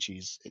Mexican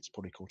cheese. It's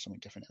probably called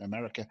something different in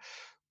America,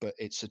 but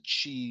it's a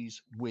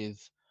cheese with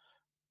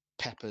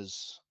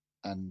peppers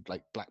and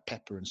like black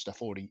pepper and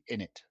stuff already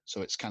in it.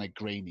 So it's kind of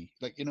grainy,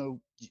 like, is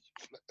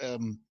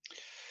that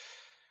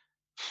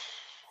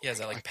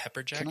like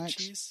pepper jack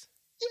cheese?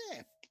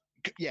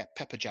 Yeah.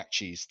 Pepper jack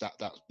cheese. That.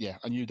 Yeah.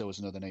 I knew there was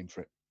another name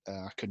for it.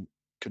 I couldn't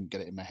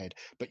get it in my head,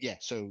 but yeah.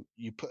 So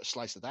you put a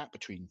slice of that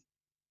between,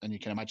 and you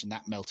can imagine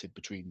that melted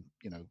between,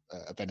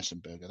 a venison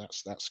burger.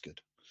 That's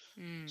good.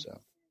 So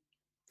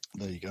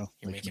there you go.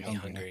 You're making me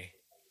hungry.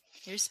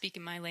 You're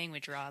speaking my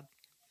language, Rob.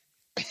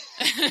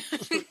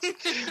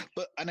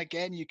 But and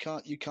again, you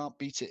can't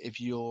beat it if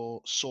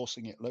you're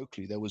sourcing it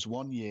locally. There was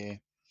one year,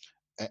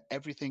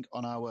 everything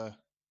on our,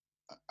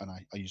 and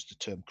I use the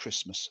term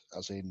Christmas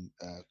as in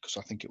because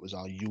I think it was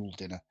our Yule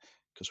dinner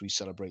because we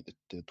celebrate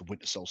the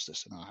winter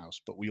solstice in our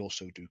house, but we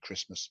also do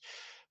Christmas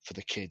for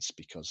the kids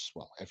because,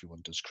 well,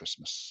 everyone does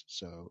Christmas.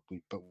 So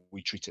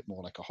we treat it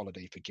more like a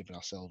holiday for giving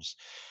ourselves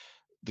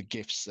the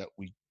gifts that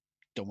we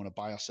don't want to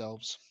buy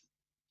ourselves.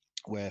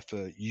 Where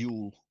for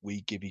Yule,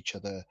 we give each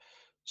other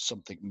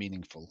something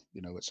meaningful.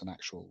 It's an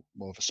actual,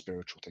 more of a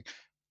spiritual thing.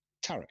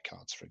 Tarot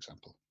cards, for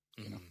example,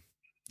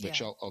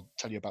 which I'll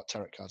tell you about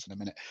tarot cards in a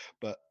minute.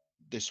 But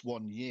this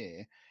one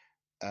year,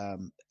 there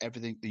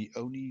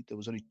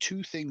was only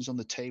two things on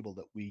the table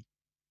that we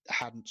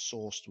hadn't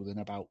sourced within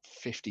about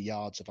 50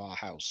 yards of our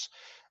house,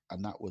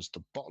 and that was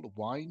the bottle of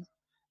wine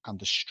and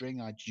the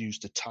string I'd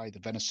used to tie the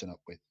venison up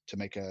with to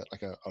make a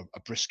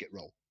brisket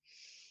roll.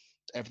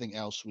 Everything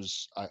else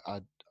was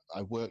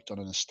I worked on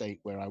an estate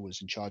where I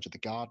was in charge of the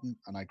garden,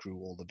 and I grew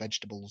all the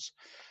vegetables,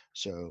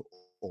 so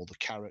all the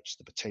carrots,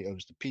 the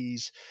potatoes, the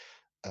peas,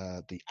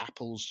 the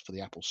apples for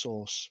the apple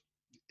sauce.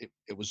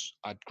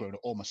 I'd grown it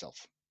all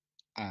myself,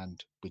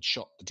 and we'd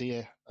shot the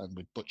deer and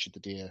we'd butchered the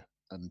deer,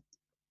 and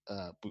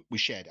we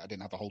shared it. I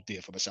didn't have a whole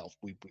deer for myself.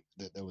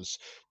 There was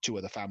two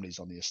other families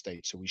on the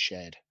estate, so we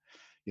shared,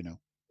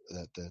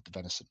 the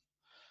venison.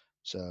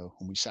 So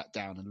when we sat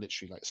down, and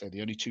literally, like I say,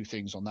 the only two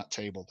things on that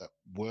table that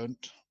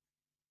weren't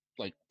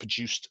like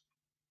produced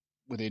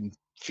within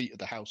feet of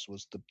the house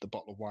was the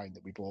bottle of wine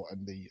that we bought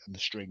and the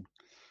string.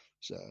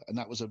 So, and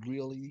that was a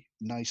really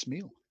nice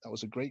meal. That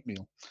was a great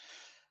meal.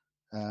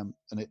 And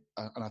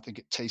I think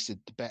it tasted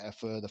better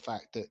for the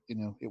fact that,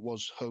 it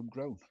was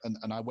homegrown,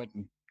 and I went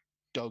and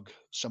dug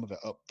some of it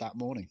up that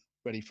morning,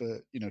 ready for,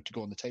 to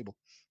go on the table.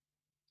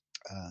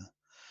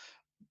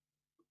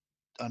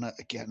 And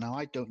again, now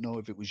I don't know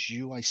if it was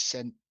you I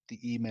sent the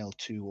email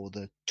to or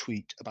the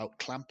tweet about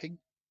clamping.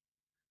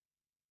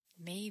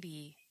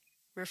 Maybe.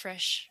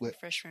 Refresh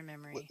my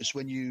memory.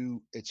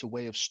 It's a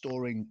way of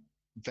storing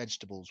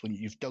vegetables when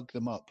you've dug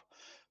them up,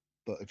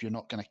 but if you're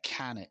not going to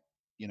can it,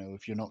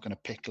 if you're not going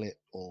to pickle it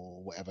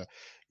or whatever,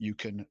 you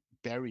can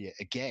bury it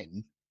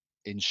again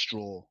in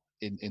straw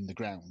in the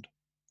ground,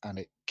 and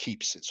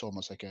it's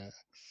almost like a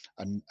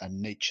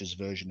nature's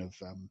version of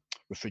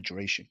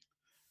refrigeration.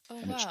 Oh,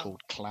 and It's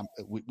called clamp.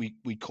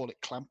 We call it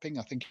clamping.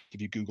 I think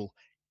if you Google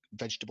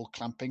vegetable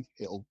clamping,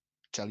 it'll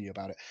tell you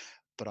about it.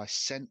 But I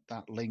sent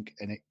that link,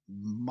 and it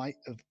might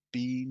have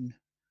been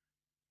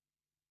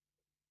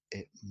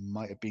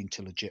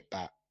to Legit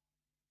Bat.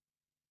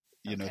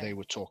 They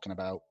were talking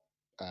about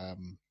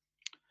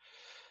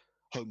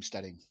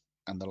homesteading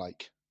and the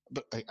like.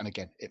 And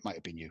again, it might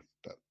have been you.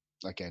 But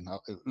again,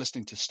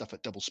 listening to stuff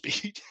at double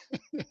speed,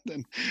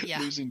 then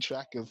losing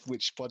track of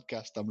which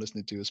podcast I'm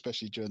listening to,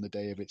 especially during the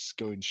day if it's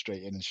going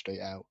straight in and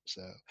straight out.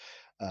 So,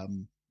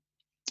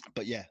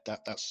 but yeah,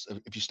 that's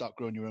if you start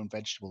growing your own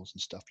vegetables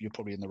and stuff, you're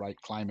probably in the right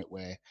climate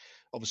where,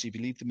 obviously, if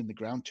you leave them in the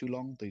ground too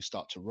long, they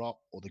start to rot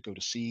or they go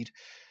to seed.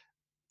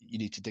 You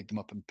need to dig them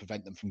up and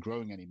prevent them from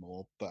growing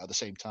anymore. But at the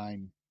same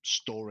time,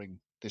 storing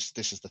this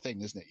is the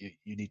thing, isn't it?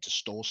 You need to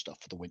store stuff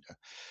for the winter,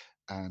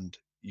 and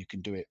you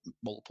can do it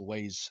multiple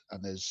ways.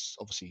 And there's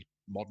obviously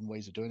modern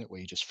ways of doing it where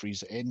you just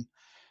freeze it in.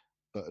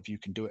 But if you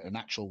can do it a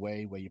natural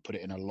way where you put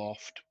it in a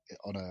loft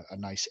on a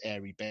nice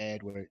airy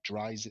bed where it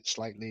dries it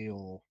slightly,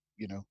 or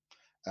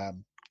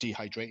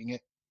dehydrating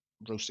it,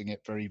 roasting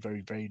it very,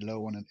 very, very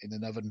low in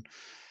an oven,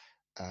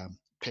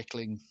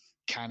 pickling,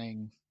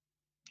 canning,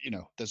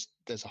 there's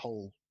a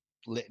whole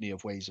litany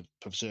of ways of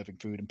preserving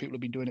food, and people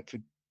have been doing it for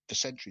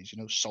centuries.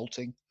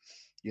 Salting,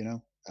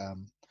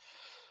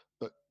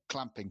 but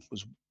clamping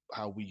was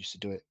how we used to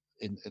do it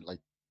in like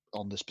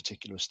on this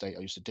particular estate.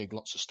 I used to dig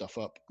lots of stuff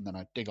up, and then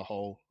I'd dig a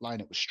hole,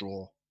 line it with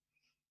straw,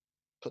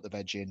 put the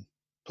veg in,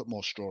 put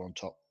more straw on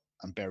top,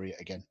 and bury it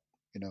again.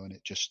 And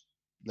it just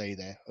lay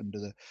there under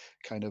the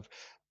kind of,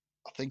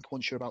 I think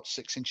once you're about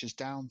 6 inches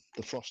down,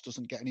 the frost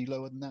doesn't get any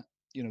lower than that,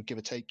 give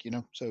or take,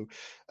 so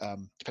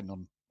depending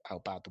on how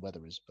bad the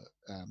weather is, but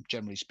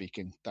generally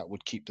speaking, that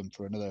would keep them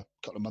for another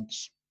couple of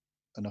months,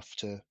 enough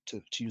to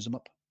use them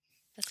up.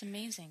 That's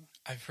amazing.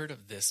 I've heard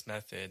of this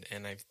method,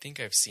 and I think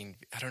I've seen,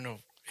 I don't know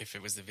if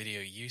it was the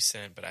video you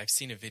sent, but I've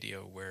seen a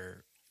video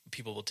where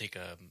people will take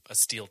a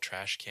steel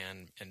trash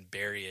can and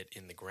bury it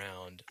in the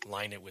ground,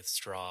 line it with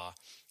straw,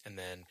 and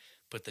then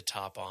put the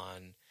top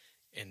on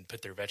and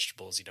put their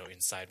vegetables,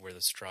 inside where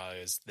the straw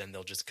is. Then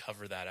they'll just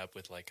cover that up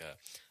with like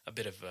a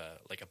bit of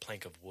like a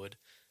plank of wood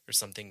or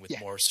something with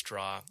more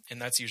straw.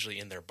 And that's usually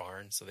in their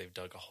barn. So they've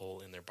dug a hole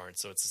in their barn.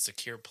 So it's a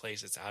secure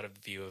place. It's out of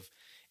the view of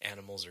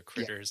animals or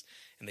critters,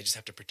 and they just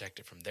have to protect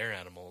it from their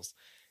animals.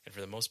 And for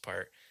the most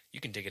part,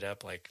 you can dig it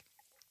up like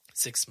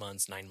 6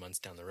 months, 9 months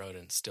down the road,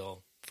 and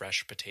still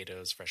fresh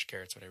potatoes, fresh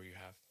carrots, whatever you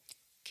have.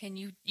 Can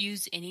you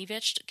use any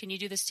Can you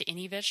do this to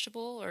any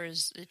vegetable, or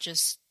is it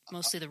just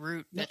mostly the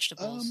root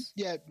vegetables?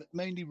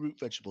 Mainly root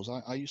vegetables.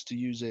 I used to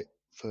use it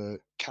for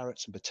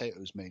carrots and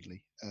potatoes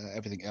mainly.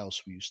 Everything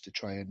else we used to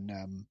try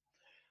and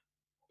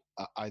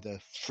either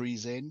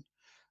freeze in.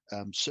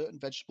 Certain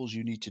vegetables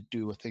you need to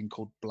do a thing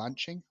called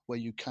blanching, where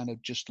you kind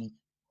of just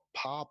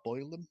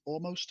parboil them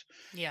almost.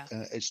 Yeah.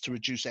 It's to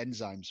reduce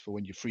enzymes for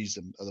when you freeze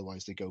them.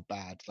 Otherwise, they go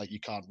bad. Like you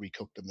can't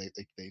recook them.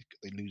 They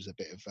lose a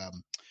bit of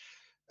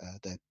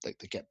they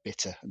get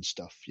bitter and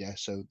stuff. Yeah,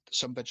 so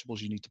some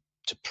vegetables you need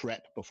to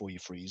prep before you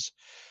freeze,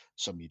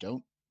 some you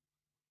don't.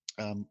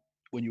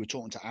 When you were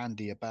talking to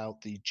Andy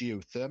about the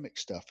geothermic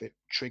stuff, it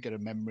triggered a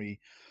memory.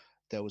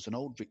 There was an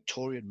old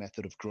Victorian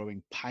method of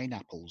growing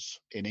pineapples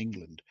in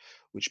England,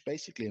 which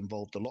basically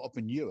involved a lot of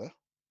manure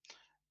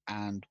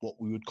and what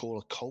we would call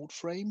a cold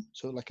frame,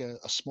 so like a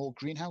small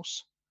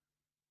greenhouse.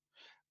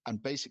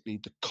 And basically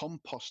the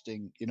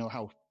composting, you know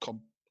how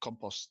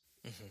compost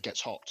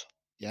gets hot,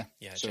 yeah,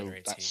 yeah, so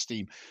that's heat.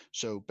 steam.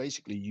 So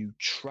basically you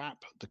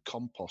trap the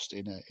compost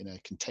in a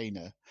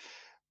container,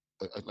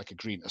 like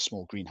a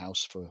small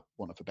greenhouse, for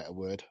want of a better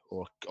word,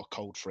 or a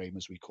cold frame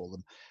as we call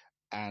them,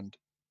 and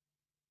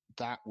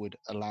that would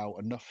allow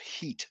enough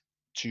heat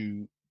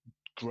to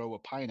grow a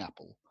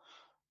pineapple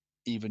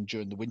even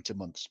during the winter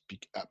months,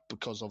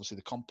 because obviously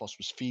the compost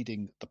was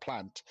feeding the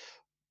plant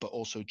but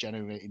also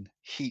generating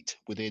heat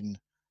within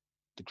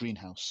the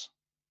greenhouse.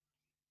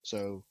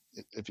 So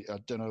if I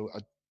don't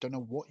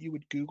know what you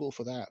would Google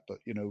for that, but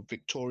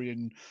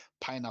Victorian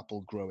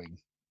pineapple growing,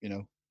 in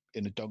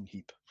a dung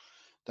heap.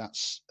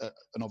 That's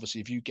and obviously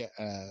if you get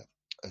a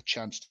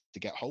chance to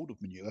get hold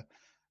of manure,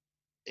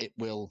 it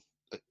will.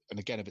 And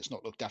again, if it's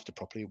not looked after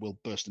properly, it will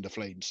burst into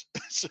flames.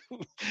 So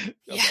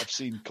Yeah. I've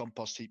seen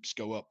compost heaps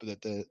go up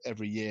that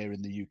every year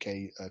in the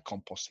UK,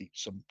 compost heap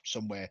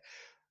somewhere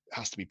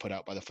has to be put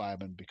out by the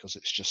firemen because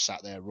it's just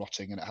sat there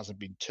rotting and it hasn't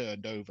been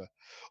turned over,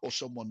 or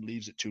someone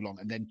leaves it too long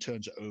and then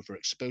turns it over,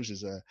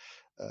 exposes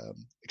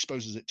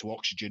it to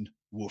oxygen.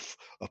 Woof,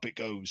 up it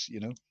goes.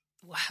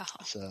 Wow.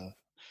 So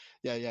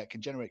yeah, it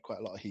can generate quite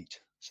a lot of heat.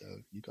 So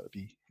you've got to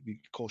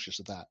be cautious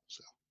of that.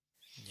 So.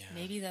 Yeah.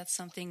 Maybe that's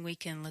something we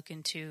can look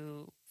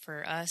into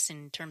for us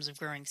in terms of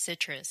growing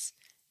citrus.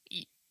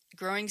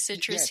 Growing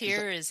citrus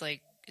here is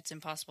like, it's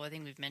impossible. I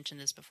think we've mentioned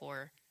this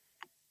before.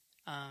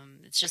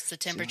 It's just the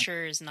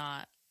temperature is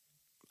not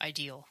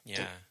ideal.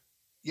 Yeah.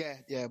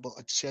 Yeah. But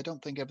see, I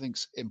don't think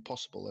everything's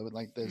impossible.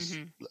 Like there's,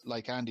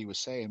 like Andy was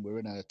saying, we're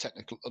in a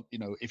technical,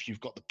 if you've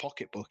got the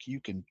pocketbook,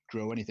 you can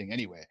grow anything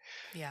anywhere.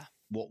 Yeah.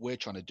 What we're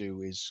trying to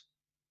do is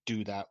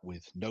do that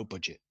with no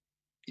budget,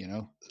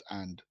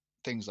 and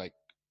things like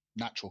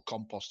natural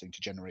composting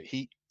to generate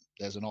heat.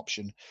 There's an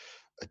option.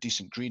 A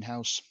decent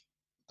greenhouse,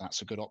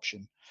 that's a good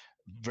option.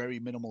 Very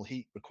minimal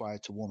heat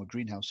required to warm a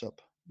greenhouse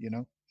up,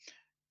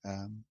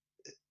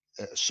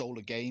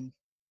 solar gain,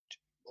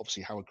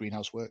 obviously how a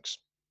greenhouse works.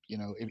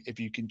 If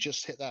you can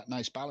just hit that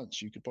nice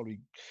balance, you could probably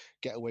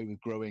get away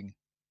with growing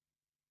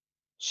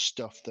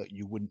stuff that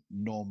you wouldn't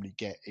normally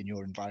get in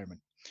your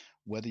environment.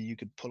 Whether you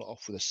could pull it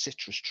off with a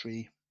citrus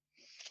tree,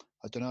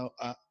 I don't know.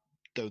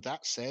 Though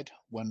that said,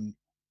 when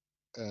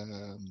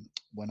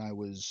I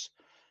was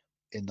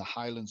in the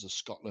Highlands of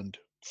Scotland,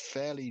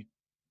 fairly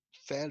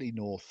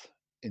north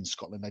in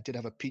Scotland, I did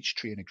have a peach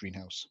tree in a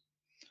greenhouse,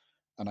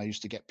 and I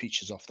used to get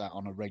peaches off that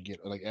on a regular,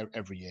 like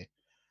every year.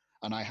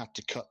 And I had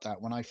to cut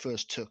that when I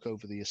first took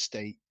over the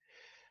estate.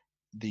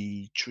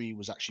 The tree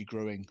was actually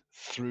growing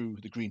through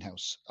the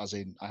greenhouse, as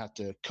in I had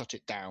to cut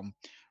it down,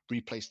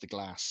 replace the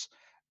glass,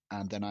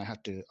 and then I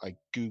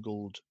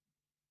Googled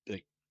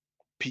like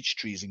peach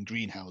trees in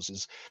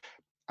greenhouses,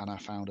 and I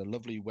found a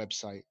lovely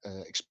website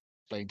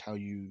explained how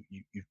you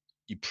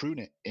prune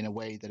it in a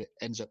way that it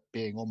ends up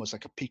being almost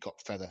like a peacock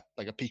feather,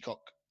 like a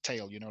peacock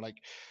tail,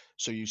 like,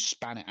 so you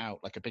span it out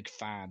like a big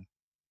fan.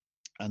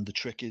 And the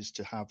trick is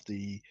to have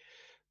the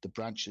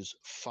branches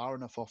far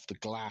enough off the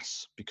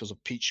glass, because a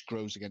peach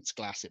grows against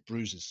glass, it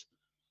bruises.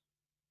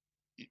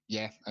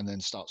 Yeah, and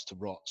then starts to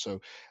rot.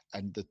 So,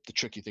 and the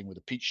tricky thing with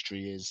a peach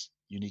tree is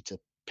you need to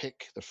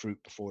pick the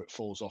fruit before it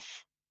falls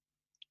off,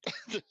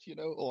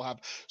 or have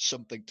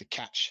something to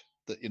catch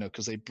that,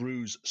 because they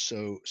bruise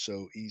so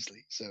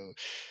easily. So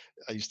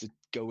I used to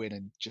go in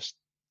and just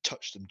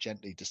touch them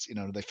gently, just,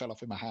 they fell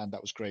off in my hand.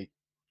 That was great.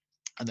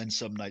 And then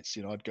some nights,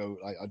 I'd go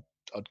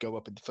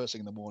up in the first thing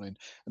in the morning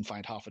and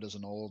find half a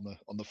dozen all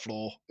on the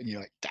floor, and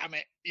you're like, damn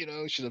it,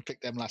 should have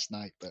picked them last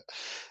night. But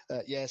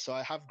yeah, so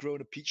I have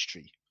grown a peach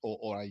tree,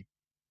 or I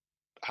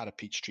had a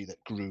peach tree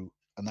that grew,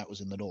 and that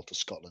was in the north of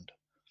Scotland.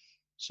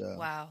 So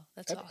wow,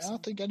 that's awesome. I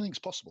think anything's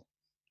possible.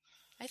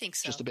 I think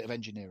so. Just a bit of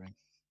engineering,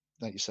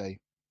 like you say.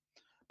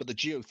 But the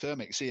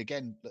geothermic, see,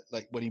 again,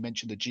 like when you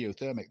mentioned the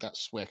geothermic,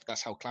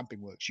 that's how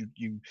clamping works.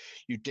 You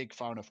dig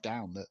far enough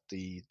down that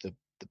the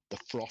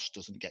frost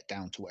doesn't get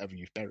down to whatever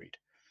you've buried.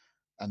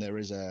 And there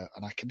is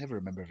and I can never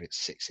remember if it's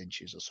 6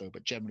 inches or so,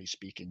 but generally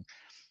speaking,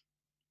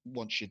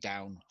 once you're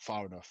down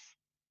far enough,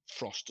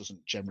 frost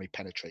doesn't generally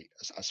penetrate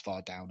as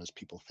far down as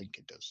people think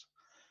it does.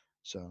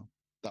 So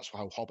that's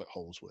how hobbit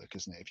holes work,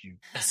 isn't it?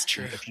 That's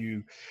true. If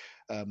you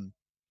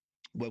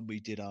when we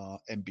did our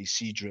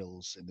NBC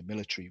drills in the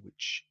military,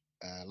 which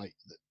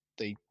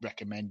they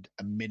recommend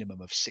a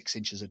minimum of 6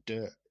 inches of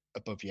dirt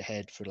above your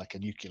head for like a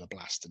nuclear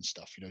blast and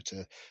stuff,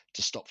 to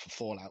stop for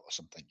fallout or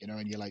something,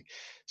 and you're like,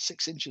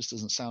 6 inches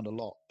doesn't sound a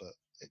lot, but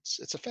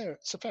it's a fair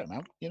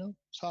amount,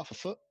 it's half a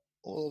foot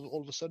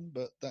all of a sudden.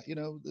 But that,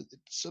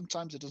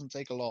 sometimes it doesn't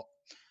take a lot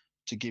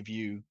to give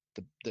you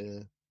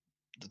the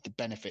the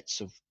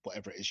benefits of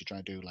whatever it is you're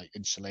trying to do, like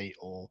insulate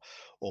or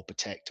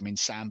protect. I mean,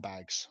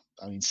 sandbags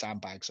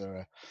are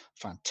a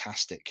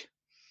fantastic,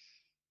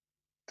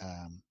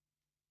 I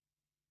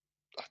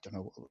don't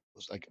know,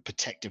 like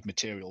protective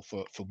material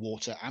for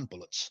water and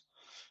bullets.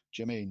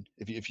 Do you know what I mean?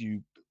 If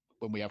you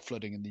when we have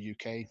flooding in the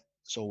UK,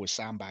 it's always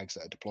sandbags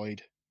that are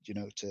deployed,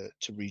 to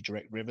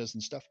redirect rivers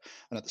and stuff.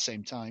 And at the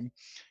same time,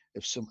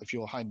 if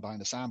you're hiding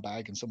behind a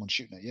sandbag and someone's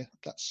shooting at you,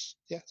 that's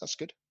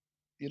good.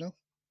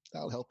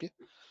 That'll help you.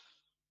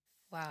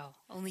 Wow.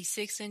 Only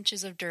 6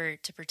 inches of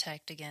dirt to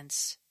protect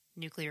against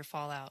nuclear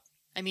fallout.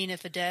 I mean,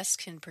 if a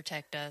desk can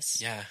protect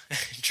us. Yeah.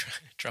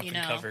 Drop and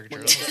cover.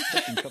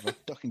 Well,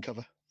 duck and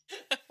cover.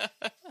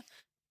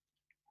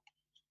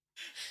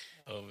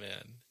 Oh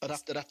man, I'd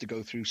have to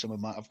go through some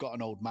of I've got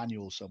an old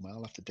manual somewhere.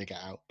 I'll have to dig it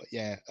out. But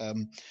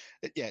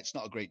it's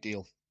not a great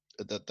deal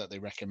that they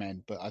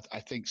recommend. But I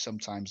think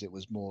sometimes it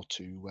was more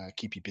to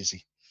keep you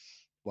busy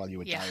while you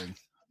were dying.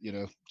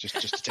 Just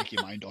to take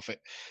your mind off it.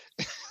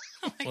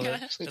 Oh well,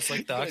 that's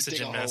like the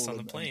oxygen mask on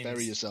the plane.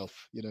 Bury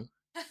yourself.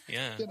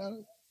 Yeah.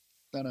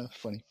 No,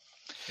 funny.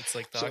 It's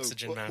like the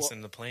oxygen mask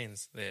in the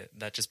planes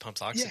that just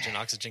pumps oxygen. Yeah.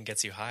 Oxygen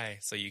gets you high,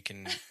 so you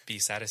can be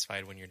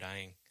satisfied when you're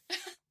dying.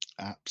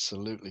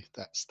 Absolutely,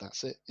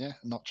 that's it. Yeah,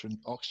 not an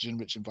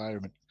oxygen-rich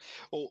environment,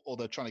 or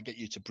they're trying to get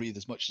you to breathe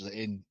as much as it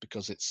in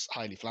because it's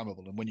highly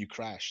flammable, and when you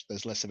crash,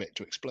 there's less of it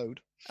to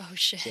explode. Oh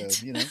shit!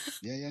 So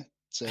yeah.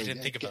 So I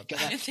didn't think about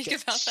that. I didn't think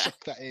about that.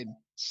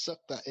 Suck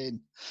that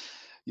in.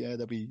 Yeah,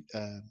 there'll be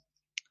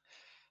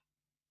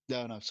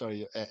no,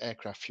 sorry,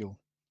 aircraft fuel.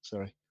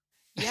 Sorry.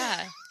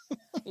 Yeah.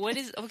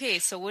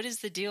 So what is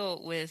the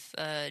deal with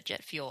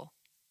jet fuel?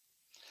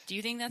 Do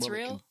you think that's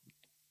real?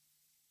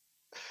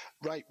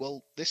 Right.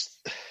 Well, this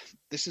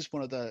is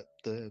one of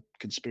the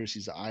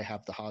conspiracies that I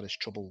have the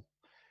hardest trouble.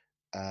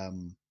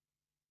 I'm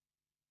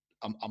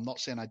not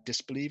saying I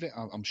disbelieve it.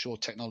 I'm sure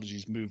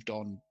technology's moved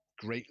on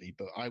greatly,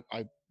 but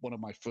I one of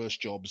my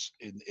first jobs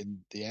in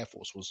the Air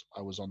Force was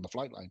I was on the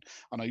flight line,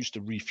 and I used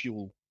to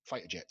refuel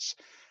fighter jets,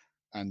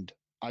 and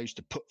I used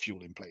to put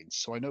fuel in planes.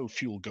 So I know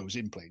fuel goes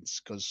in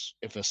planes because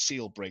if a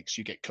seal breaks,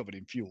 you get covered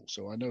in fuel.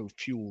 So I know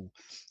fuel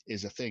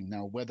is a thing.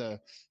 Now, whether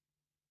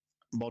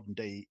modern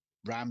day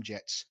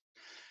ramjets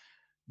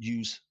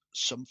use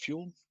some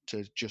fuel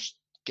to just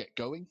get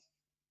going,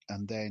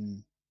 and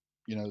then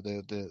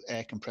the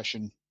air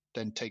compression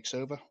then takes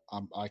over,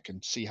 I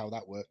can see how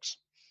that works.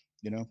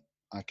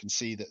 I can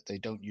see that they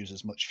don't use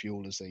as much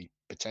fuel as they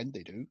pretend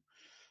they do.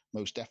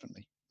 Most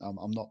definitely.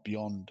 I'm not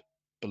beyond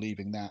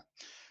believing that.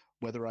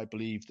 Whether I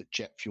believe that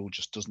jet fuel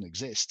just doesn't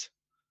exist,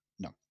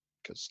 no,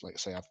 because like I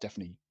say, I've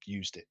definitely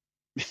used it.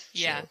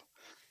 Yeah.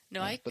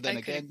 No, but then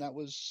again, that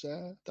was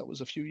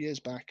a few years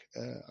back.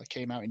 I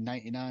came out in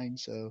 '99,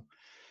 so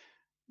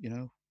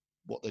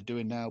what they're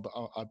doing now. But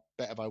I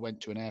bet if I went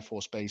to an Air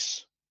Force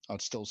base,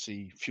 I'd still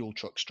see fuel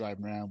trucks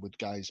driving around with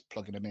guys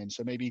plugging them in.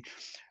 So maybe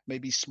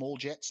small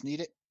jets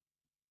need it.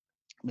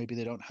 Maybe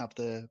they don't have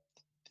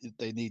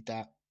they need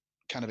that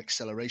kind of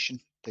acceleration.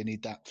 They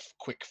need that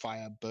quick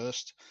fire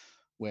burst,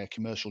 where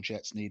commercial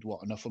jets need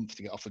enough oomph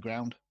to get off the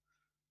ground.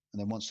 And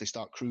then once they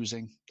start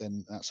cruising,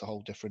 then that's a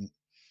whole different,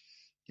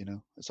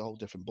 it's a whole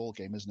different ball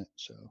game, isn't it?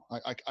 So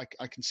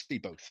I can see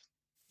both.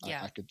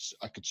 Yeah.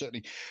 I could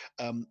certainly.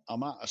 I'm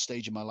at a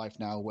stage in my life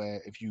now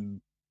where if you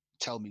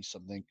tell me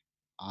something,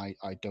 I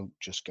don't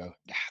just go,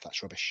 nah,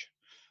 that's rubbish.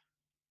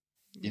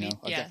 I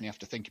definitely have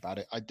to think about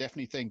it. I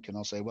definitely think, and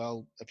I'll say,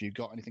 well, have you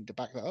got anything to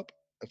back that up?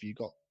 Have you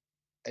got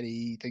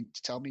anything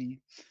to tell me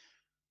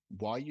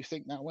why you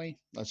think that way?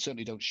 I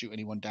certainly don't shoot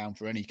anyone down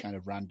for any kind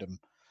of random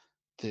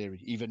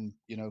theory. Even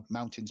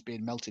mountains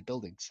being melted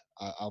buildings.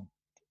 I'll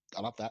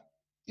have that.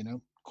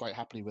 Quite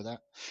happily with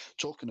that.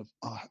 Talking of,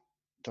 I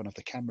don't have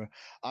the camera.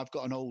 I've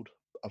got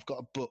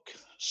a book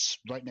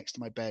right next to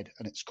my bed,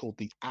 and it's called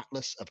The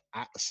Atlas of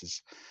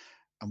Atlases.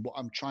 And what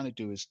I'm trying to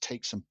do is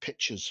take some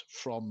pictures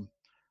from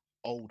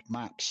old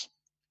maps,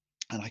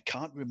 and I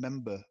can't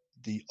remember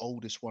the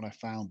oldest one I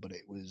found, but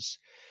it was,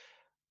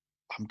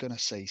 I'm going to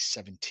say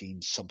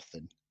 17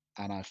 something.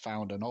 And I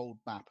found an old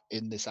map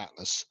in this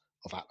Atlas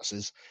of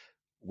Atlases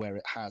where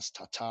it has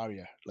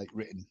Tartaria like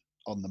written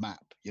on the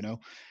map,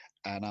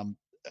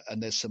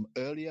 and there's some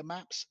earlier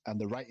maps, and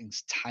the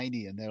writing's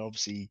tiny, and they're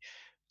obviously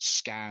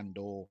scanned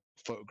or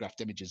photographed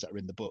images that are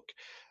in the book.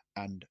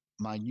 And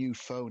my new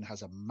phone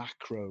has a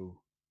macro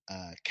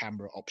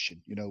camera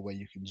option, where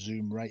you can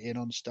zoom right in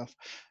on stuff.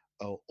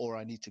 Or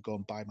I need to go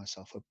and buy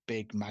myself a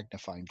big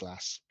magnifying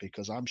glass,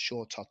 because I'm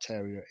sure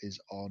Tartaria is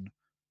on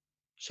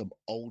some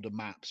older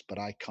maps, but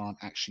I can't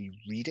actually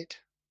read it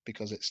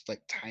because it's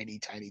like tiny,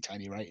 tiny,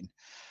 tiny writing.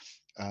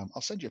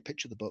 I'll send you a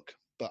picture of the book,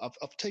 but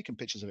I've taken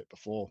pictures of it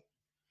before.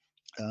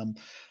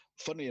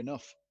 Funnily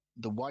enough,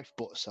 the wife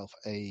bought herself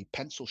a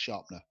pencil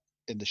sharpener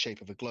in the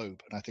shape of a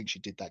globe, and I think she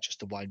did that just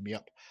to wind me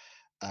up.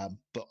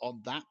 But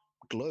on that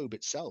globe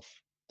itself,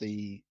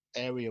 the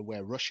area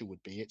where Russia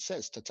would be, it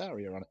says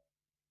Tartaria on it,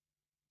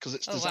 because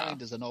it's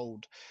designed as an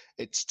old.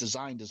 It's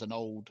designed as an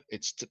old.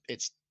 It's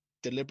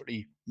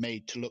deliberately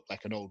made to look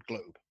like an old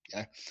globe.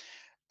 Yeah.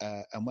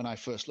 And when I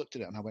first looked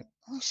at it, and I went,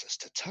 "Oh, it says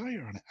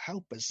Tataya on it.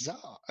 How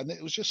bizarre!" And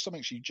it was just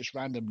something she just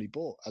randomly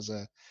bought as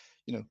a,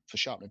 for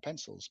sharpening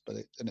pencils. But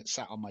it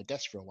sat on my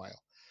desk for a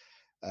while,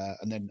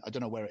 and then I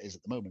don't know where it is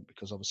at the moment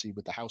because obviously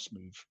with the house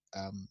move,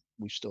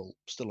 we're still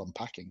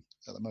unpacking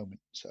at the moment.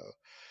 So,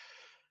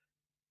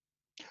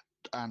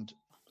 and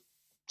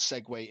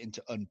segue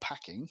into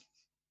unpacking.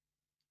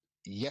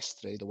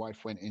 Yesterday, the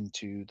wife went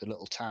into the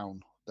little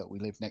town that we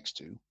live next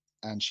to,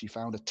 and she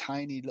found a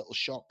tiny little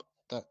shop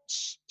that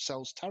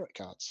sells tarot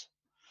cards.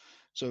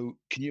 So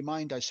can you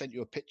mind I sent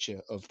you a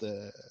picture of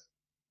the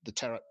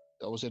tarot?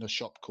 I was in a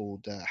shop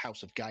called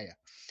House of Gaia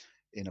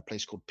in a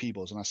place called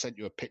Peebles, and I sent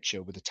you a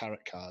picture with the tarot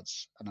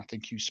cards, and I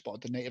think you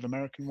spotted the Native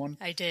American one.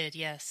 I did,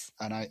 yes.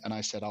 And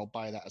I said I'll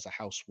buy that as a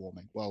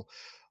housewarming. Well,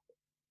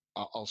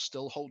 I'll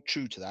still hold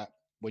true to that.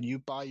 When you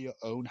buy your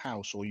own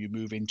house or you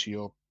move into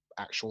your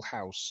actual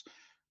house,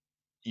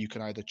 you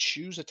can either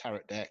choose a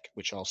tarot deck,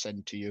 which I'll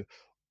send to you,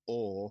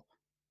 or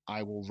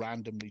I will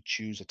randomly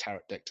choose a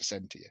tarot deck to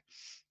send to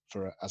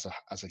you as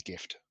a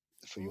gift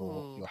for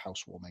your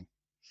housewarming.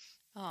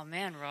 Oh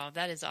man, Rob,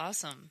 that is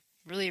awesome.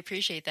 Really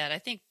appreciate that. I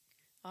think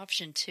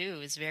option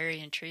 2 is very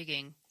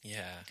intriguing.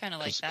 Yeah, kind of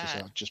like that.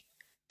 Because I'll just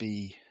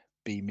be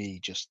me,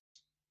 just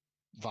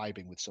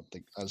vibing with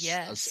something as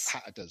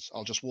Hatter does.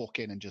 I'll just walk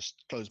in and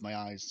just close my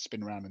eyes,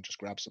 spin around, and just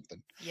grab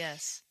something.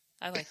 Yes,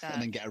 I like that.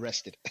 And then get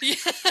arrested.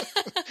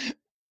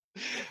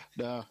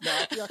 No,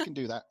 I can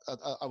do that.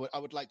 I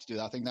would like to do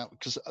that. I think that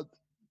because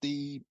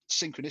the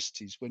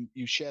synchronicities when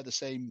you share the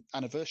same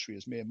anniversary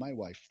as me and my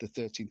wife, the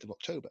 13th of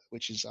October,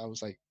 which is, I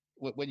was like,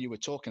 when you were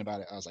talking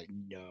about it, I was like,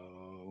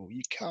 no,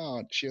 you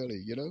can't,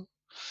 surely,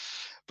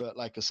 But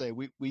like I say,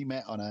 we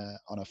met on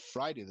a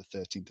Friday, the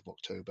 13th of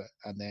October,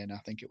 and then I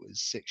think it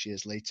was 6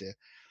 years later,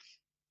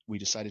 we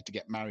decided to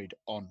get married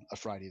on a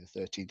Friday the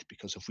 13th,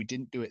 because if we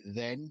didn't do it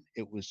then,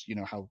 it was,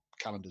 how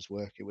calendars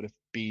work, it would have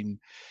been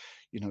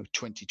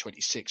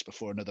 2026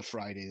 before another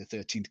Friday the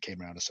 13th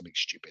came around or something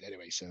stupid.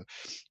 Anyway, so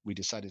we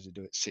decided to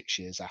do it 6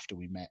 years after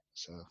we met.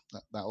 So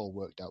that all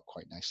worked out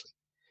quite nicely.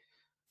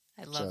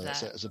 I love that.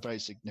 So it's a very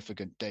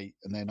significant date.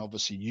 And then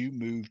obviously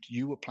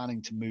you were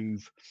planning to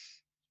move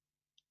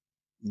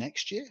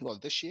next year, well,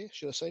 this year,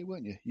 should I say,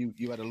 weren't you?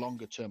 You had a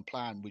longer term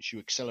plan, which you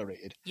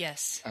accelerated.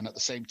 Yes. And at the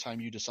same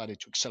time you decided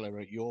to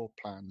accelerate your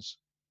plans,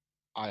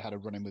 I had a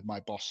run-in with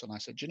my boss and I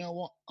said, you know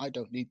what? I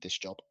don't need this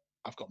job.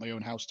 I've got my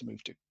own house to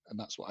move to. And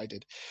that's what I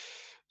did.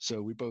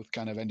 So we both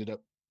kind of ended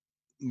up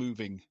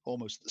moving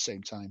almost at the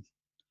same time,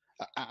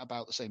 at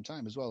about the same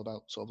time as well,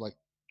 about sort of like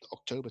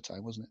October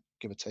time, wasn't it?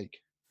 Give or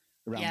take,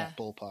 around that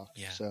ballpark.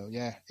 Yeah. So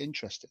yeah,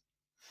 interesting.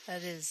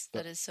 That is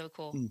so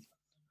cool.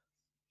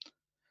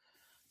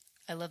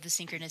 I love the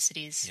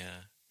synchronicities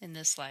in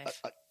this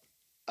life.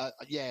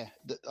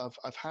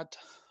 I've had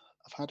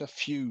a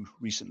few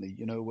recently,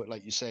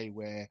 like you say,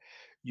 where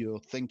you're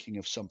thinking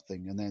of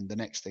something and then the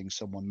next thing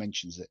someone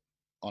mentions it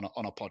on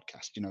a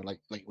podcast,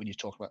 like when you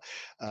talk about,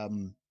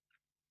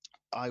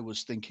 I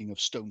was thinking of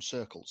stone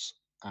circles,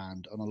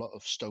 and on a lot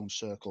of stone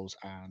circles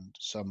and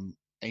some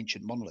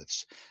ancient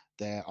monoliths,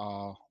 there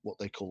are what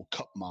they call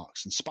cup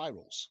marks and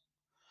spirals.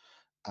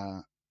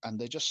 And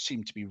they just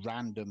seem to be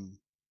random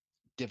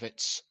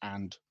divots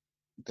and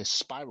this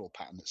spiral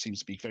pattern that seems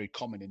to be very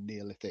common in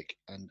Neolithic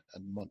and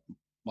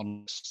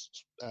monolith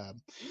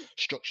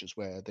structures,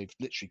 where they've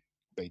literally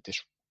made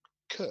this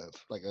curve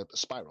like a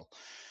spiral.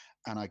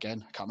 And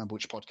again, I can't remember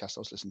which podcast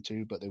I was listening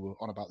to, but they were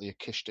on about the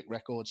acoustic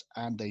records,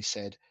 and they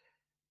said,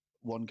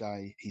 one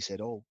guy, he said,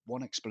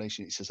 one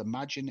explanation, he says,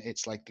 imagine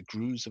it's like the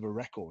grooves of a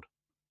record,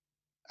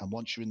 and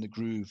once you're in the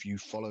groove,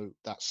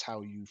 that's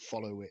how you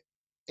follow it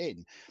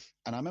in.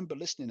 And I remember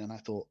listening and I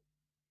thought,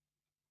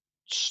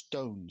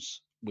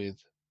 stones with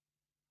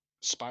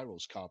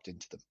spirals carved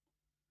into them.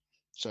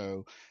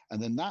 So, and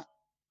then that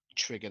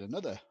triggered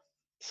another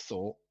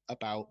thought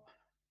about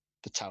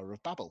the Tower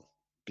of Babel,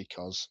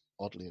 because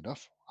oddly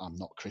enough, I'm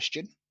not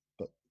Christian,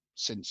 but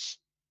since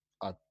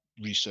I've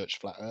researched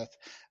Flat Earth,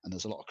 and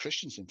there's a lot of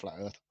Christians in Flat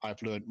Earth,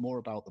 I've learned more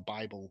about the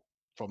Bible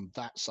from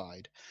that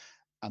side.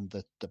 And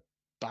the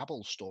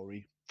Babel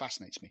story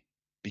fascinates me,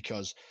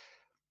 because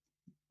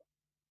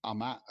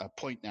I'm at a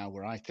point now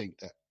where I think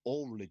that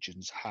all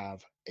religions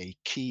have a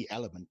key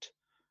element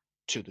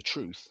to the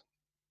truth,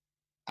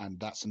 and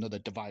that's another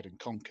divide and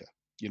conquer,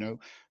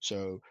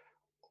 So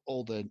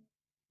all the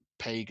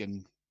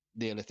pagan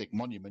Neolithic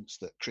monuments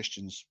that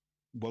Christians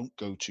won't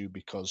go to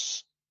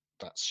because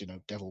that's,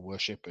 devil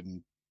worship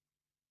and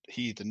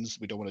heathens,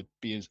 we don't want to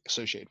be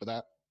associated with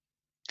that.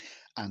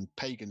 And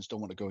pagans don't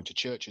want to go into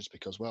churches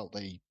because, well,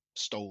 they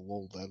stole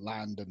all the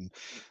land and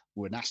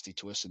were nasty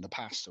to us in the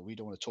past, so we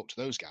don't want to talk to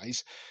those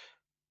guys.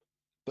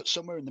 But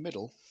somewhere in the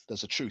middle,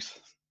 there's a truth.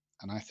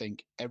 And I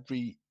think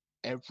every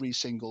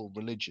single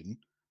religion,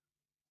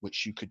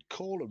 which you could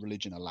call a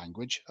religion a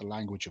language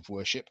of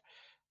worship,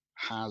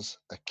 has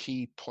a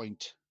key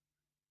point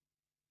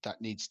that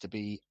needs to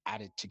be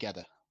added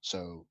together.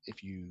 So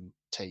if you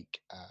take,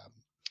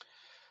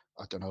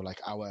 I don't know, like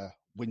our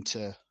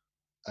winter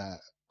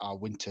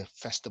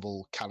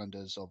festival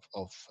calendars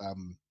of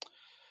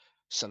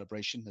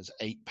celebration. There's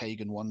 8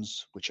 pagan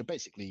ones, which are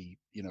basically,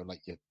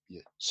 like your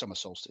summer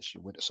solstice,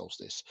 your winter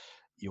solstice,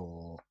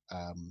 your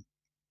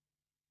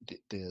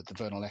the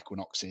vernal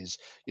equinoxes,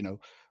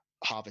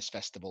 harvest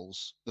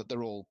festivals. That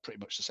they're all pretty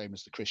much the same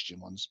as the Christian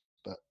ones,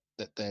 but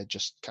that they're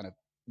just kind of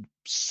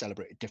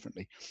celebrated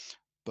differently.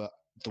 But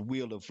the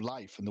wheel of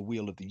life and the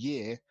wheel of the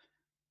year,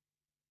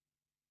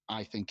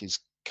 I think, is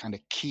kind of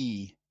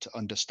key to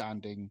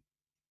understanding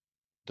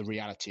the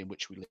reality in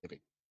which we live in.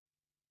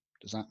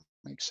 Does that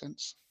make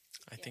sense?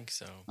 I think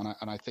so.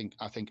 And I think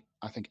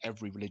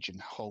every religion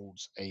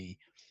holds a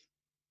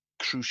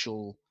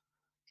crucial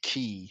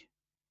key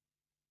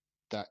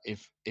that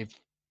if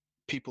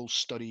people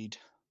studied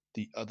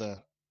the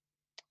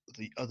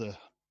other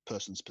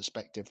person's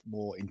perspective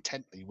more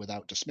intently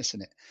without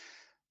dismissing it,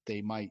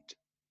 they might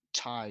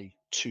tie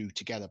two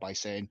together by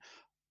saying,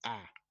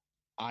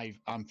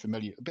 I'm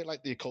familiar. A bit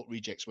like the occult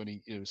rejects when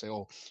he say,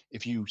 oh,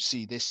 if you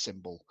see this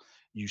symbol,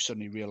 you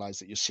suddenly realize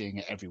that you're seeing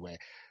it everywhere.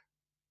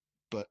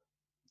 But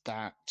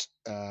that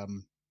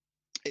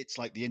it's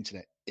like the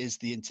internet. Is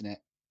the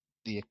internet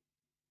the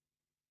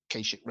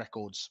Akashic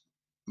records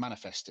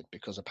manifested?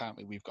 Because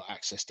apparently we've got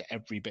access to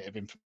every bit of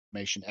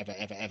information ever. Do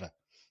you know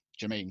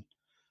what I mean?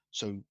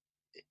 So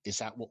is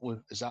that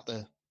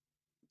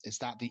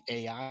the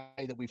AI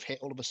that we've hit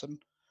all of a sudden?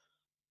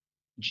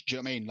 Do you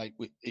know what I mean? Like,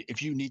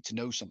 if you need to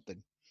know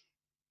something,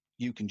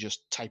 you can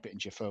just type it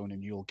into your phone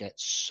and you'll get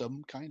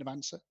some kind of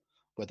answer.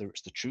 Whether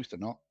it's the truth or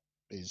not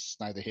is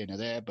neither here nor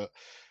there, but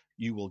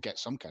you will get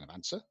some kind of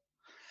answer.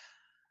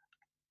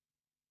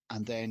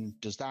 And then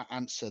does that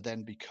answer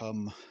then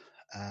become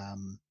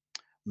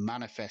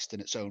manifest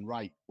in its own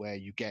right, where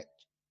you get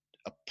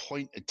a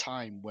point in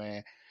time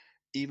where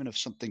even if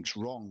something's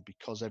wrong,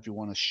 because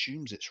everyone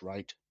assumes it's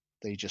right,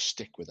 they just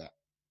stick with that.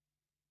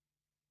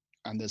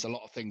 And there's a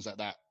lot of things like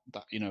that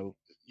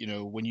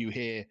when you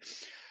hear,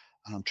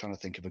 and I'm trying to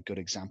think of a good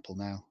example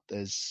now.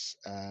 There's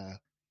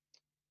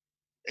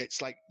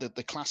it's like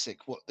the classic.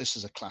 This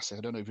is a classic.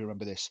 I don't know if you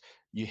remember this.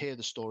 You hear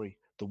the story,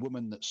 the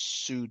woman that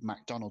sued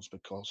McDonald's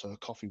because her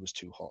coffee was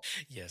too hot.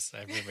 Yes,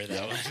 I remember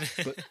that one.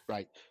 But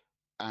right,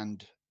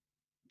 and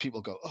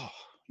people go, oh,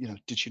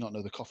 did she not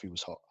know the coffee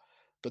was hot?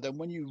 But then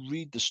when you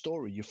read the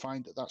story, you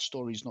find that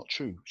story is not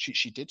true.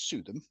 She did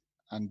sue them,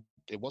 and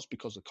it was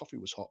because the coffee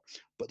was hot.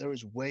 But there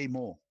is way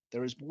more.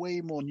 There is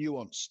way more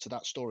nuance to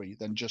that story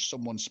than just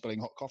someone spilling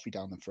hot coffee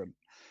down the front.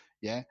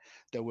 Yeah,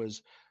 there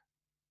was,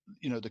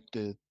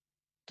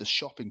 the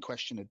shop in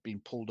question had been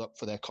pulled up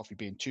for their coffee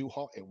being too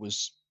hot. It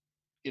was,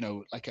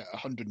 like at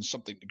 100 and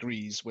something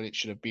degrees when it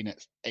should have been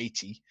at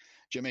 80. Do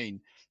you know what I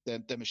mean?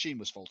 The machine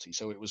was faulty,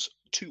 so it was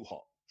too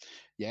hot.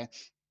 Yeah.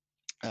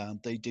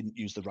 They didn't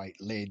use the right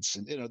lids,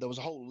 and there was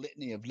a whole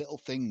litany of little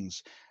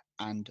things.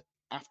 And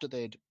after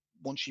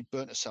once she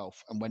burnt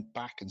herself and went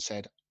back and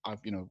said,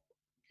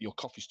 your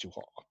coffee's too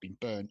hot, I've been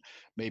burnt,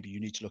 maybe you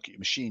need to look at your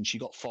machine, she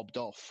got fobbed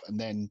off. And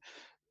then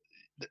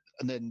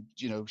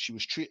she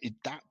was treated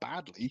that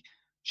badly,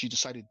 she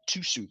decided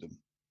to sue them.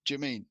 Do you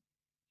know what I mean?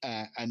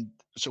 And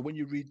so when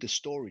you read the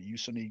story, you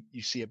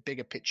see a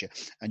bigger picture,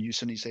 and you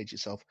suddenly say to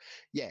yourself,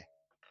 yeah,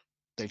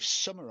 they've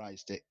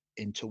summarized it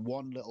into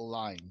one little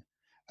line,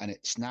 and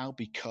it's now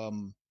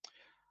become,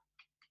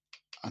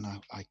 and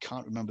I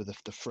can't remember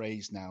the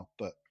phrase now,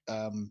 but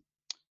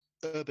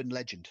urban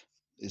legend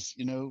is,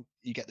 you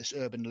get this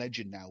urban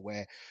legend now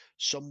where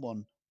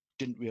someone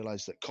didn't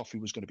realize that coffee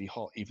was going to be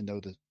hot, even though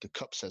the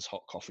cup says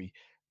hot coffee,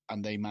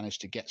 and they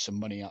managed to get some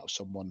money out of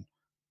someone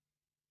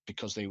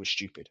because they were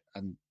stupid.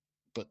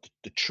 But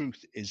the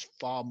truth is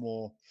far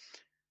more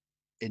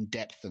in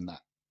depth than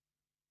that.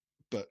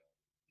 But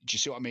do you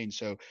see what I mean?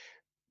 So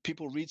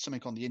people read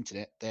something on the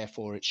internet,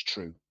 therefore it's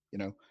true.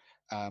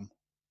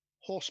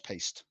 Horse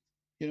paste,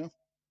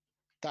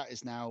 that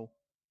is now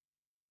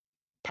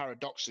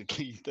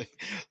paradoxically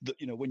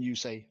when you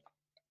say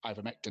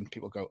ivermectin,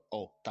 people go,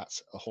 oh,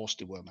 that's a horse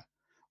dewormer,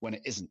 when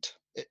it isn't.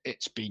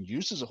 It's being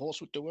used as a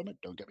horse dewormer,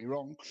 don't get me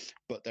wrong,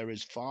 but there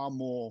is far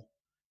more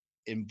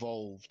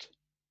involved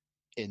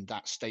in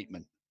that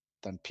statement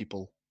than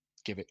people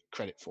give it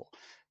credit for.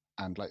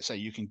 And like I say,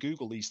 you can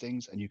Google these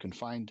things and you can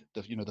find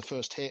the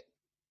first hit.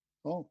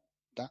 Oh,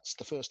 that's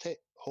the first hit.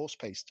 Horse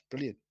paste.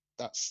 Brilliant.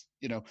 That's,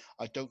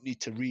 I don't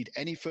need to read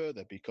any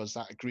further because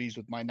that agrees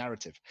with my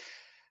narrative.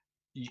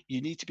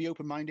 You need to be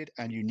open-minded,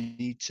 and you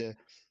need to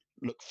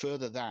look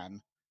further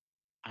than,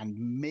 and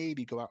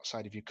maybe go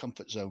outside of your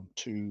comfort zone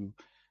to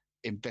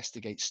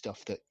investigate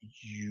stuff that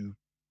you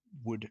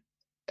would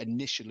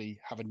initially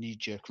have a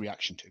knee-jerk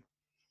reaction to.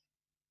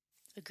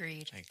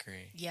 Agreed. I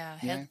agree. Yeah.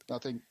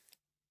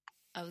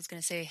 I was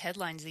going to say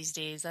headlines these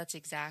days, that's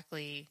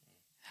exactly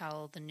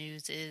how the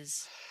news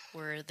is,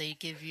 where they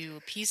give you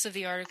a piece of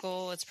the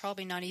article. It's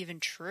probably not even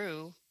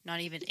true,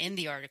 not even in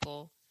the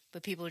article,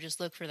 but people just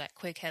look for that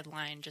quick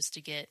headline just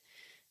to get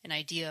an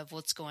idea of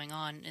what's going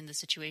on in the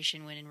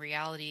situation, when in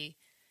reality,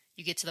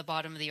 you get to the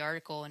bottom of the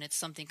article and it's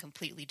something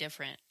completely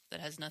different that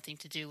has nothing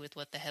to do with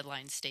what the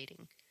headline's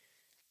stating.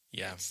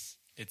 Yeah.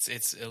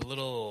 It's a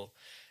little...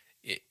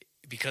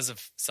 because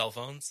of cell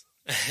phones,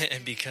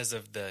 And because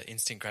of the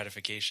instant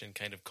gratification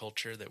kind of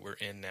culture that we're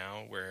in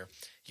now, where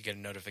you get a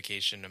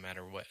notification no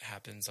matter what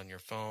happens on your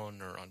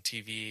phone or on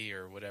TV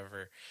or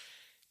whatever,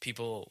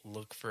 people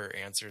look for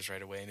answers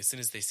right away. And as soon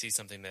as they see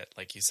something that,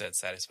 like you said,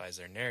 satisfies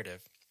their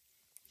narrative,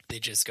 they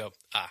just go,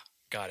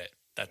 got it.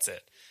 That's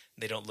it.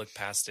 They don't look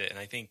past it. And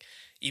I think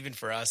even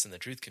for us in the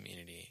truth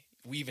community,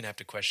 we even have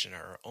to question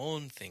our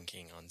own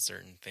thinking on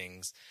certain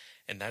things.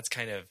 And that's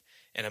kind of,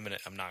 and I'm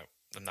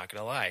not going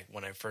to lie.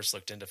 When I first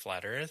looked into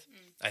flat earth,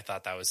 I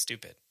thought that was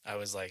stupid. I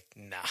was like,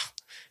 nah,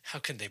 how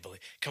can they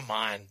believe? Come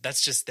on.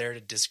 That's just there to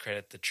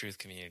discredit the truth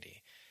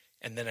community.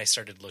 And then I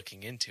started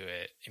looking into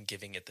it and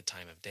giving it the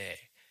time of day.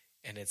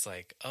 And it's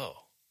like, oh,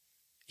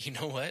 you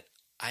know what?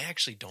 I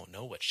actually don't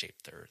know what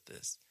shape the earth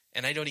is.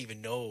 And I don't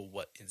even know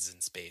what is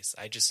in space.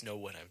 I just know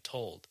what I'm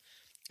told.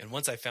 And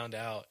once I found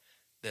out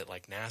that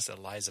like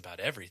NASA lies about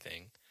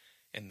everything,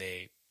 and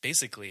they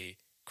basically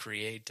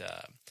create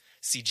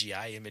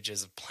CGI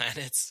images of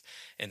planets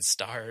and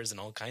stars and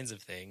all kinds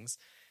of things,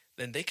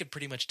 then they could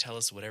pretty much tell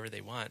us whatever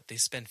they want. They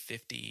spend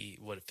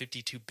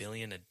 52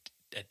 billion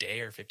a day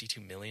or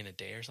 52 million a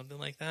day or something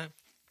like that.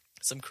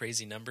 Some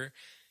crazy number.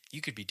 You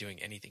could be doing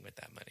anything with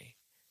that money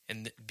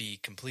and be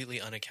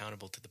completely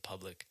unaccountable to the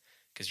public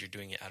because you're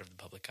doing it out of the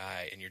public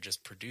eye, and you're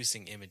just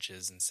producing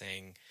images and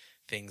saying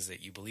things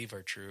that you believe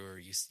are true, or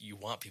you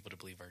want people to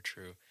believe are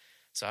true.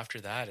 So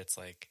after that, it's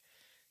like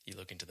you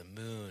look into the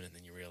moon and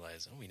then you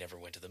realize, oh, we never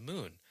went to the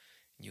moon.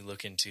 And you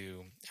look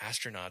into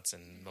astronauts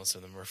and most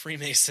of them are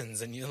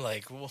Freemasons, and you're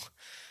like, well,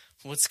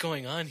 what's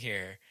going on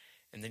here?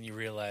 And then you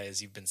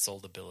realize you've been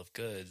sold a bill of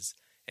goods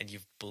and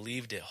you've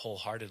believed it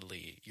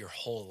wholeheartedly your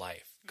whole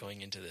life going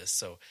into this.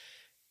 So,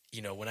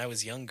 when I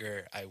was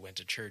younger, I went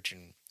to church,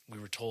 and we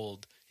were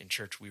told in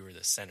church we were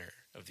the center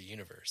of the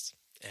universe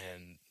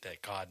and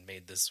that God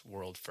made this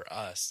world for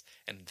us.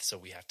 And so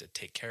we have to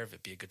take care of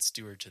it, be a good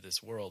steward to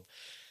this world.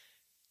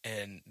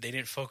 And they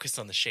didn't focus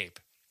on the shape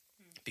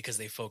because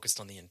they focused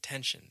on the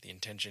intention. The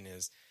intention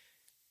is,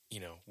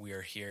 we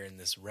are here in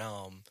this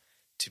realm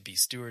to be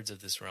stewards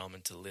of this realm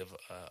and to live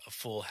a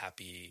full,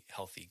 happy,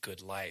 healthy,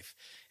 good life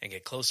and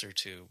get closer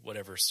to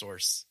whatever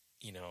source,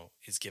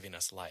 is giving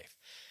us life.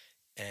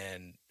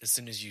 And as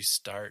soon as you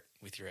start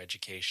with your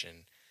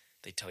education,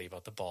 they tell you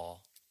about the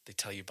ball, they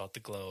tell you about the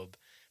globe,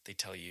 they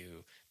tell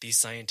you these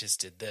scientists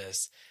did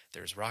this,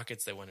 there's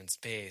rockets that went in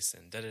space,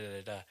 and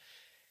da-da-da-da-da.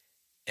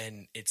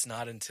 And it's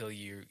not until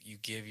you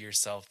give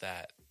yourself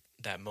that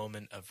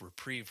moment of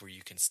reprieve where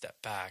you can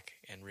step back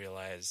and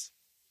realize,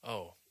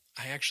 oh,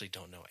 I actually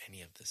don't know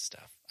any of this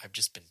stuff. I've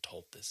just been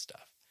told this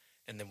stuff.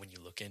 And then when you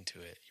look into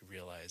it, you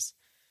realize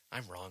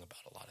I'm wrong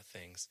about a lot of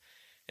things.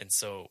 And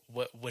so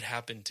what would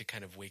happen to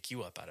kind of wake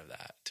you up out of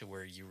that, to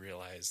where you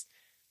realize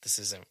this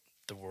isn't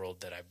the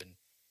world that I've been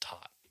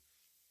taught?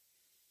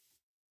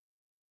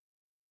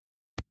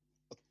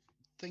 I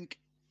think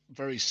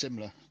very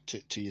similar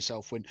to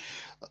yourself. When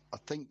I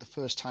think the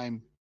first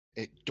time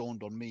it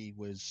dawned on me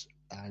was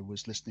I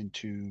was listening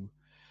to,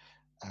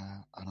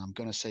 and I'm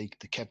going to say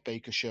the Kev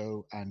Baker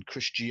show, and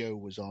Chris Geo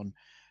was on,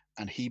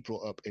 and he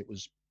brought up, it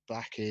was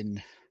back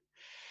in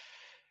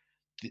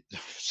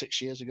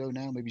 6 years ago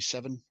now, maybe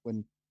 7,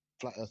 when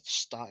Flat Earth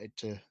started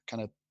to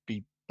kind of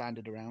be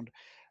banded around.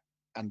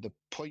 And the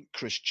point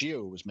Chris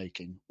Geo was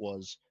making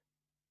was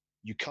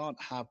you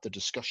can't have the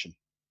discussion.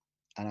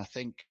 And I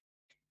think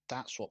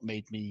that's what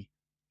made me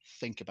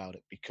think about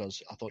it,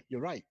 because I thought,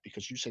 you're right,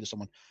 because you say to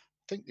someone,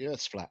 think the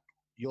Earth's flat,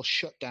 you're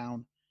shut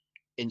down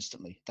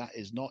instantly. That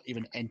is not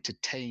even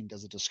entertained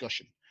as a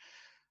discussion.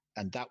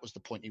 And that was the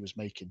point he was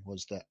making,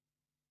 was that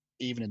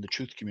even in the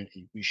truth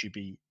community, we should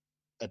be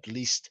at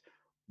least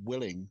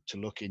willing to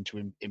look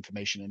into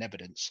information and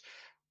evidence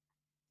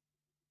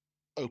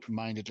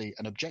open-mindedly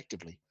and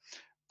objectively.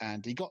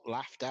 And he got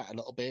laughed at a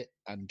little bit,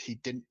 and he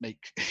didn't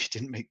make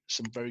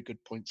some very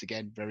good points,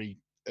 again, very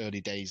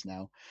early days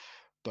now.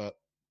 But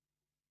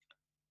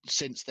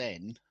since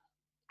then,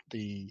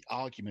 the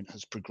argument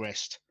has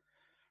progressed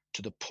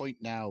to the point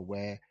now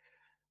where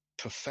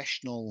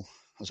professional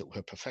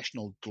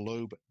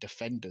globe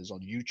defenders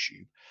on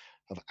YouTube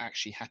have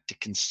actually had to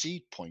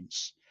concede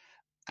points,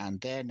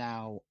 and they're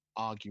now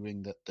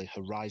arguing that the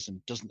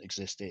horizon doesn't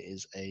exist. It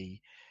is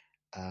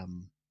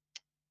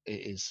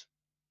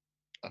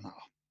and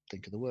I'll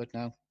think of the word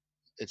now.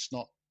 It's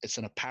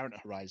an apparent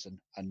horizon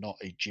and not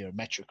a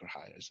geometric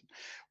horizon,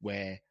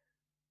 where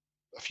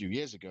a few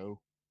years ago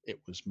it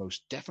was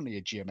most definitely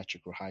a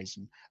geometric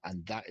horizon,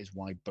 and that is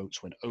why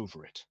boats went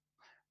over it.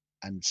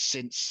 And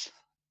since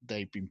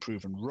they've been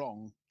proven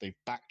wrong, they've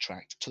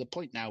backtracked to the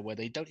point now where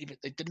they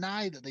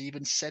deny that they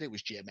even said it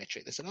was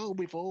geometric. They said, oh,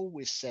 we've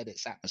always said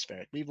it's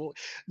atmospheric. No,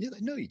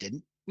 you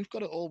didn't. We've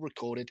got it all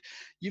recorded.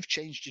 You've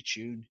changed your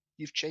tune.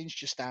 You've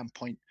changed your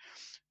standpoint.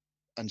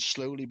 And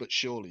slowly but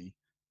surely,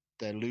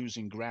 they're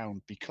losing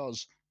ground,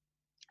 because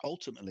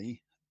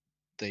ultimately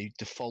they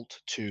default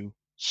to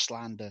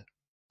slander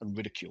and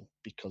ridicule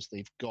because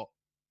they've got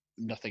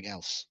nothing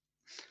else.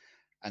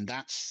 And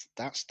that's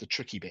the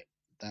tricky bit,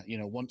 that,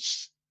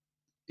 once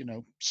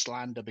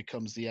slander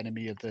becomes the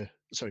enemy of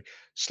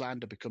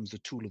slander becomes the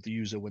tool of the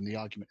user when the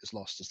argument is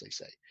lost, as they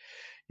say.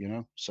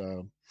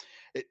 So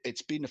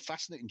it's been a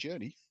fascinating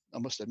journey, I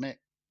must admit,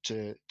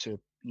 to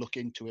look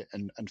into it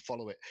and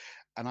follow it.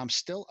 And I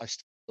still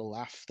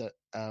laugh that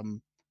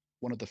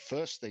one of the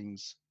first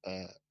things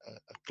a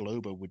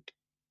Glober would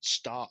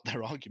start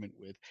their argument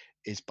with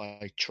is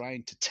by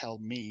trying to tell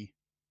me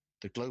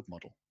the globe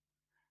model,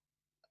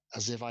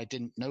 as if I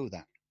didn't know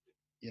that.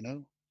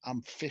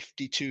 I'm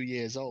 52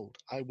 years old.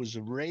 I was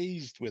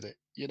raised with it.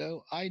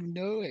 I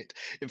know it.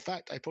 In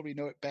fact, I probably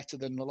know it better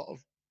than a lot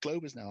of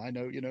Globers now. I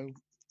know,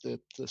 the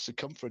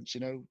circumference,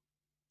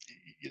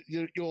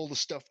 you're all the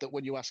stuff that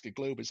when you ask a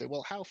Glober, say,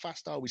 well, how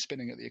fast are we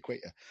spinning at the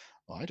equator?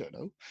 Well, I don't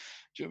know.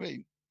 Do you know what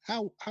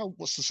I mean?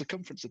 What's the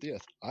circumference of the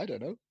Earth? I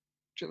don't know.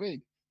 Do you know what I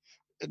mean?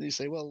 And they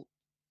say, well,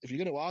 if you're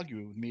going to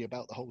argue with me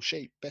about the whole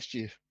shape, best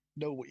you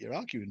know what you're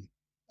arguing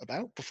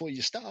about before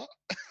you start.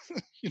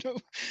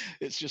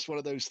 It's just one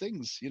of those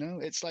things.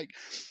 It's like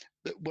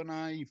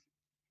when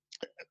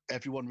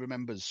everyone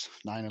remembers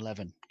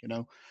 9/11.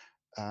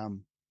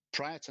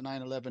 Prior to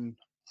 9/11,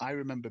 I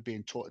remember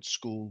being taught at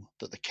school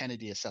that the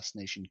Kennedy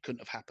assassination couldn't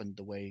have happened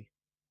the way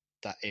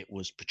that it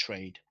was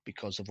portrayed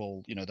because of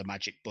all, the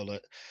magic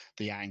bullet,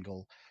 the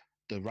angle,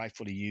 the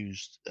rifle he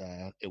used.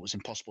 It was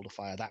impossible to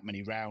fire that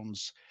many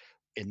rounds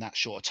in that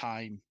short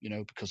time,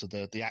 because of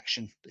the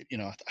action.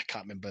 I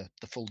can't remember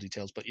the full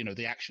details, but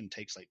the action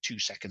takes like 2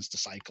 seconds to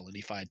cycle, and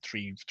he fired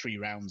three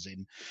rounds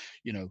in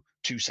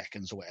 2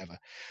 seconds or whatever.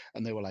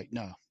 And they were like,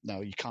 no,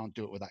 you can't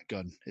do it with that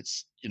gun.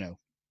 It's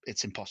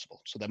it's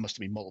impossible. So there must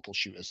have been multiple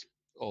shooters,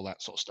 all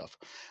that sort of stuff.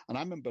 And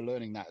I remember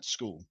learning that at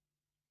school.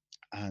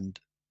 And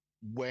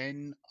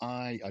when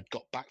I'd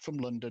got back from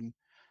London,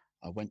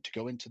 I went to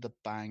go into the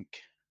bank.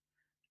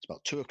 It's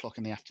about 2:00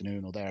 in the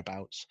afternoon or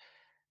thereabouts,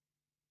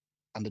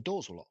 and the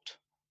doors were locked.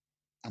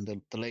 And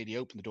the lady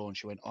opened the door and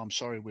she went, "Oh, I'm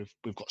sorry, we've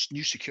got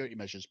new security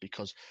measures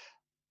because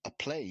a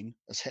plane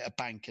has hit a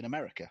bank in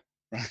America,"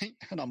 right?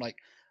 And I'm like,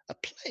 a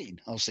plane?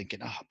 I was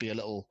thinking, it'd be a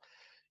little,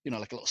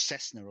 like a little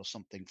Cessna or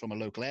something from a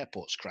local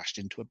airport's crashed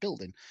into a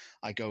building.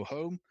 I go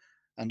home,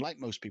 and like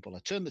most people, I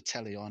turn the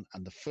telly on,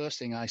 and the first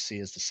thing I see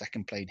is the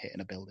second plane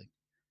hitting a building.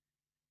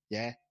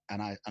 Yeah,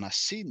 and I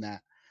seen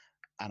that,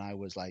 and I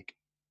was like,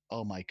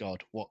 oh my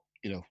God,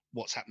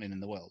 what's happening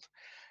in the world?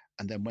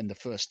 And then when the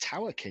first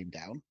tower came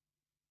down,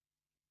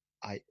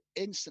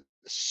 as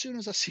soon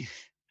as I see,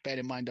 bear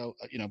in mind,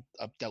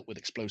 I've dealt with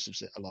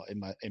explosives a lot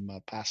in my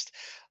past.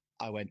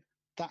 I went,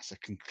 that's a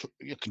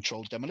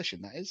controlled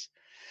demolition, that is.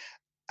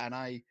 And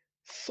I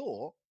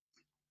thought,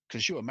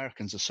 because you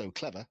Americans are so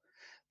clever,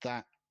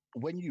 that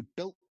when you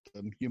built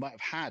them, you might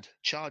have had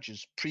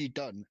charges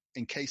pre-done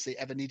in case they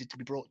ever needed to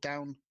be brought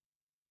down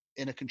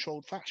in a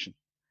controlled fashion.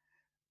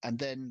 And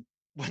then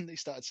when they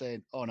started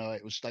saying, oh no,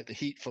 it was like the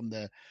heat from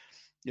the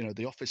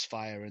office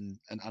fire, and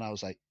I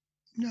was like,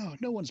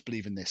 no one's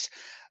believing this.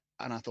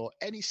 And I thought,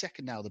 any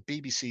second now, the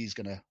BBC is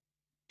going to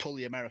pull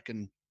the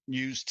American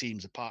news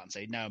teams apart and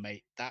say, no,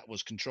 mate, that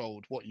was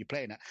controlled. What are you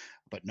playing at?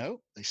 But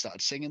no, they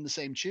started singing the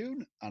same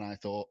tune. And I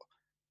thought,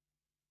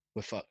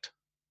 we're fucked.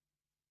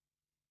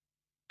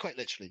 Quite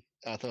literally.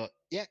 I thought,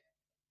 yeah,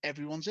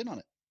 everyone's in on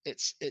it.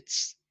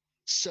 It's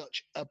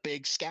such a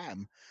big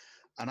scam.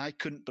 And I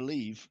couldn't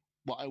believe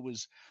what I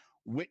was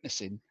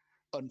witnessing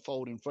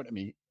unfold in front of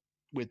me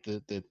with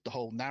the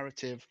whole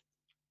narrative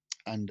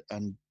and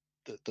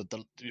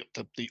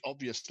the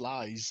obvious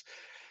lies,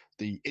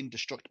 the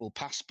indestructible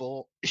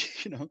passport,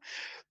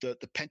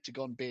 the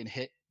Pentagon being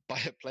hit by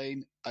a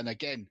plane. And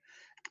again,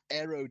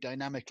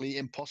 aerodynamically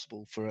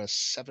impossible for a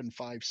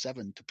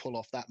 757 to pull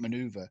off that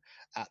maneuver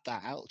at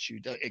that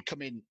altitude. It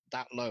come in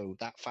that low,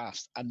 that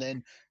fast, and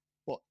then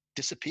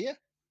disappear?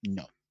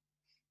 No.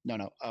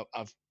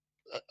 I've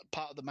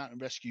part of the mountain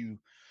rescue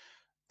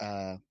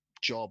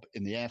job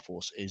in the Air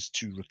Force is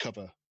to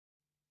recover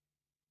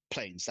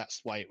planes.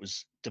 That's why it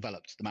was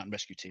developed, the mountain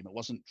rescue team. It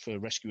wasn't for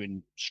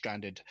rescuing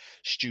stranded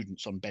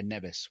students on Ben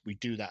Nevis. We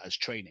do that as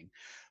training,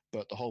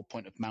 but the whole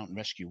point of mountain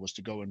rescue was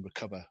to go and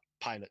recover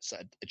pilots that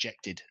had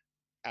ejected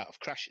out of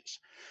crashes.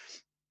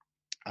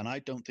 And I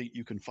don't think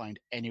you can find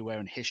anywhere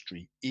in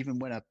history, even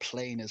when a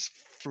plane has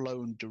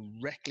flown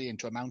directly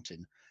into a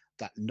mountain,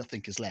 that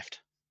nothing is left.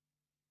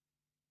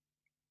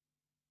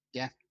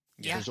 Yeah.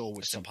 There's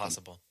always it's something.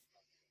 Impossible.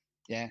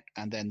 Yeah.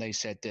 And then they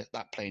said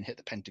that plane hit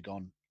the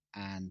Pentagon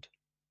and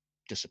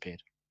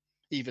disappeared.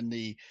 Even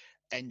the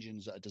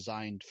engines that are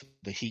designed for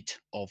the heat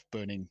of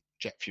burning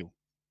jet fuel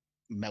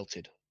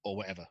melted or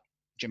whatever.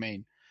 Do you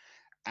mean?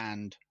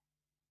 And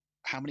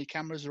how many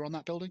cameras are on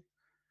that building?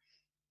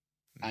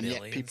 And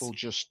Millions. yet people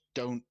just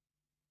don't,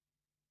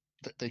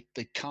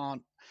 they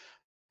can't,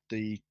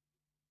 the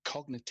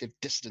cognitive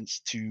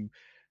dissonance to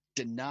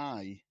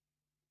deny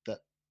that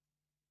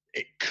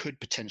it could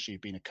potentially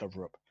have been a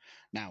cover-up.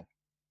 Now,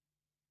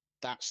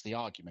 that's the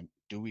argument.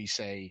 Do we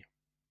say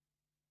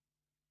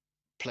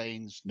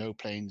planes, no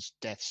planes,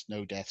 deaths,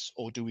 no deaths,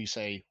 or do we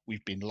say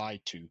we've been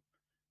lied to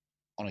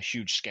on a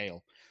huge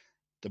scale?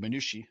 The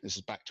minutiae, this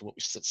is back to what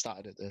we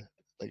started at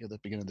the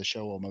beginning of the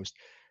show almost,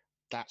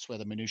 that's where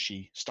the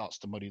minutiae starts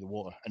to muddy the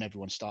water, and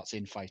everyone starts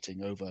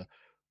infighting over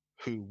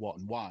who, what,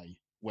 and why,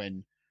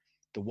 when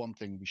the one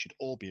thing we should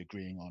all be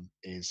agreeing on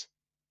is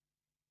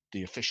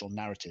the official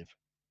narrative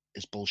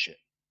is bullshit.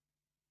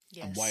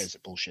 Yes. And why is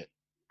it bullshit?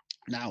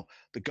 Now,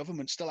 the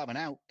government still have an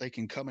out. They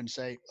can come and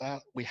say,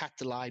 well, we had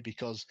to lie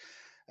because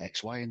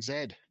X, Y, and Z.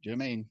 Do you know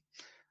what I mean?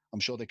 I'm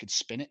sure they could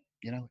spin it.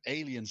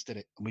 Aliens did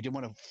it, and we didn't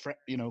want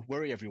to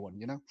worry everyone.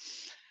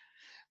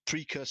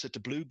 Precursor to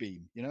Blue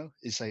Beam.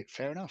 Is say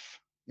fair enough.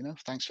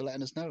 Thanks for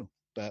letting us know.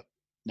 But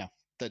no,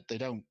 that they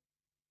don't.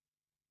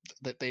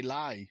 That they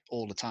lie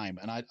all the time,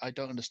 and I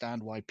don't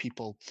understand why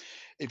people.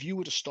 If you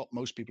were to stop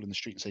most people in the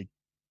street and say,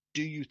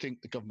 "Do you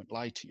think the government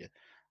lied to you?"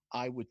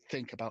 I would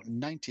think about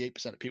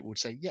 98% of people would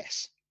say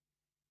yes.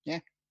 Yeah.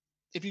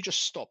 If you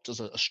just stopped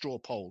as a straw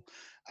poll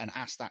and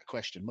asked that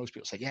question, most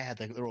people say, yeah,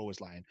 they're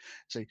always lying.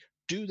 Say,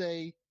 do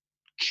they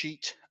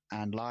cheat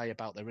and lie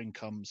about their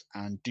incomes?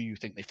 And do you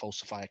think they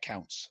falsify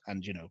accounts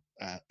and,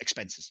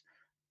 expenses?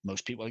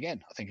 Most people,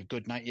 again, I think a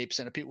good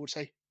 98% of people would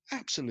say,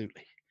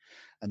 absolutely.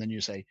 And then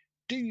you say,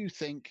 do you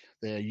think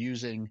they're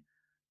using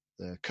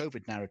the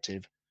COVID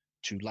narrative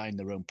to line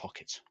their own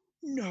pockets?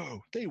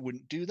 No, they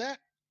wouldn't do that.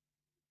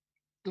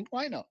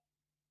 Why not?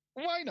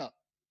 Why not?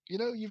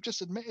 You've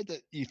just admitted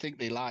that you think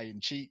they lie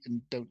and cheat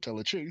and don't tell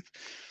the truth,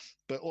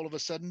 but all of a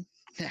sudden,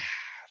 they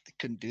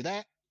couldn't do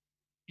that.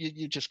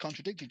 You just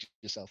contradicted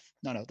yourself.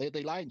 No,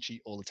 they lie and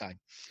cheat all the time.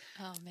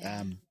 Oh,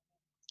 man.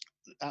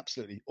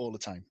 Absolutely, all the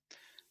time.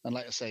 And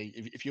like I say,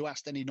 if you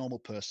asked any normal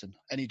person,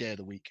 any day of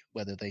the week,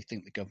 whether they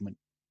think the government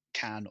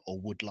can or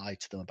would lie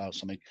to them about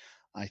something,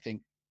 I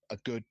think a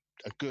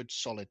good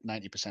solid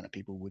 90% of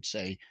people would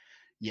say,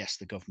 yes,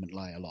 the government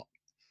lie a lot.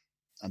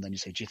 And then you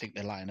say, do you think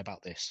they're lying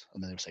about this?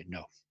 And then they'll say,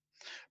 no.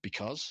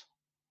 Because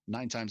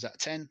 9 times out of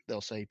 10, they'll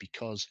say,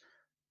 because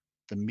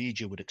the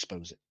media would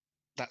expose it.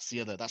 That's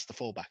the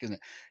fallback, isn't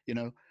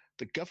it?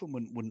 The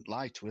government wouldn't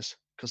lie to us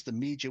because the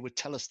media would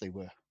tell us they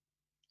were.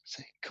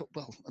 Say,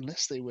 well,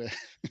 unless they were,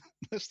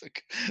 unless the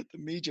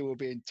media were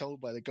being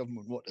told by the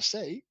government what to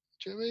say,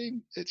 do you know what I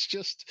mean? It's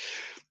just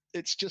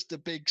a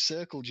big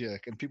circle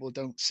jerk and people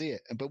don't see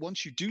it. But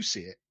once you do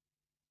see it,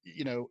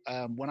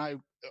 when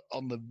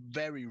on the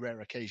very rare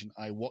occasion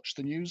I watch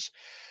the news,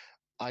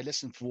 I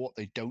listen for what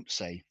they don't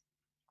say.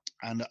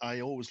 And I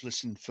always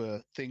listen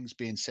for things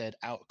being said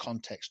out of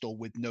context or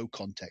with no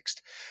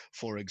context.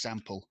 For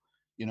example,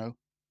 the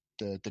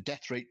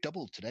death rate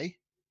doubled today.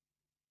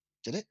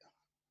 Did it?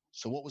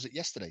 So what was it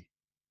yesterday?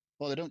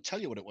 Well, they don't tell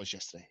you what it was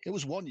yesterday. It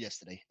was 1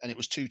 yesterday and it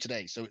was 2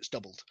 today. So it's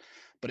doubled,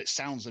 but it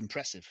sounds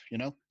impressive.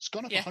 It's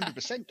gone up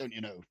 100%. Don't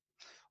you know?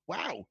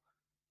 Wow.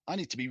 I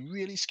need to be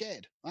really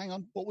scared. Hang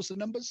on. What was the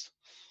numbers?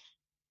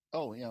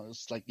 Oh,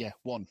 it's like,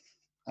 1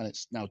 and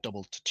it's now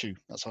doubled to 2.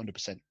 That's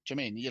 100%. Do you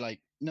mean? You're like,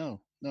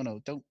 no,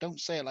 don't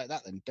say it like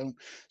that then. Don't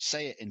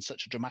say it in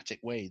such a dramatic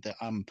way that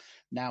I'm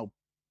now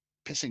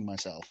pissing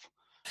myself,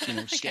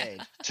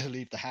 scared to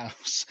leave the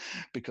house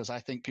because I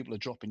think people are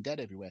dropping dead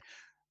everywhere.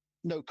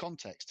 No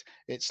context.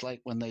 It's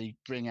like when they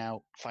bring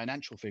out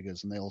financial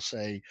figures and they'll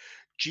say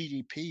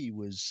GDP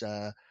was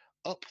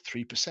up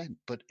 3%,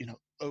 but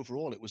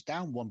overall it was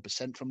down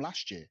 1% from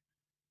last year.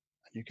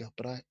 And you go,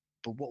 but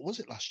what was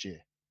it last year?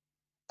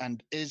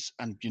 And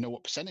you know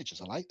what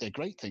percentages are like? They're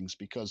great things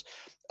because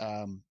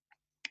 1%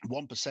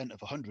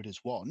 of 100 is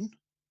 1,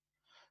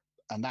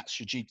 and that's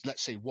your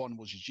let's say 1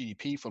 was your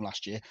GDP from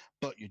last year,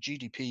 but your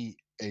GDP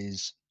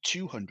is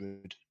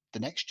 200 the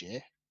next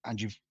year, and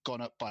you've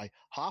gone up by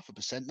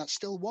 0.5%. That's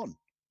still 1,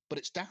 but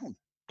it's down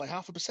by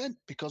 0.5%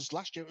 because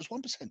last year it was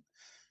 1%.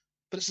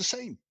 But it's the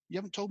same. You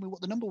haven't told me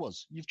what the number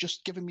was. You've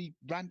just given me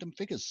random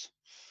figures.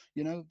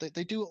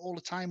 They do it all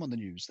the time on the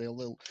news. They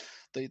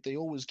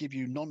always give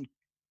you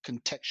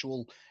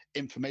non-contextual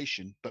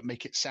information, but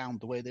make it sound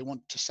the way they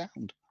want to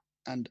sound.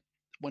 And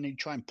when you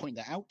try and point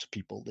that out to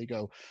people, they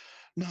go,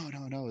 no,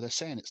 they're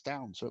saying it's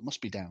down, so it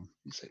must be down.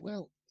 You say,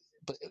 well,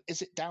 but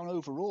is it down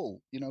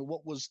overall?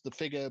 What was the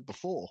figure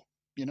before?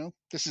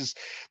 This is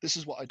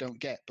what I don't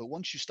get. But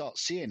once you start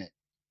seeing it,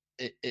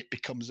 it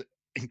becomes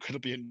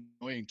incredibly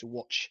annoying to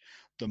watch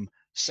them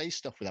say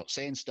stuff without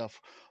saying stuff,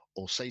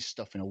 or say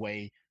stuff in a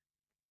way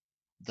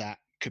that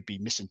could be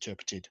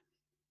misinterpreted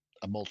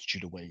a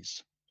multitude of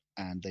ways.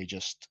 And they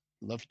just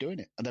love doing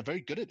it, and they're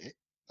very good at it.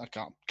 I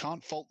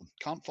can't fault them.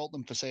 Can't fault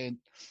them for saying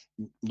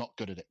not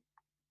good at it.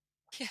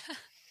 Yeah.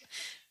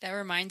 That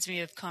reminds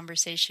me of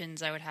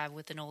conversations I would have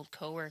with an old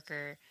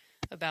coworker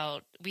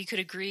about, we could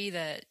agree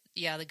that,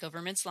 the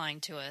government's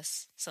lying to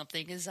us.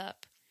 Something is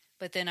up.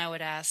 But then I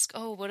would ask,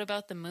 oh, what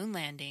about the moon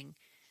landing?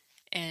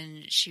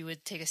 And she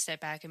would take a step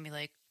back and be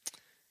like,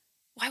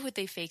 why would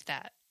they fake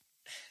that?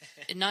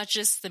 And not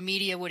just the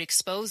media would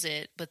expose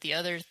it, but the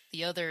other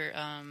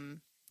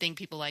thing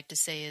people like to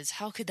say is,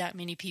 how could that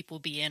many people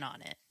be in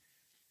on it?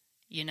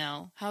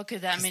 How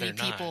could that many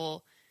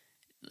people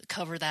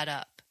cover that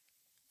up?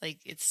 Like,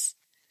 it's,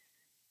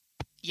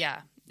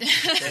 yeah.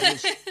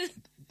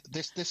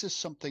 This is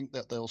something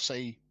that they'll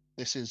say.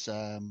 This is,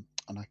 and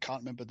I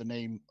can't remember the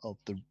name of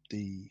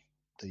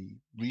the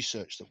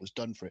research that was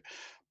done for it,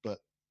 but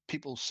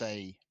people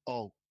say,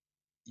 "Oh,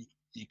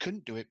 you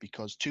couldn't do it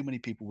because too many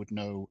people would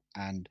know,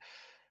 and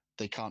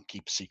they can't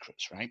keep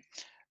secrets," right?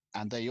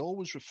 And they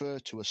always refer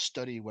to a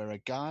study where a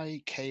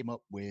guy came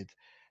up with,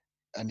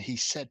 and he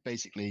said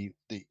basically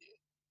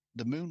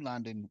the moon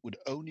landing would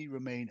only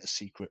remain a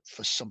secret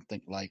for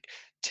something like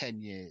 10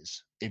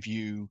 years if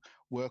you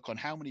work on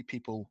how many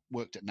people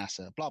worked at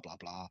NASA, blah, blah,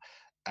 blah,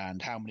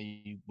 and how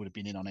many would have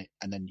been in on it.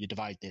 And then you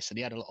divide this. And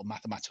he had a little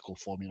mathematical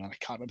formula. And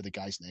I can't remember the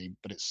guy's name,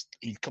 but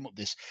he'd come up with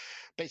this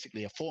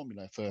basically a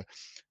formula for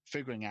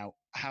figuring out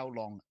how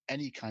long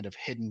any kind of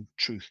hidden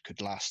truth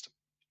could last,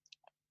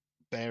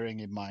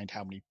 bearing in mind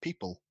how many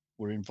people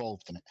were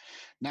involved in it.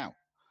 Now,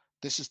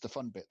 this is the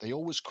fun bit. They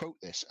always quote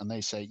this, and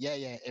they say, "Yeah,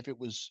 if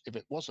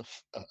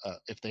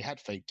if they had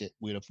faked it,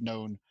 we'd have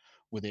known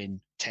within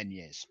 10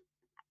 years,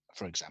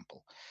 for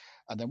example."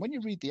 And then when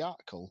you read the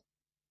article,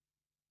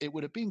 it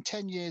would have been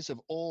 10 years of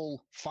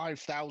all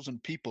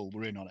 5,000 people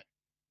were in on it.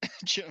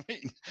 Do you know what I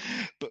mean?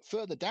 But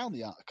further down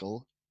the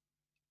article,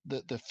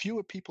 the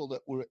fewer people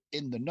that were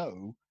in the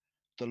know,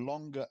 the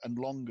longer and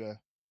longer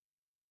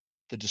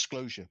the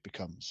disclosure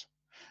becomes.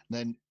 And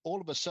then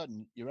all of a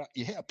sudden, you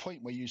hit a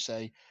point where you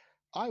say,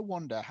 I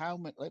wonder how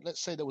many,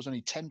 let's say there was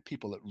only 10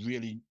 people that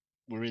really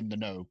were in the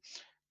know,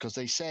 because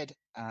they said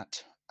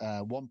at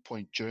one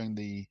point during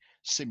the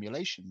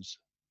simulations,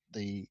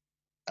 the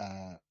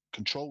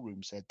control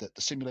room said that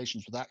the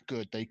simulations were that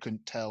good, they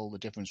couldn't tell the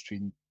difference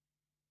between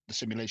the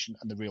simulation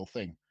and the real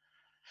thing.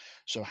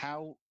 So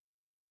how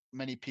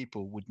many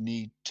people would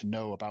need to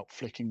know about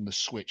flicking the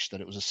switch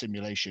that it was a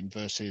simulation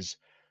versus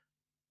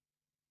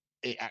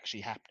it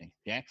actually happening?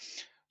 Yeah.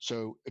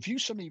 So if you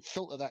suddenly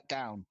filter that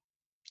down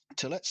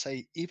to, let's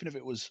say, even if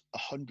it was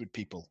 100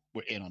 people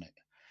were in on it,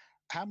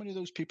 how many of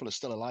those people are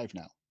still alive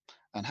now?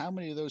 And how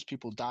many of those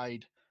people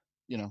died,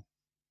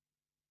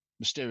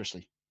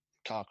 mysteriously?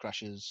 Car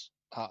crashes,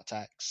 heart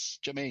attacks.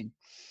 Do you know what I mean?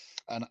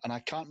 And I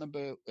can't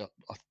remember.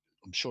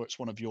 I'm sure it's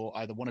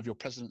either one of your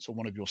presidents or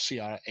one of your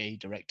CIA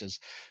directors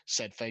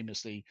said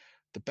famously,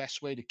 the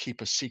best way to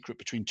keep a secret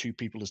between two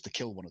people is to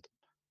kill one of them.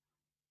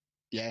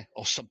 Yeah,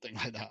 or something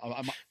like that.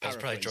 I'm That was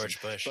probably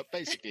George Bush. But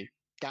basically,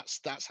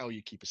 that's how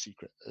you keep a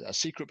secret. A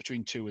secret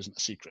between two isn't a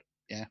secret.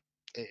 Yeah,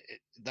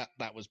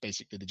 that was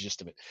basically the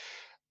gist of it.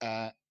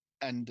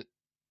 And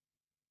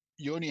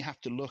you only have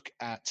to look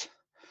at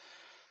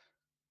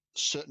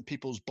certain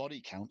people's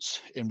body counts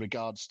in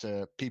regards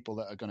to people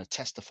that are going to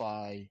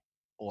testify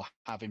or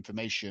have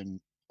information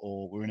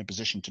or were in a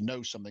position to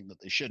know something that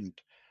they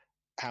shouldn't.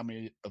 How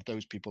many of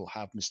those people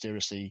have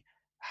mysteriously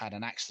had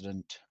an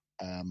accident,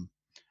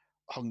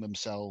 hung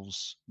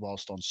themselves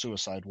whilst on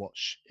suicide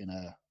watch in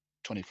a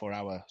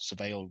 24-hour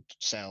surveilled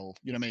cell?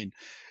 You know what I mean?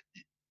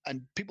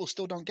 And people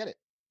still don't get it.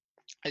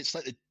 It's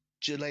like the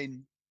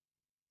Ghislaine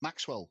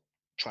Maxwell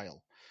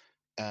trial.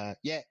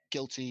 Yeah,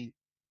 guilty.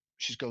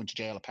 She's going to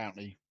jail,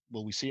 apparently.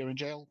 Will we see her in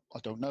jail? I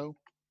don't know.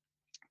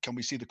 Can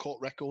we see the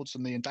court records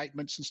and the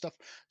indictments and stuff?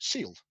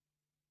 Sealed.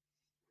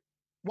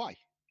 Why?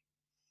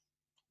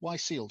 Why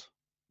sealed?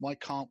 Why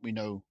can't we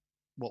know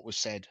what was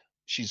said?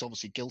 She's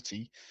obviously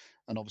guilty,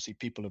 and obviously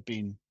people have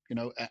been,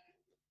 the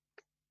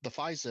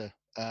Pfizer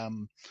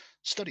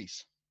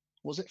studies.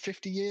 Was it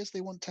 50 years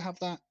they want to have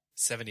that?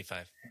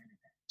 75.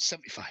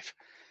 75.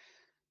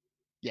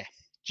 Yeah.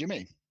 Do you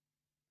mean?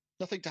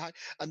 Nothing to hide.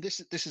 And this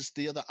is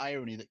the other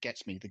irony that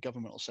gets me. The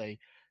government will say,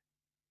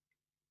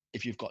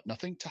 if you've got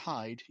nothing to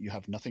hide, you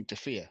have nothing to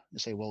fear. You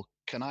say, well,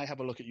 can I have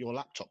a look at your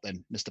laptop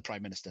then, Mr.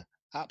 Prime Minister?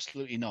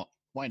 Absolutely not.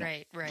 Why not?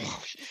 Right.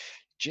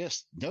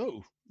 Just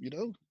no,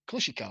 of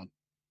course you can't,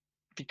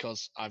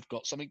 because I've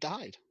got something to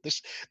hide.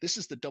 This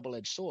is the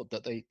double-edged sword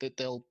that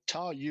they'll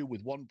tar you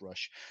with one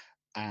brush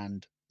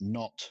and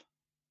not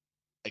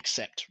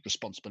accept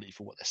responsibility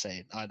for what they're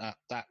saying.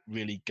 That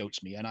really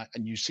goats me. And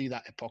you see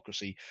that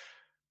hypocrisy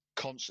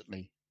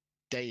constantly,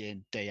 day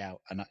in, day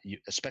out, and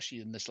especially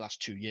in this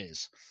last 2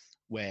 years,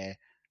 where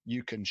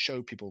you can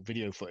show people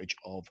video footage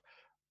of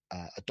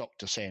a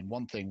doctor saying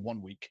one thing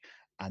one week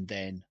and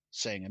then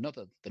saying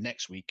another the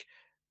next week,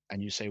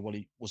 and you say, well,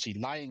 was he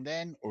lying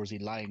then or is he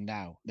lying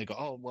now? They go,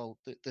 oh, well,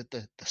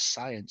 the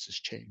science has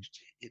changed.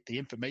 The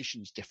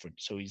information is different.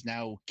 So he's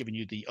now giving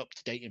you the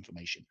up-to-date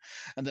information.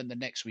 And then the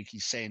next week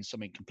he's saying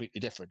something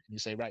completely different. And you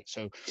say, right,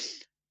 so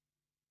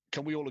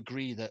can we all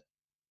agree that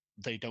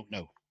they don't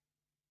know?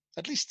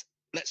 At least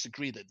let's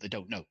agree that they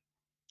don't know,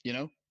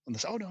 And they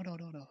say, oh,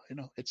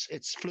 no,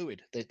 it's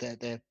fluid.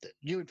 They're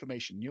new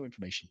information. You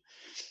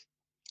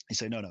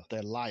say, no,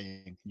 they're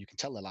lying. You can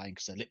tell they're lying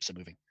because their lips are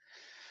moving.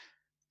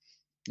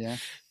 Yeah.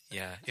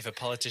 Yeah. If a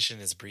politician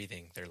is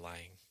breathing, they're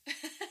lying.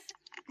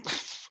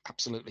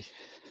 Absolutely.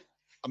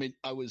 I mean,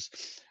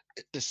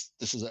 this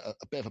is a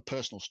bit of a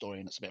personal story,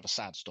 and it's a bit of a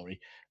sad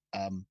story.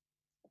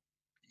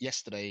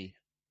 Yesterday,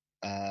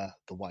 the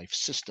wife's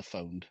sister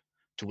phoned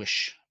to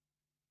wish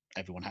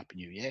everyone Happy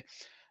New Year.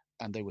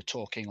 And they were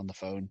talking on the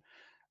phone,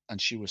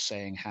 and she was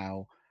saying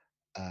how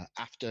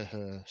after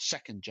her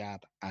second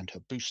jab and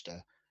her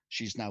booster,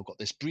 she's now got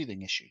this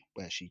breathing issue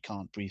where she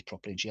can't breathe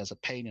properly and she has a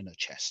pain in her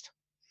chest.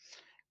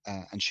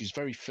 and she's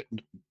very fit.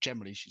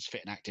 Generally, she's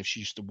fit and active.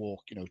 She used to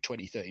walk,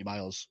 20, 30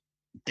 miles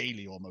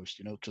daily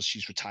almost, because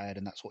she's retired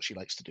and that's what she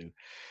likes to do.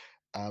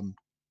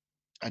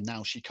 And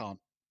now she can't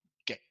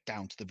get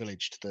down to the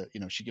village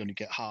she can only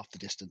get half the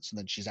distance, and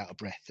then she's out of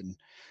breath.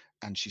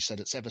 And she said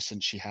it's ever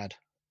since she had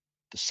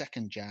the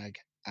second jag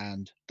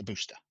and the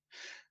booster.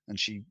 And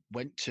she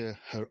went to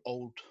her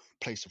old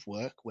place of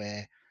work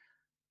where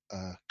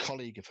a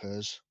colleague of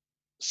hers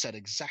said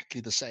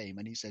exactly the same.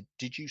 And he said,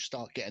 did you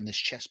start getting this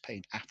chest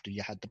pain after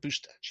you had the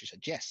booster? She said,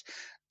 yes.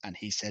 And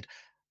he said,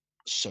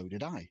 so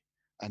did I.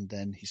 And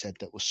then he said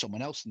that was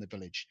someone else in the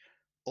village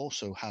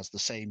also has the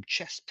same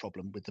chest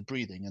problem with the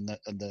breathing and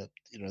the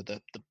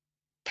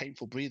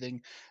painful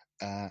breathing,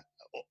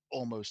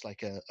 almost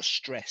like a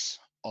stress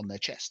on their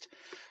chest.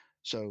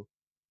 So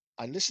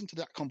I listened to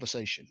that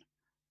conversation,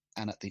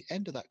 and at the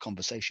end of that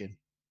conversation,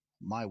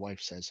 my wife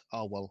says,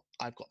 oh, well,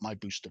 I've got my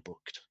booster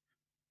booked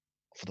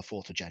for the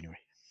 4th of January.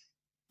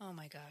 Oh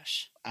my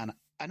gosh. And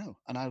I know.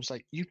 And I was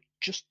like, you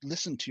just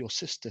listened to your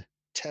sister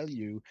tell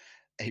you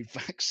a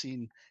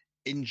vaccine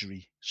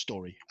injury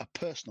story, a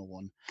personal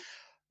one,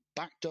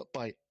 backed up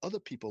by other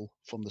people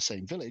from the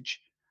same village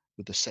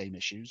with the same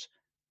issues,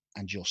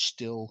 and you're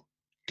still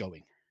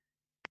going.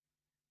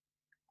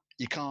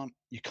 You can't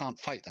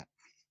fight that,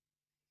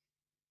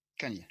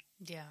 can you?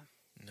 Yeah.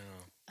 No.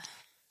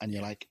 And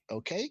you're like,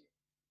 okay,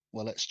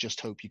 well, let's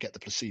just hope you get the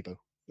placebo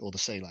or the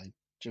saline.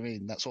 Do you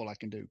mean that's all I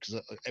can do?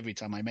 Because every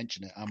time I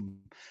mention it,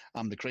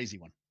 I'm the crazy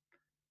one.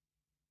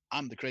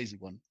 I'm the crazy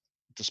one,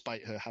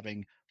 despite her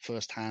having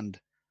firsthand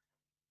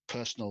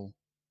personal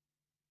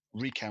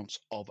recounts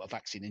of a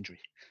vaccine injury.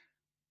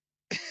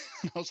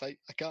 And I was like,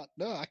 I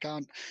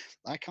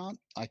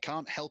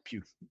can't help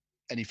you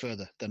any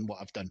further than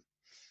what I've done.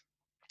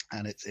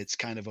 And it's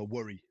kind of a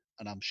worry.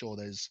 And I'm sure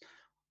there's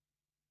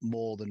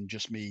more than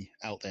just me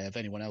out there. If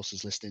anyone else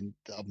is listening,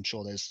 I'm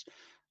sure there's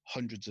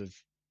hundreds of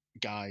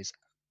guys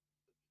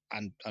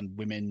and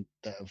women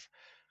that have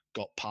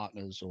got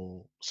partners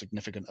or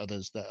significant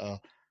others that are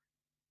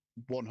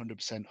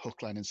 100%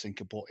 hook, line, and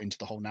sinker bought into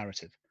the whole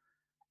narrative,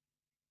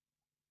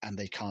 and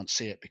they can't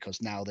see it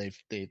because now they're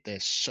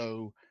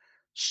so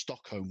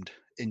Stockholmed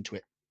into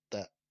it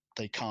that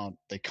they can't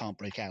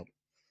break out,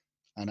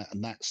 and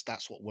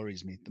that's what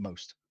worries me the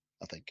most.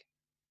 I think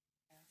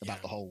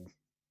about the whole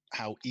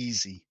how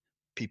easy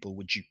people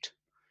were duped,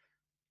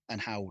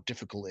 and how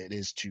difficult it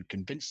is to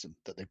convince them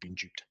that they've been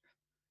duped.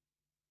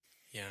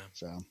 Yeah.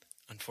 So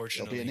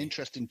unfortunately, it'll be an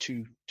interesting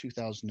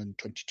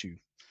 2022.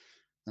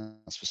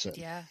 That's for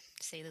certain. Yeah,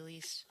 to say the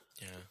least.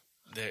 Yeah.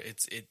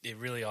 It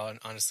really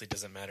honestly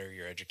doesn't matter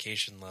your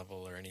education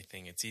level or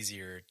anything. It's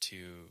easier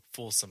to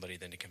fool somebody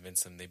than to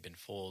convince them they've been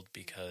fooled,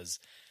 because,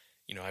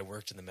 I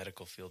worked in the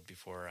medical field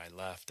before I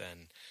left,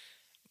 and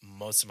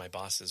most of my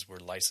bosses were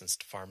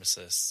licensed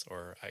pharmacists,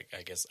 or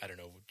I guess, I don't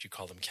know, would you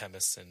call them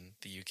chemists in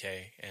the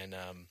UK? And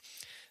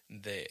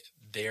they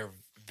are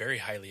very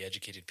highly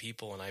educated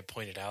people. And I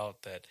pointed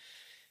out that,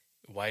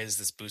 why is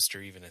this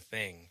booster even a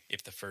thing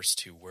if the first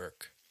two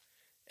work?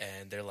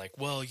 And they're like,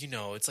 well,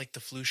 it's like the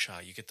flu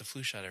shot. You get the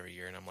flu shot every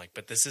year. And I'm like,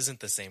 but this isn't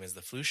the same as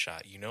the flu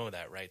shot. You know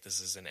that, right? This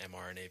is an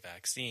mRNA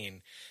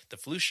vaccine. The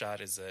flu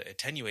shot is an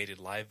attenuated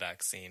live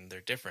vaccine.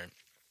 They're different.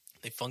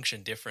 They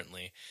function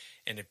differently.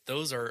 And if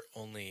those are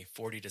only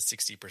 40 to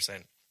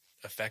 60%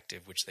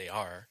 effective, which they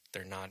are,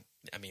 they're not,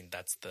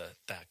 that's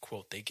that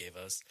quote they gave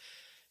us,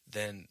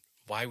 then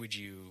why would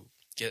you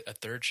get a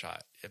third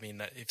shot?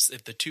 That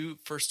if the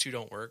first two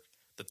don't work,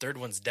 the third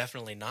one's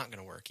definitely not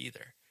going to work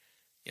either.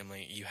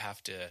 You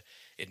have to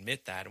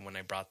admit that. And when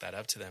I brought that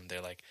up to them,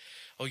 they're like,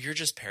 oh, you're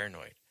just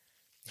paranoid.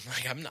 I'm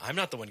like, I'm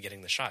not the one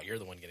getting the shot. You're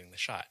the one getting the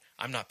shot.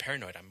 I'm not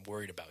paranoid. I'm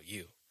worried about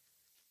you.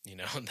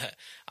 That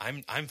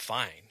I'm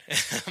fine.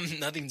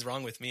 Nothing's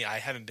wrong with me. I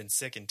haven't been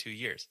sick in 2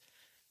 years,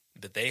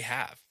 but they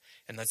have.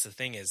 And that's the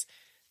thing, is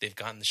they've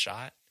gotten the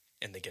shot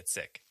and they get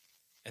sick.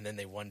 And then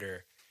they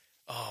wonder,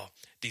 oh,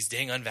 these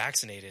dang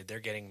unvaccinated, they're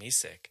getting me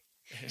sick.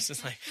 It's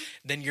just like,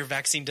 then your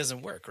vaccine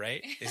doesn't work,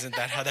 right? Isn't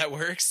that how that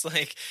works?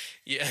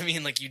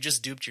 You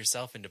just duped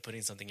yourself into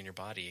putting something in your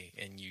body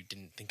and you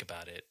didn't think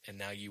about it. And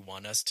now you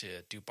want us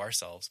to dupe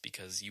ourselves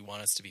because you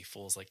want us to be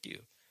fools like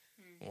you.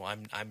 Well,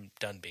 I'm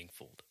done being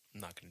fooled. I'm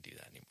not going to do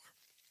that anymore.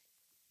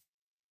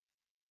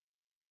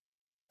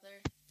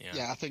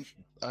 Yeah,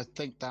 I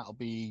think that'll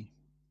be,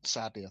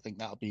 sadly, I think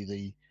that'll be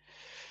the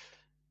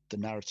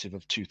narrative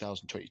of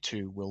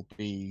 2022 will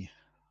be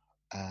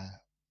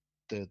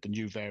the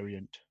new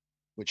variant,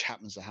 which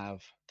happens to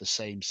have the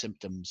same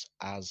symptoms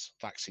as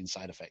vaccine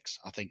side effects.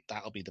 I think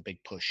that'll be the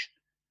big push.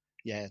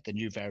 Yeah, the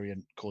new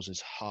variant causes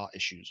heart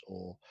issues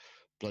or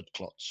blood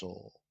clots,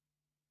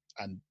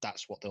 and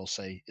that's what they'll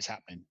say is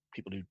happening.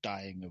 People who are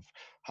dying of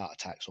heart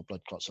attacks or blood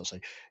clots, they'll say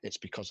it's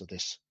because of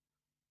this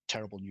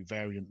terrible new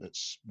variant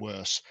that's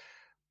worse,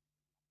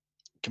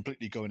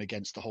 completely going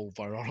against the whole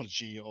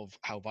virology of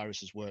how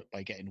viruses work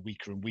by getting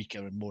weaker and weaker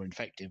and more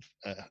infectious,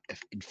 I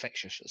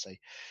say,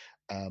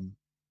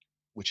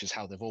 which is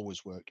how they've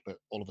always worked. But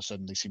all of a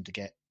sudden they seem to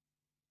get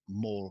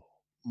more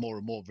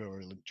and more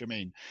virulent. Do you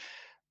mean?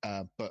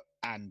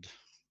 And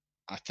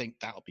I think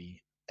that'll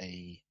be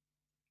a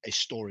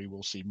story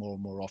we'll see more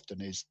and more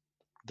often, is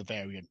the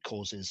variant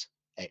causes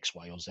X,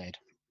 Y, or Z.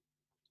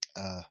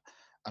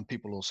 And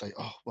people will say,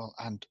 oh, well,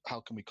 and how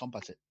can we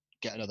combat it?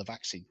 Get another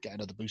vaccine, get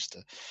another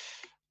booster.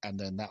 And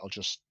then that'll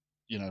just,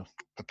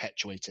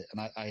 perpetuate it.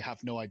 And I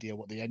have no idea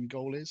what the end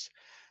goal is.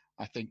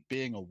 I think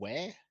being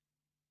aware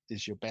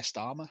is your best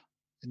armor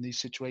in these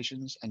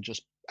situations, and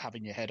just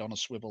having your head on a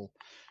swivel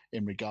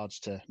in regards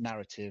to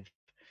narrative,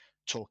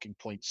 talking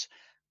points,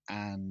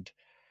 and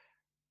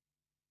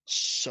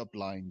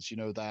sublines,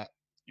 that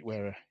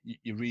where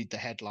you read the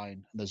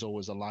headline and there's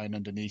always a line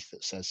underneath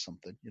that says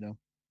something,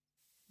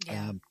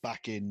 Yeah.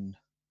 Back in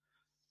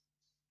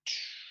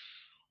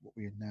what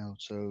we are now,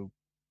 so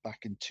back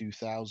in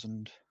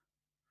 2000,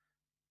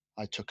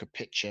 I took a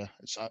picture.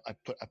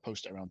 I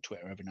post it around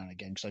Twitter every now and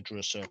again because I drew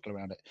a circle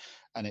around it,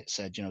 and it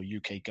said,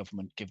 UK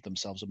government give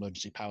themselves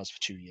emergency powers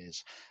for 2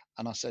 years.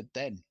 And I said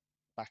then,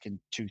 back in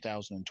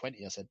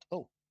 2020, I said,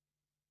 oh,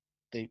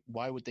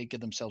 why would they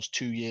give themselves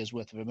 2 years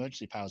worth of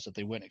emergency powers if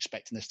they weren't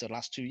expecting this to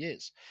last 2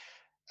 years?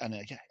 And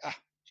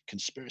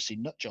conspiracy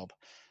nut job.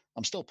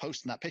 I'm still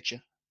posting that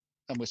picture,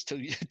 and we're still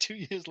 2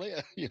 years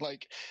later. You're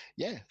like,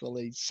 yeah, well,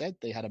 they said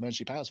they had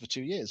emergency powers for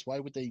 2 years. Why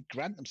would they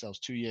grant themselves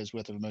 2 years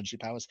worth of emergency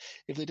powers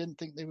if they didn't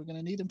think they were going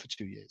to need them for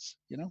 2 years?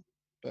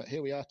 But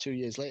here we are 2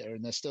 years later,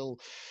 and they're still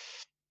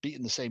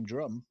beating the same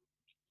drum.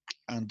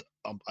 And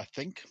I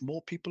think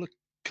more people are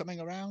coming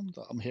around.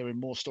 I'm hearing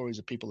more stories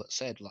of people that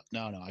said, like,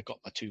 no, I got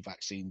my 2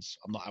 vaccines.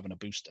 I'm not having a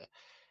booster.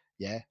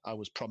 Yeah, I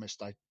was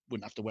promised I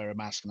wouldn't have to wear a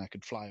mask and I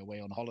could fly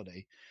away on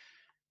holiday.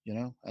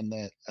 And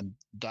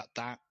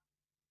that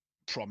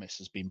promise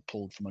has been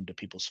pulled from under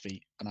people's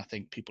feet. And I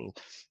think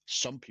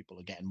some people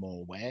are getting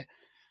more aware.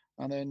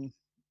 And then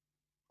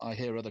I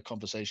hear other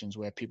conversations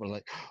where people are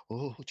like,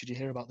 oh, did you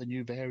hear about the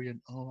new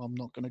variant? Oh, I'm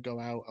not going to go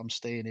out. I'm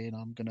staying in.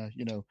 I'm going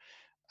to,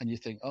 and you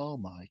think, oh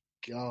my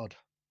God,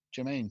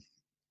 Jermaine,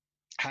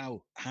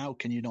 how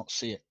can you not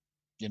see it?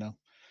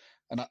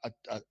 And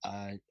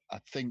I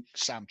think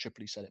Sam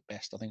Tripoli said it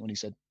best. I think when he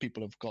said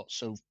people have got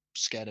so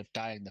scared of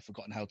dying, they've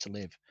forgotten how to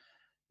live.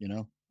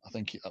 I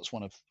think that's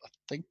I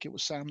think it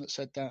was Sam that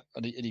said that,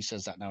 and he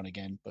says that now and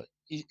again, but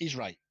he's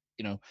right.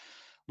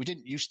 We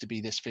didn't used to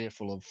be this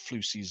fearful of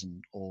flu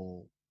season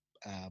or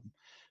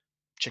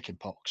chicken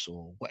pox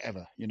or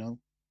whatever.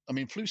 I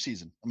mean, flu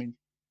season. I mean,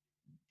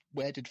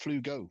 where did flu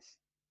go?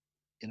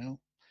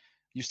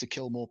 Used to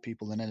kill more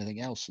people than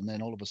anything else, and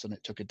then all of a sudden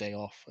it took a day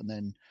off, and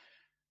then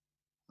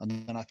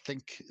I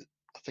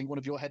think one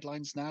of your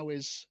headlines now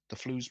is the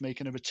flu's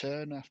making a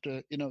return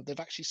after, they've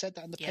actually said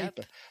that in the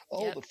paper.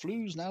 Oh, the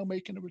flu's now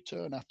making a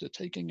return after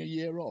taking a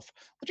year off.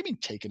 What do you mean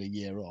taking a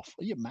year off?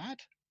 Are you mad?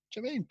 Do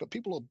you know what I mean? But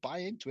people will buy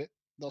into it.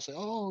 They'll say,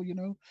 oh,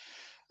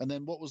 and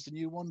then what was the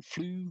new one?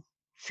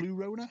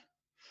 Flu-rona?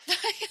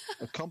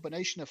 A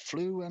combination of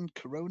flu and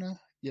corona?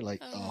 You're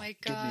like, oh my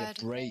God. Give me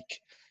a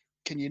break.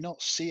 Can you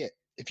not see it?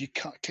 If you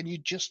can't, can you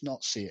just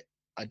not see it?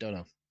 I don't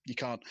know. You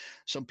can't.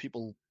 Some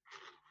people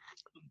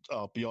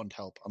are beyond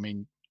help. I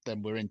mean,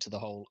 then we're into the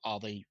whole, are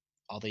they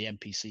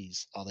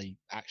NPCs? Are they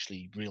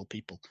actually real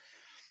people?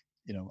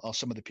 Are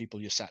some of the people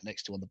you're sat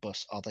next to on the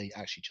bus, are they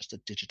actually just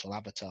a digital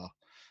avatar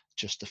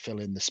just to fill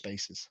in the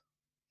spaces?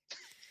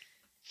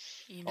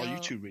 Are you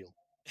too real?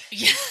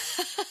 Yeah.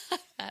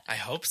 I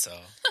hope so.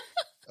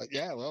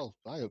 Yeah, well,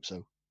 I hope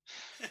so.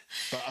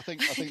 But I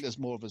think there's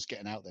more of us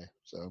getting out there.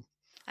 So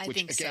I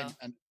think again, so.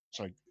 And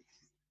sorry.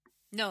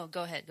 No,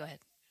 go ahead.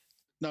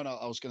 No,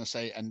 I was going to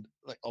say, and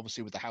like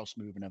obviously with the house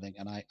move and everything,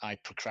 and I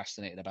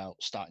procrastinated about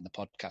starting the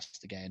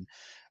podcast again,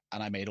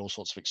 and I made all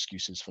sorts of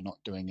excuses for not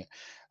doing it.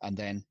 And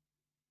then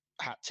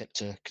hat tip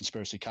to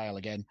Conspiracy Kyle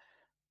again.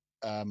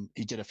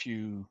 He did a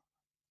few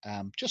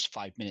just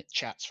 5-minute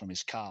chats from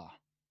his car.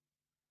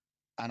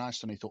 And I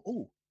suddenly thought,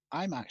 oh,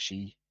 I'm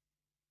actually,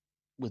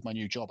 with my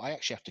new job, I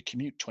actually have to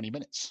commute 20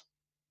 minutes,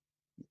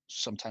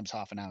 sometimes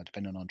half an hour,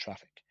 depending on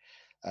traffic.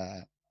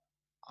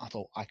 I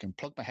thought I can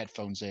plug my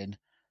headphones in,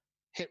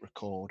 hit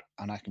record,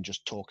 and I can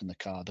just talk in the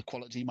car. The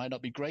quality might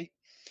not be great,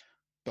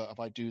 but if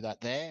I do that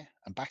there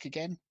and back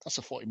again, that's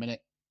a 40-minute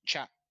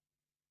chat.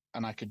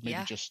 And I could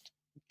maybe just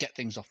get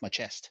things off my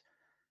chest.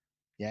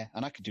 Yeah.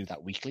 And I could do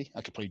that weekly.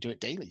 I could probably do it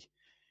daily.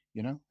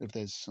 If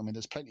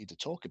there's plenty to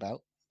talk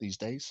about these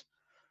days.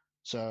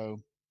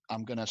 So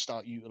I'm going to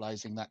start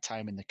utilizing that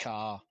time in the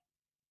car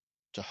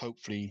to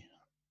hopefully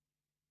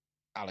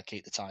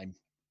allocate the time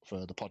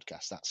for the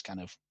podcast. That's kind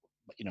of,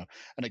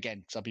 and again,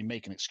 because I've been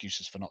making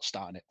excuses for not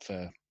starting it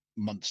for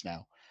months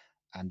now.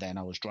 And then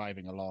I was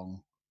driving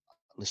along,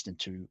 listening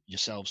to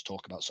yourselves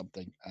talk about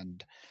something,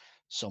 and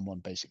someone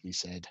basically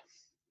said,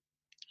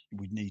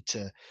 we need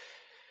to,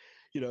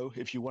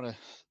 if you want to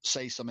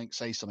say something,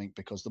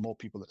 because the more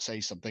people that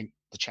say something,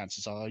 the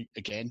chances are,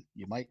 again,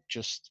 you might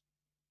just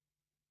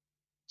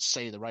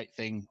say the right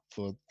thing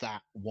for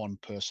that one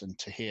person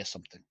to hear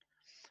something.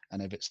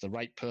 And if it's the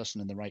right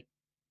person in the right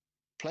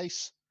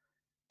place,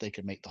 they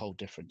could make the whole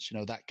difference.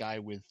 That guy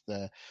with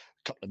a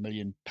couple of £1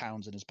 million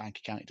in his bank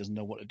account he doesn't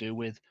know what to do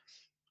with,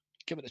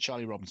 give it to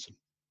Charlie Robinson.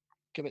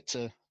 Give it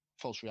to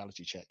false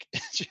reality check. Do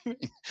you know what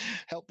I mean?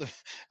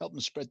 Help them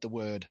spread the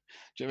word.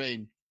 Do you know what I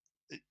mean?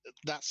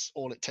 That's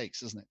all it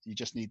takes, isn't it? You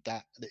just need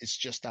that. It's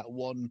just that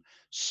one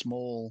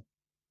small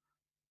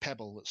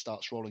pebble that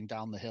starts rolling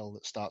down the hill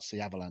that starts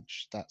the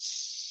avalanche.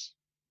 That's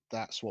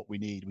what we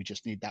need. We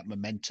just need that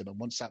momentum. And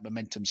once that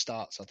momentum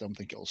starts, I don't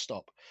think it'll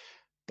stop.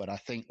 But I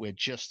think we're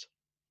just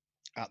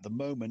at the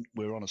moment,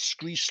 we're on a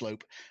scree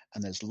slope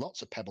and there's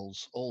lots of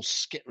pebbles all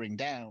skittering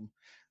down,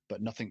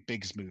 but nothing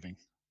big's moving.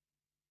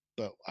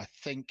 But I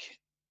think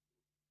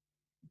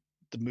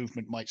the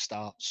movement might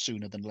start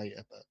sooner than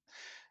later, but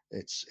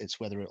it's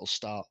whether it'll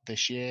start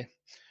this year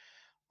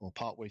or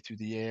partway through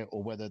the year,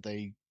 or whether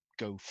they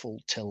go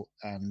full tilt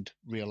and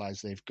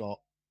realize they've got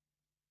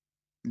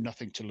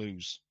nothing to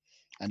lose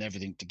and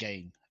everything to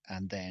gain,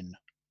 and then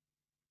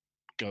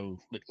go,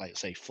 like I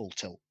say, full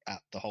tilt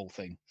at the whole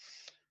thing.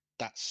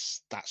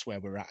 That's where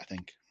we're at, I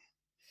think.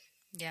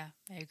 Yeah,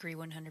 I agree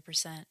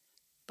 100%.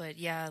 But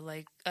yeah,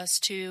 like us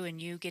two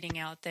and you getting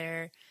out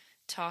there,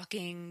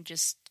 talking,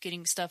 just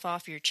getting stuff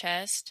off your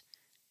chest,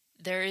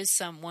 there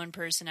is one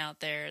person out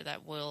there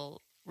that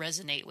will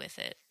resonate with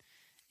it.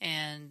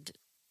 And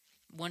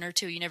one or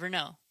two, you never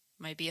know.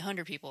 Might be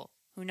 100 people.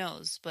 Who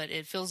knows? But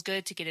it feels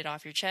good to get it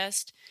off your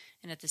chest.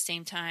 And at the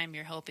same time,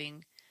 you're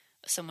helping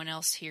someone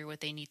else hear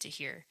what they need to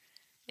hear.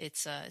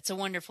 It's a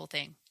wonderful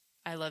thing.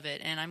 I love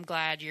it. And I'm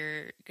glad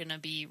you're going to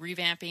be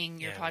revamping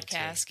your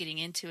podcast, getting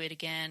into it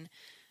again.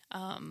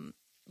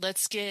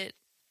 Let's get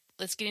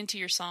into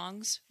your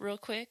songs real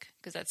quick,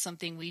 because that's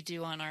something we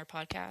do on our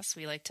podcast.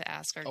 We like to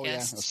ask our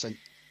guests.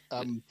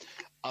 Yeah.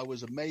 I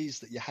was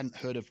amazed that you hadn't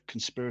heard of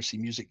Conspiracy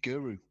Music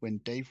Guru when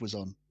Dave was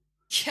on.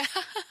 Yeah.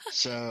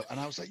 So, and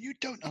I was like, you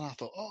don't, and I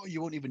thought, oh,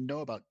 you won't even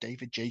know about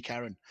David J.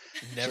 Karen.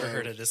 Never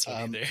heard of this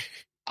one either.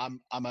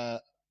 I'm a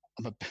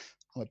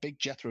big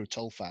Jethro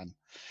Tull fan,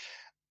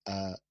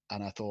 and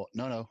I thought,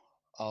 no,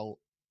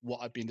 what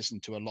I've been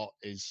listening to a lot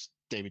is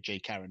David J.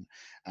 Karen,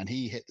 and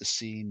he hit the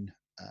scene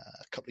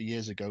a couple of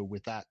years ago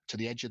with that To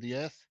the Edge of the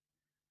Earth,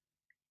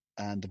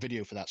 and the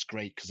video for that's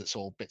great because it's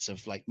all bits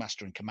of like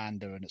Master and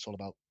Commander, and it's all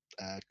about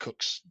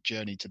Cook's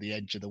journey to the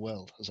edge of the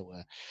world, as it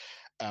were.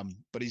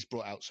 But he's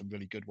brought out some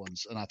really good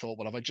ones, and I thought,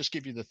 well, if I just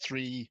give you the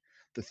three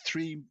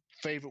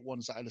favorite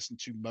ones that I listen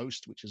to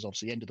most, which is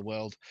obviously End of the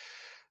World,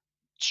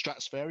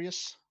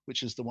 Stratusfarius,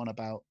 which is the one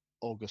about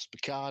Auguste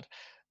Piccard,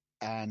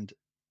 and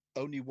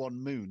Only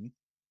One Moon,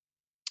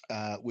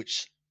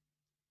 which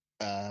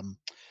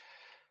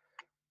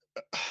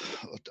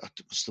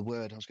what's the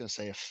word I was going to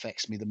say,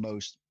 affects me the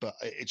most, but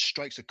it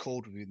strikes a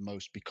chord with me the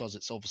most because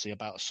it's obviously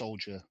about a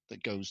soldier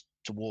that goes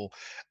to war,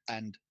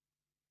 and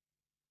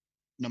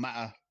no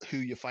matter who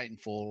you're fighting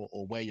for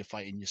or where you're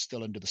fighting, you're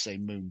still under the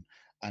same moon,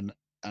 and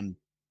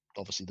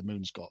obviously the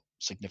moon's got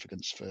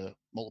significance for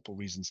multiple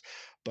reasons,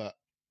 but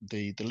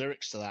the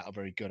lyrics to that are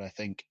very good, I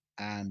think,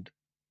 and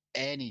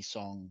any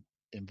song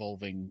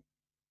involving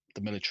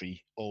the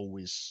military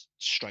always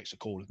strikes a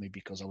chord with me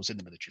because I was in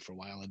the military for a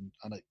while, and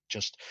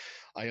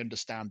I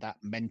understand that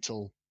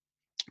mental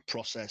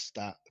process,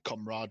 that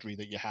camaraderie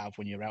that you have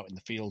when you're out in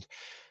the field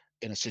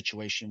in a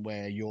situation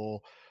where you're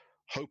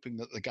hoping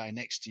that the guy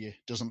next to you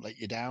doesn't let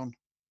you down,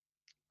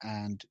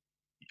 and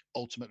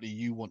ultimately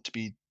you want to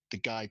be the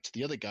guy to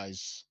the other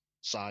guy's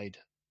side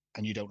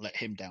and you don't let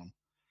him down.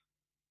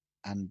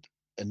 And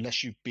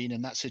unless you've been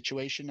in that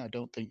situation, I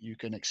don't think you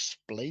can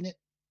explain it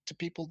to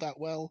people that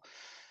well.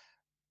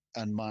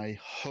 And my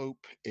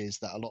hope is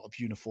that a lot of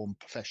uniformed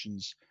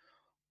professions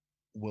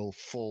will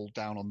fall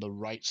down on the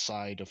right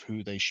side of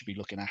who they should be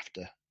looking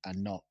after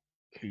and not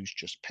who's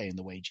just paying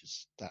the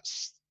wages.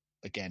 That's,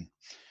 again,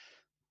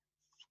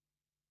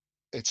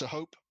 it's a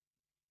hope,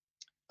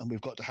 and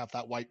we've got to have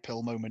that white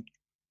pill moment.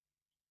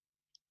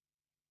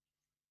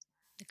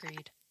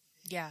 Agreed.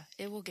 Yeah,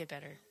 it will get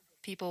better.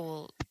 People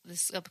will,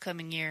 this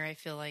upcoming year, I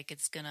feel like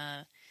it's going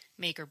to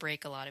make or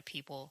break a lot of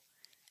people.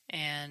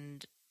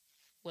 And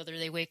whether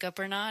they wake up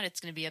or not, it's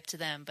going to be up to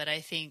them. But I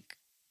think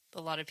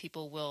a lot of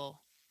people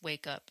will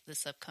wake up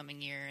this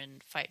upcoming year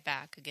and fight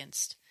back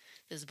against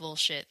this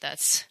bullshit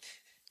that's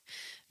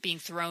being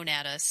thrown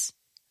at us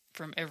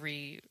from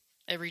every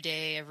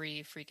day,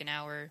 every freaking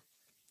hour,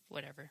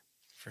 whatever.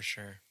 For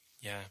sure.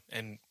 Yeah.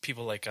 And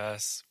people like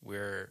us,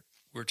 we're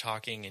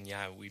talking, and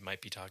yeah, we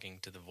might be talking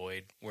to the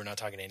void. We're not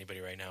talking to anybody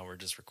right now. We're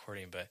just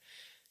recording, but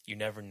you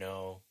never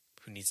know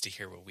who needs to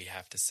hear what we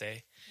have to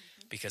say,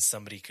 because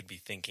somebody could be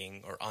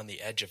thinking or on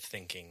the edge of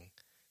thinking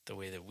the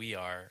way that we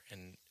are,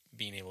 and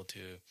being able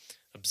to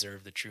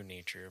observe the true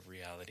nature of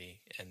reality.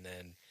 And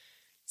then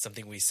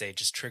something we say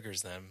just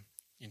triggers them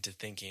into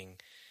thinking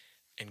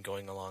and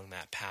going along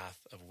that path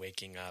of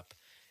waking up.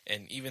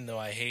 And even though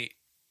I hate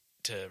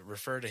to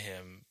refer to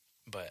him,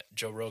 but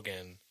Joe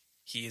Rogan,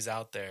 he is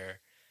out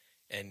there.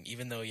 And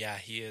even though, yeah,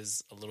 he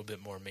is a little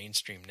bit more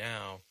mainstream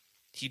now,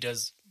 he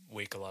does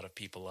wake a lot of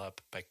people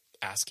up by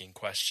asking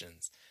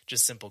questions,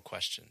 just simple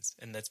questions.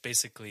 And that's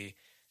basically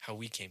how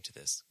we came to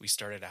this. We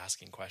started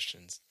asking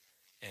questions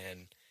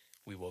and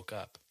we woke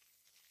up.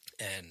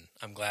 And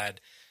I'm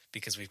glad,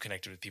 because we've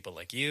connected with people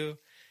like you.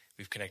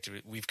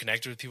 we've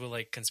connected with people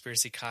like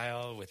Conspiracy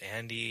Kyle, with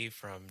Andy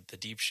from the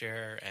Deep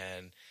Share,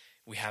 and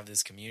we have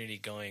this community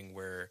going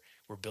where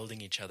we're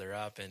building each other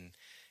up, and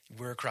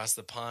we're across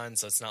the pond,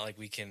 so it's not like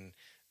we can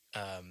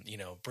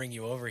bring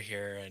you over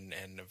here,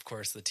 and of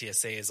course the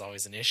TSA is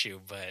always an issue,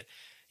 but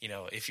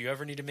if you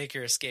ever need to make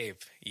your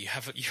escape, you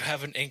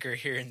have an anchor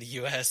here in the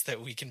US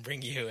that we can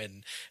bring you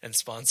and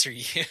sponsor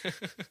you.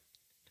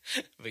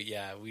 But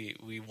yeah,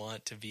 we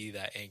want to be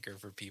that anchor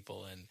for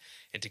people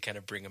and to kind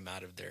of bring them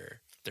out of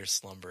their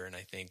slumber, and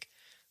I think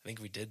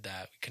we did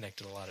that. We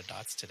connected a lot of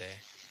dots today.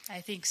 I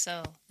think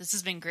so. This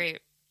has been great.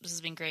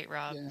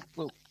 Rob. Yeah.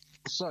 Well,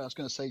 sorry, I was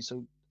going to say,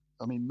 so,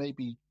 I mean,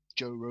 maybe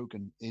Joe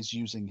Rogan is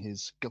using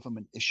his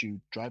government-issued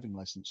driving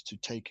license to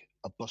take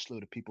a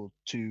busload of people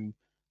to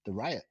the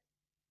riot.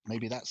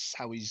 Maybe that's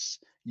how he's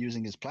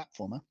using his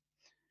platform. Huh?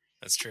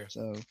 That's true.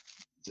 So,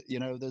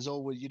 there's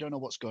always, you don't know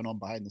what's going on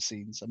behind the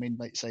scenes. I mean,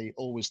 like say,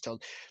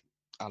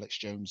 Alex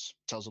Jones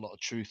tells a lot of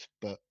truth,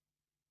 but,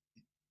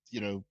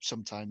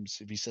 sometimes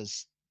if he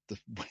says the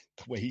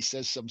way he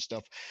says some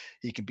stuff,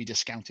 he can be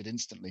discounted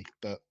instantly.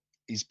 But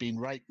he's been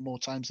right more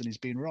times than he's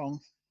been wrong.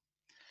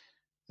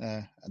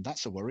 And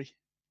that's a worry.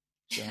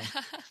 So.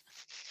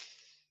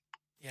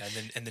 Yeah,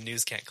 and the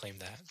news can't claim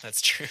that.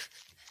 That's true.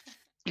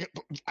 Yeah,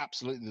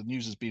 absolutely. The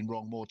news has been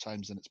wrong more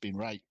times than it's been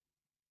right.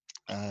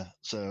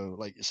 So,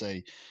 like you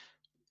say,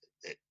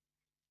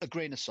 a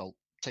grain of salt.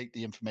 Take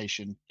the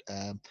information.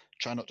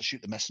 Try not to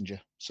shoot the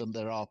messenger.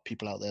 There are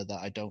people out there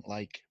that I don't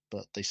like,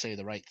 but they say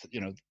the right.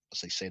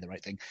 Say the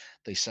right thing.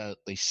 They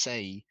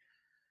say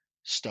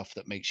stuff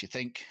that makes you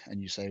think,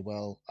 and you say,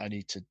 "Well, I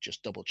need to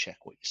just double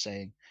check what you're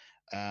saying."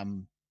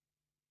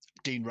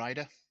 Dean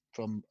Ryder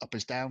from Up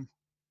is Down.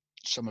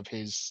 Some of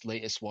his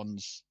latest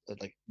ones,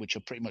 which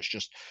are pretty much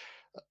just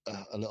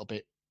a little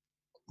bit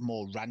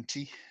more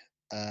ranty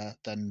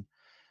than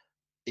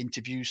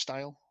interview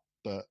style,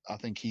 but I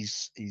think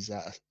he's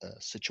at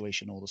a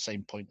situation or the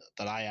same point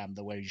that I am,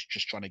 the way he's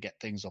just trying to get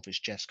things off his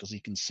chest because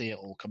he can see it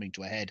all coming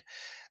to a head,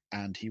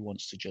 and he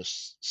wants to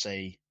just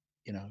say,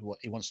 what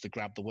he wants to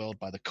grab the world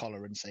by the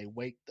collar and say,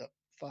 "Wake the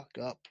fuck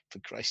up, for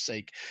Christ's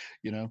sake,"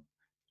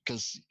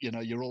 because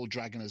you're all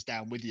dragging us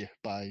down with you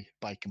by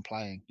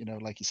complying.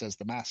 Like he says,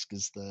 the mask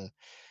is the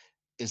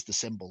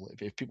symbol.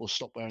 If people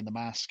stop wearing the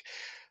mask,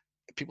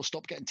 people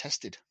stop getting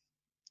tested.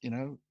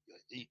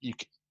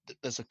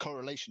 There's a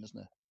correlation, isn't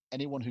there?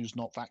 Anyone who's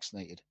not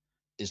vaccinated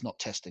is not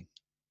testing.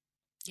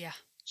 Yeah.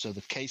 So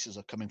the cases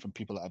are coming from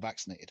people that are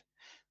vaccinated.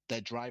 They're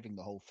driving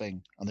the whole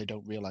thing and they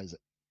don't realize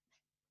it.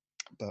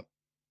 But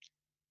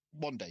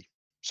one day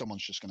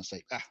someone's just going to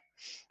say,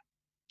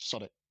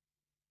 sod it.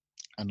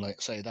 And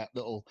like say that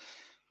little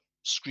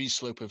scree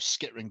slope of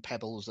skittering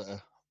pebbles that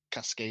are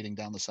cascading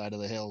down the side of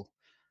the hill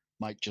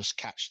might just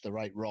catch the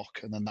right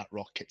rock, and then that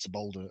rock hits a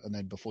boulder, and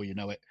then before you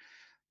know it,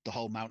 the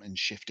whole mountain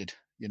shifted,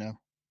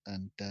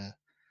 and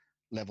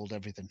leveled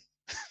everything.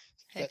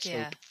 Heck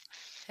yeah,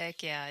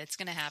 it's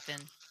gonna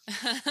happen.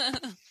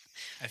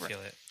 I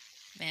feel it.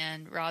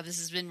 Man, Rob, this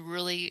has been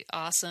really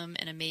awesome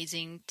and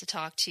amazing to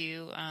talk to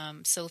you.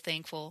 So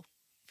thankful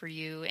for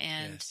you.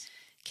 And yes.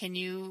 Can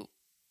you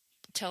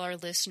tell our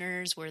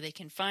listeners where they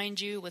can find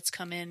you, what's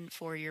coming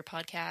for your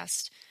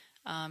podcast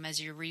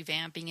as you're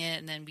revamping it,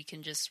 and then we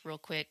can just real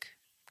quick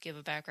give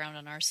a background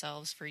on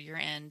ourselves for your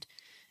end.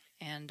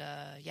 And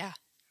yeah.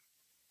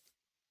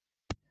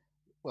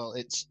 Well,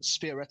 it's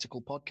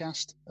Spheretical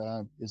Podcast.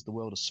 Is the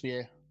world a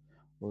sphere,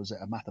 or is it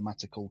a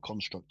mathematical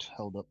construct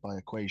held up by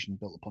equation,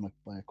 built upon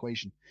by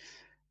equation?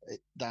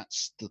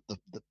 That's the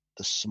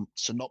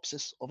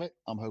synopsis of it.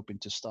 I'm hoping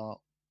to start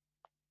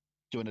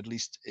doing at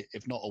least,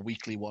 if not a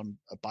weekly one,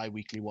 a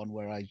bi-weekly one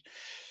where I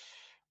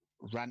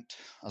rant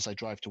as I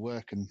drive to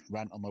work and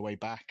rant on my way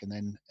back, and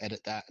then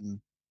edit that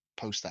and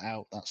post that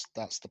out.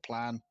 That's the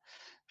plan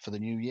for the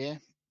new year.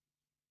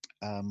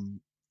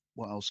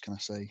 What else can I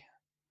say?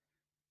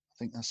 I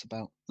think that's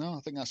about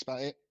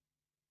it.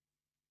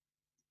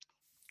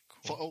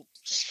 Cool.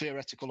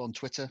 Spheretical on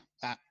Twitter,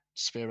 at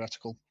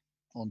Spheretical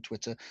on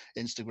Twitter.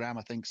 Instagram,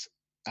 I think's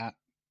at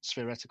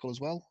Spheretical as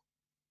well.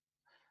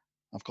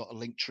 I've got a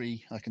link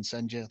tree I can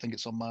send you. I think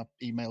it's on my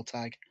email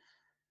tag.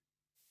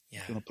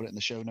 Yeah. If you want to put it in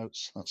the show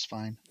notes, that's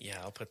fine.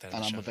 Yeah, I'll put that in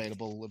and the show I'm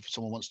available if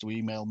someone wants to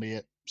email me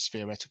at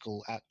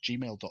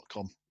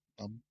spheretical@gmail.com.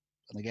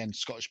 And again,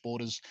 Scottish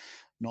borders,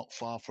 not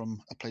far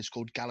from a place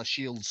called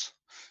Galashiels.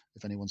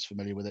 If anyone's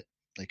familiar with it,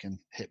 they can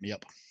hit me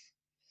up.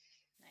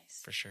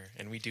 Nice. For sure.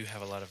 And we do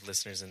have a lot of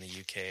listeners in the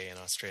UK and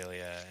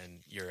Australia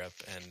and Europe,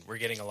 and we're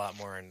getting a lot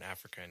more in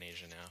Africa and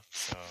Asia now.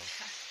 So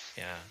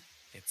yeah,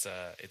 it's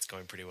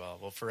going pretty well.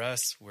 Well, for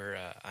us,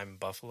 I'm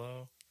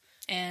Buffalo.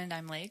 And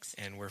I'm Legs.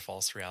 And we're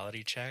False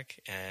Reality Check.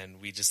 And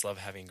we just love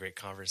having great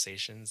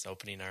conversations,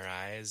 opening our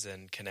eyes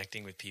and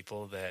connecting with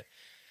people that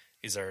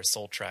is our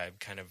soul tribe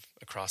kind of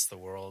across the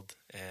world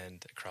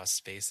and across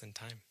space and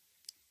time.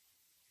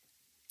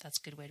 That's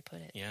a good way to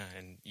put it. Yeah,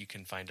 and you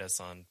can find us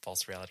on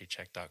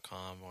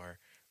falserealitycheck.com or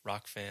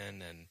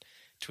Rockfin and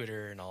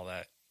Twitter and all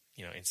that,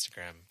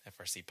 Instagram,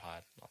 FRC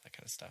Pod, all that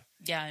kind of stuff.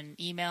 Yeah, and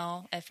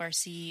email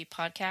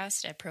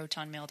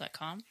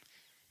frcpodcast@protonmail.com.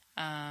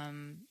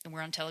 And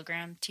we're on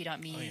Telegram,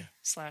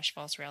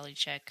 t.me/false reality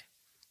check.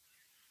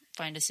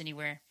 Find us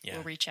anywhere. Yeah.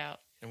 We'll reach out.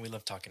 And we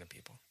love talking to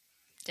people.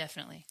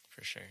 Definitely.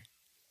 For sure.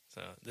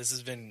 So this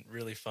has been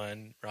really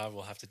fun. Rob,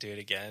 we'll have to do it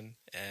again.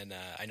 And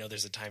I know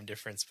there's a time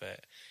difference,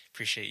 but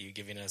appreciate you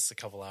giving us a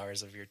couple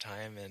hours of your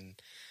time.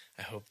 And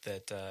I hope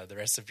that the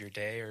rest of your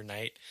day or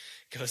night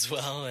goes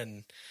well.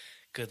 And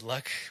good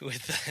luck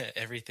with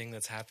everything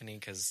that's happening,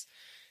 because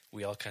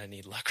we all kind of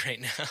need luck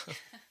right now.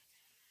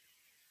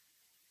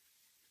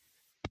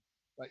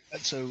 Right,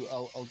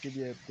 so I'll give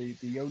you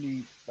the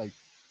only, like,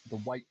 the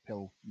white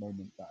pill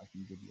moment that I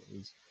can give you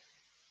is,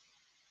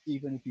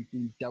 even if you've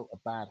been dealt a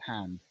bad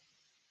hand,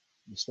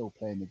 you're still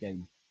playing the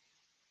game.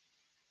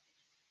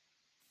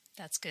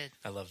 That's good.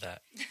 I love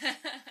that.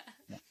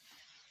 Yeah.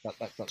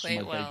 That's Play from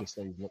it my well. Vegas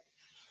days. Look.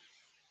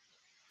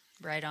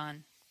 Right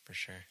on. For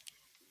sure.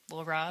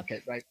 Well, Rob,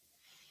 Okay, right.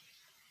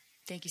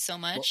 thank you so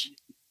much.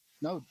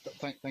 No,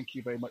 thank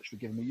you very much for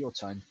giving me your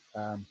time.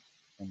 And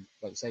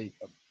like I say,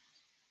 I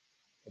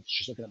was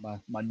just looking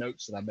at my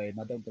notes that I made,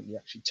 and I don't think we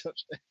actually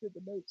touched any of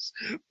the notes.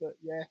 But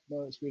yeah,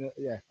 no, it's been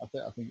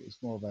I think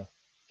it's more of a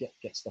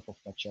get stuff off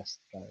my chest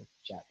kind of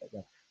chat. But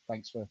yeah,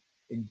 thanks for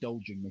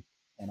indulging me,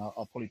 and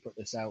I'll probably put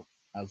this out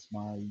as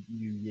my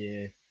New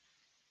Year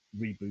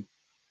reboot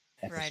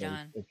episode. Right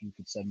on. If you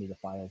could send me the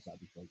files,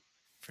 that'd be great.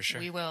 For sure.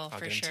 We will, I'll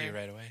for get them to you sure.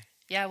 right away.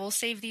 Yeah, we'll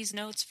save these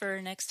notes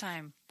for next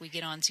time we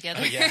get on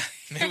together. Oh, yeah.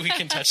 Maybe we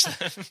can touch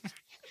them.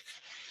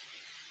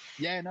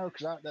 Yeah, no,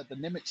 because the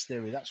Nimitz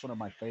theory, that's one of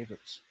my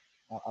favorites.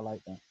 I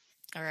like that.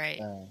 All right.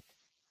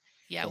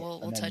 Yeah,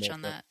 we'll and then touch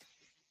on that.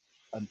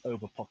 And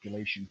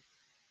overpopulation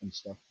and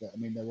stuff. I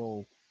mean, they're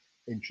all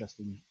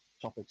interesting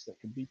topics that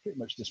can be pretty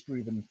much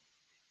disproven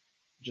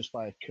just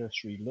by a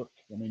cursory look.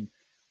 I mean,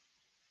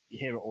 you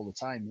hear it all the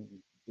time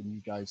when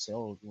you guys say,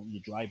 "Oh, when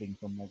you're driving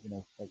from like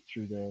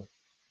through the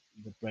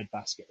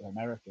breadbasket of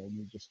America, and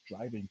you're just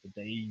driving for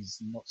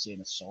days, and not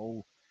seeing a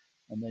soul."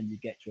 And then you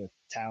get to a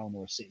town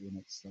or a city, and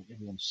it's like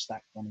everyone's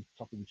stacked on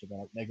top of each other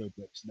like Lego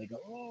bricks, and they go,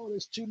 "Oh,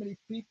 there's too many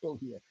people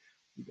here."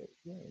 You go,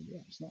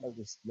 "Yeah, it's not like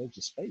there's loads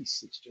of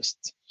space. It's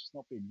just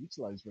not being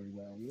utilized very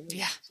well." Really.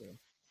 Yeah. So,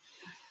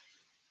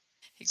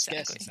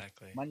 Exactly. scarcity.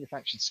 Exactly.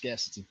 Manufactured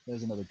scarcity.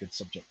 There's another good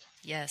subject.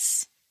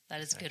 Yes,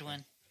 that is a good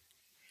one.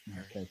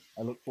 Okay.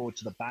 I look forward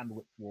to the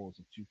bandwidth wars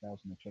of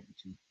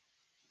 2022.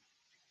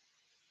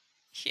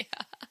 Yeah.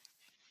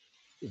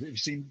 Have you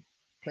seen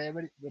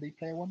Ready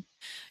Player One?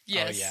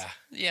 Yes. Oh, yeah.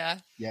 Yeah.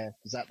 Yeah,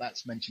 because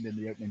that's mentioned in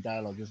the opening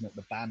dialogue, isn't it?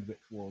 The bandwidth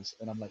wars.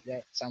 And I'm like, yeah,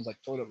 it sounds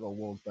like toilet roll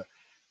wars, but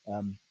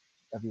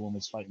everyone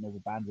was fighting over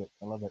bandwidth.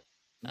 I love it.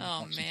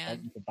 Oh, Actually man.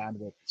 fighting for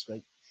bandwidth. It's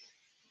great.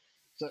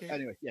 So Good.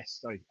 anyway, yes,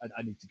 sorry,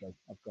 I need to go.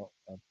 I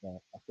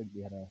think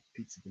we had a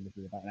pizza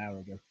delivery about an hour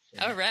ago.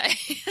 So. All right.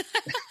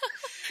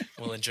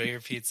 Well, enjoy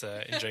your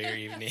pizza. Enjoy your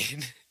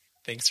evening.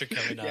 Thanks for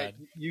coming on.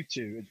 You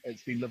too.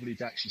 It's been lovely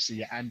to actually see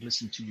you and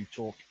listen to you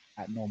talk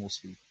at normal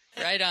speed.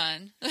 Right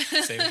on.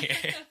 Same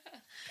here.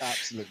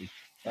 Absolutely.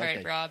 All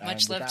right, Rob.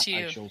 Much love to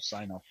you. I shall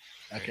sign off.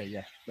 Okay,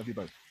 yeah. Love you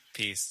both.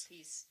 Peace.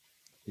 Peace.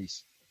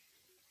 Peace.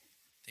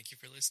 Thank you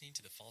for listening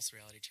to the False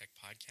Reality Check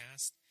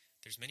podcast.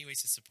 There's many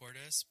ways to support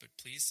us, but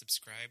please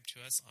subscribe to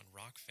us on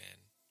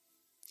Rockfin.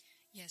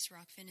 Yes,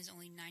 Rockfin is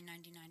only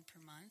 $9.99 per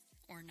month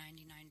or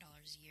 $99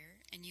 a year,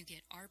 and you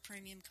get our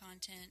premium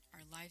content,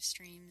 our live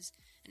streams,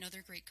 and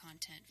other great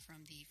content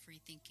from the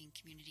free thinking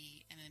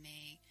community,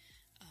 MMA,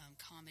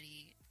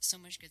 comedy, so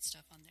much good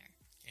stuff on there.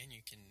 And you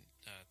can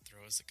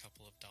throw us a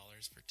couple of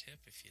dollars for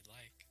tip if you'd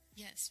like.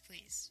 Yes,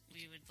 please.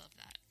 We would love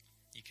that.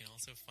 You can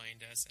also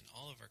find us and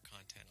all of our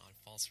content on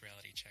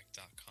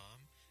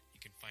falserealitycheck.com.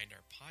 You can find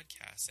our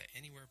podcasts at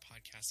anywhere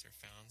podcasts are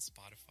found: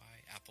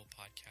 Spotify, Apple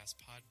Podcasts,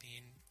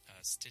 Podbean,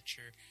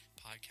 Stitcher,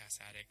 Podcast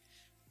Addict,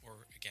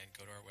 or again,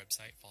 go to our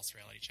website,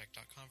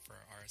 falserealitycheck.com, for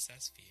our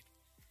RSS feed.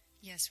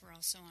 Yes, we're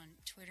also on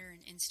Twitter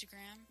and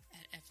Instagram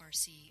at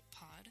FRC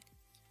Pod.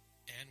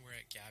 And we're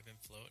at Gab and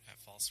Float at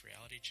False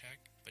Reality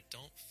Check. But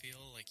don't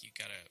feel like you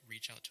gotta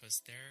reach out to us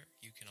there.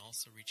 You can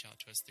also reach out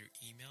to us through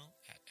email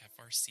at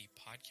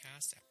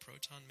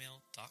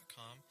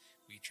frcpodcast@protonmail.com.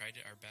 We tried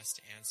our best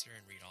to answer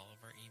and read all of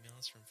our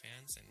emails from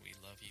fans, and we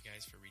love you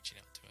guys for reaching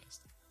out to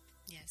us.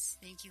 Yes,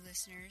 thank you,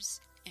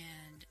 listeners,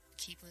 and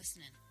keep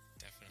listening.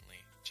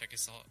 Definitely. Check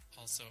us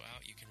also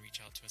out. You can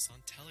reach out to us on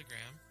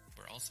Telegram.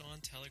 We're also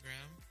on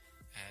Telegram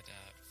at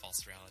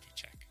False Reality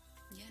Check.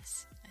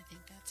 Yes, I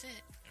think that's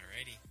it.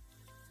 Alrighty.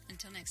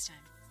 Until next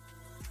time.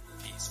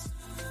 Peace.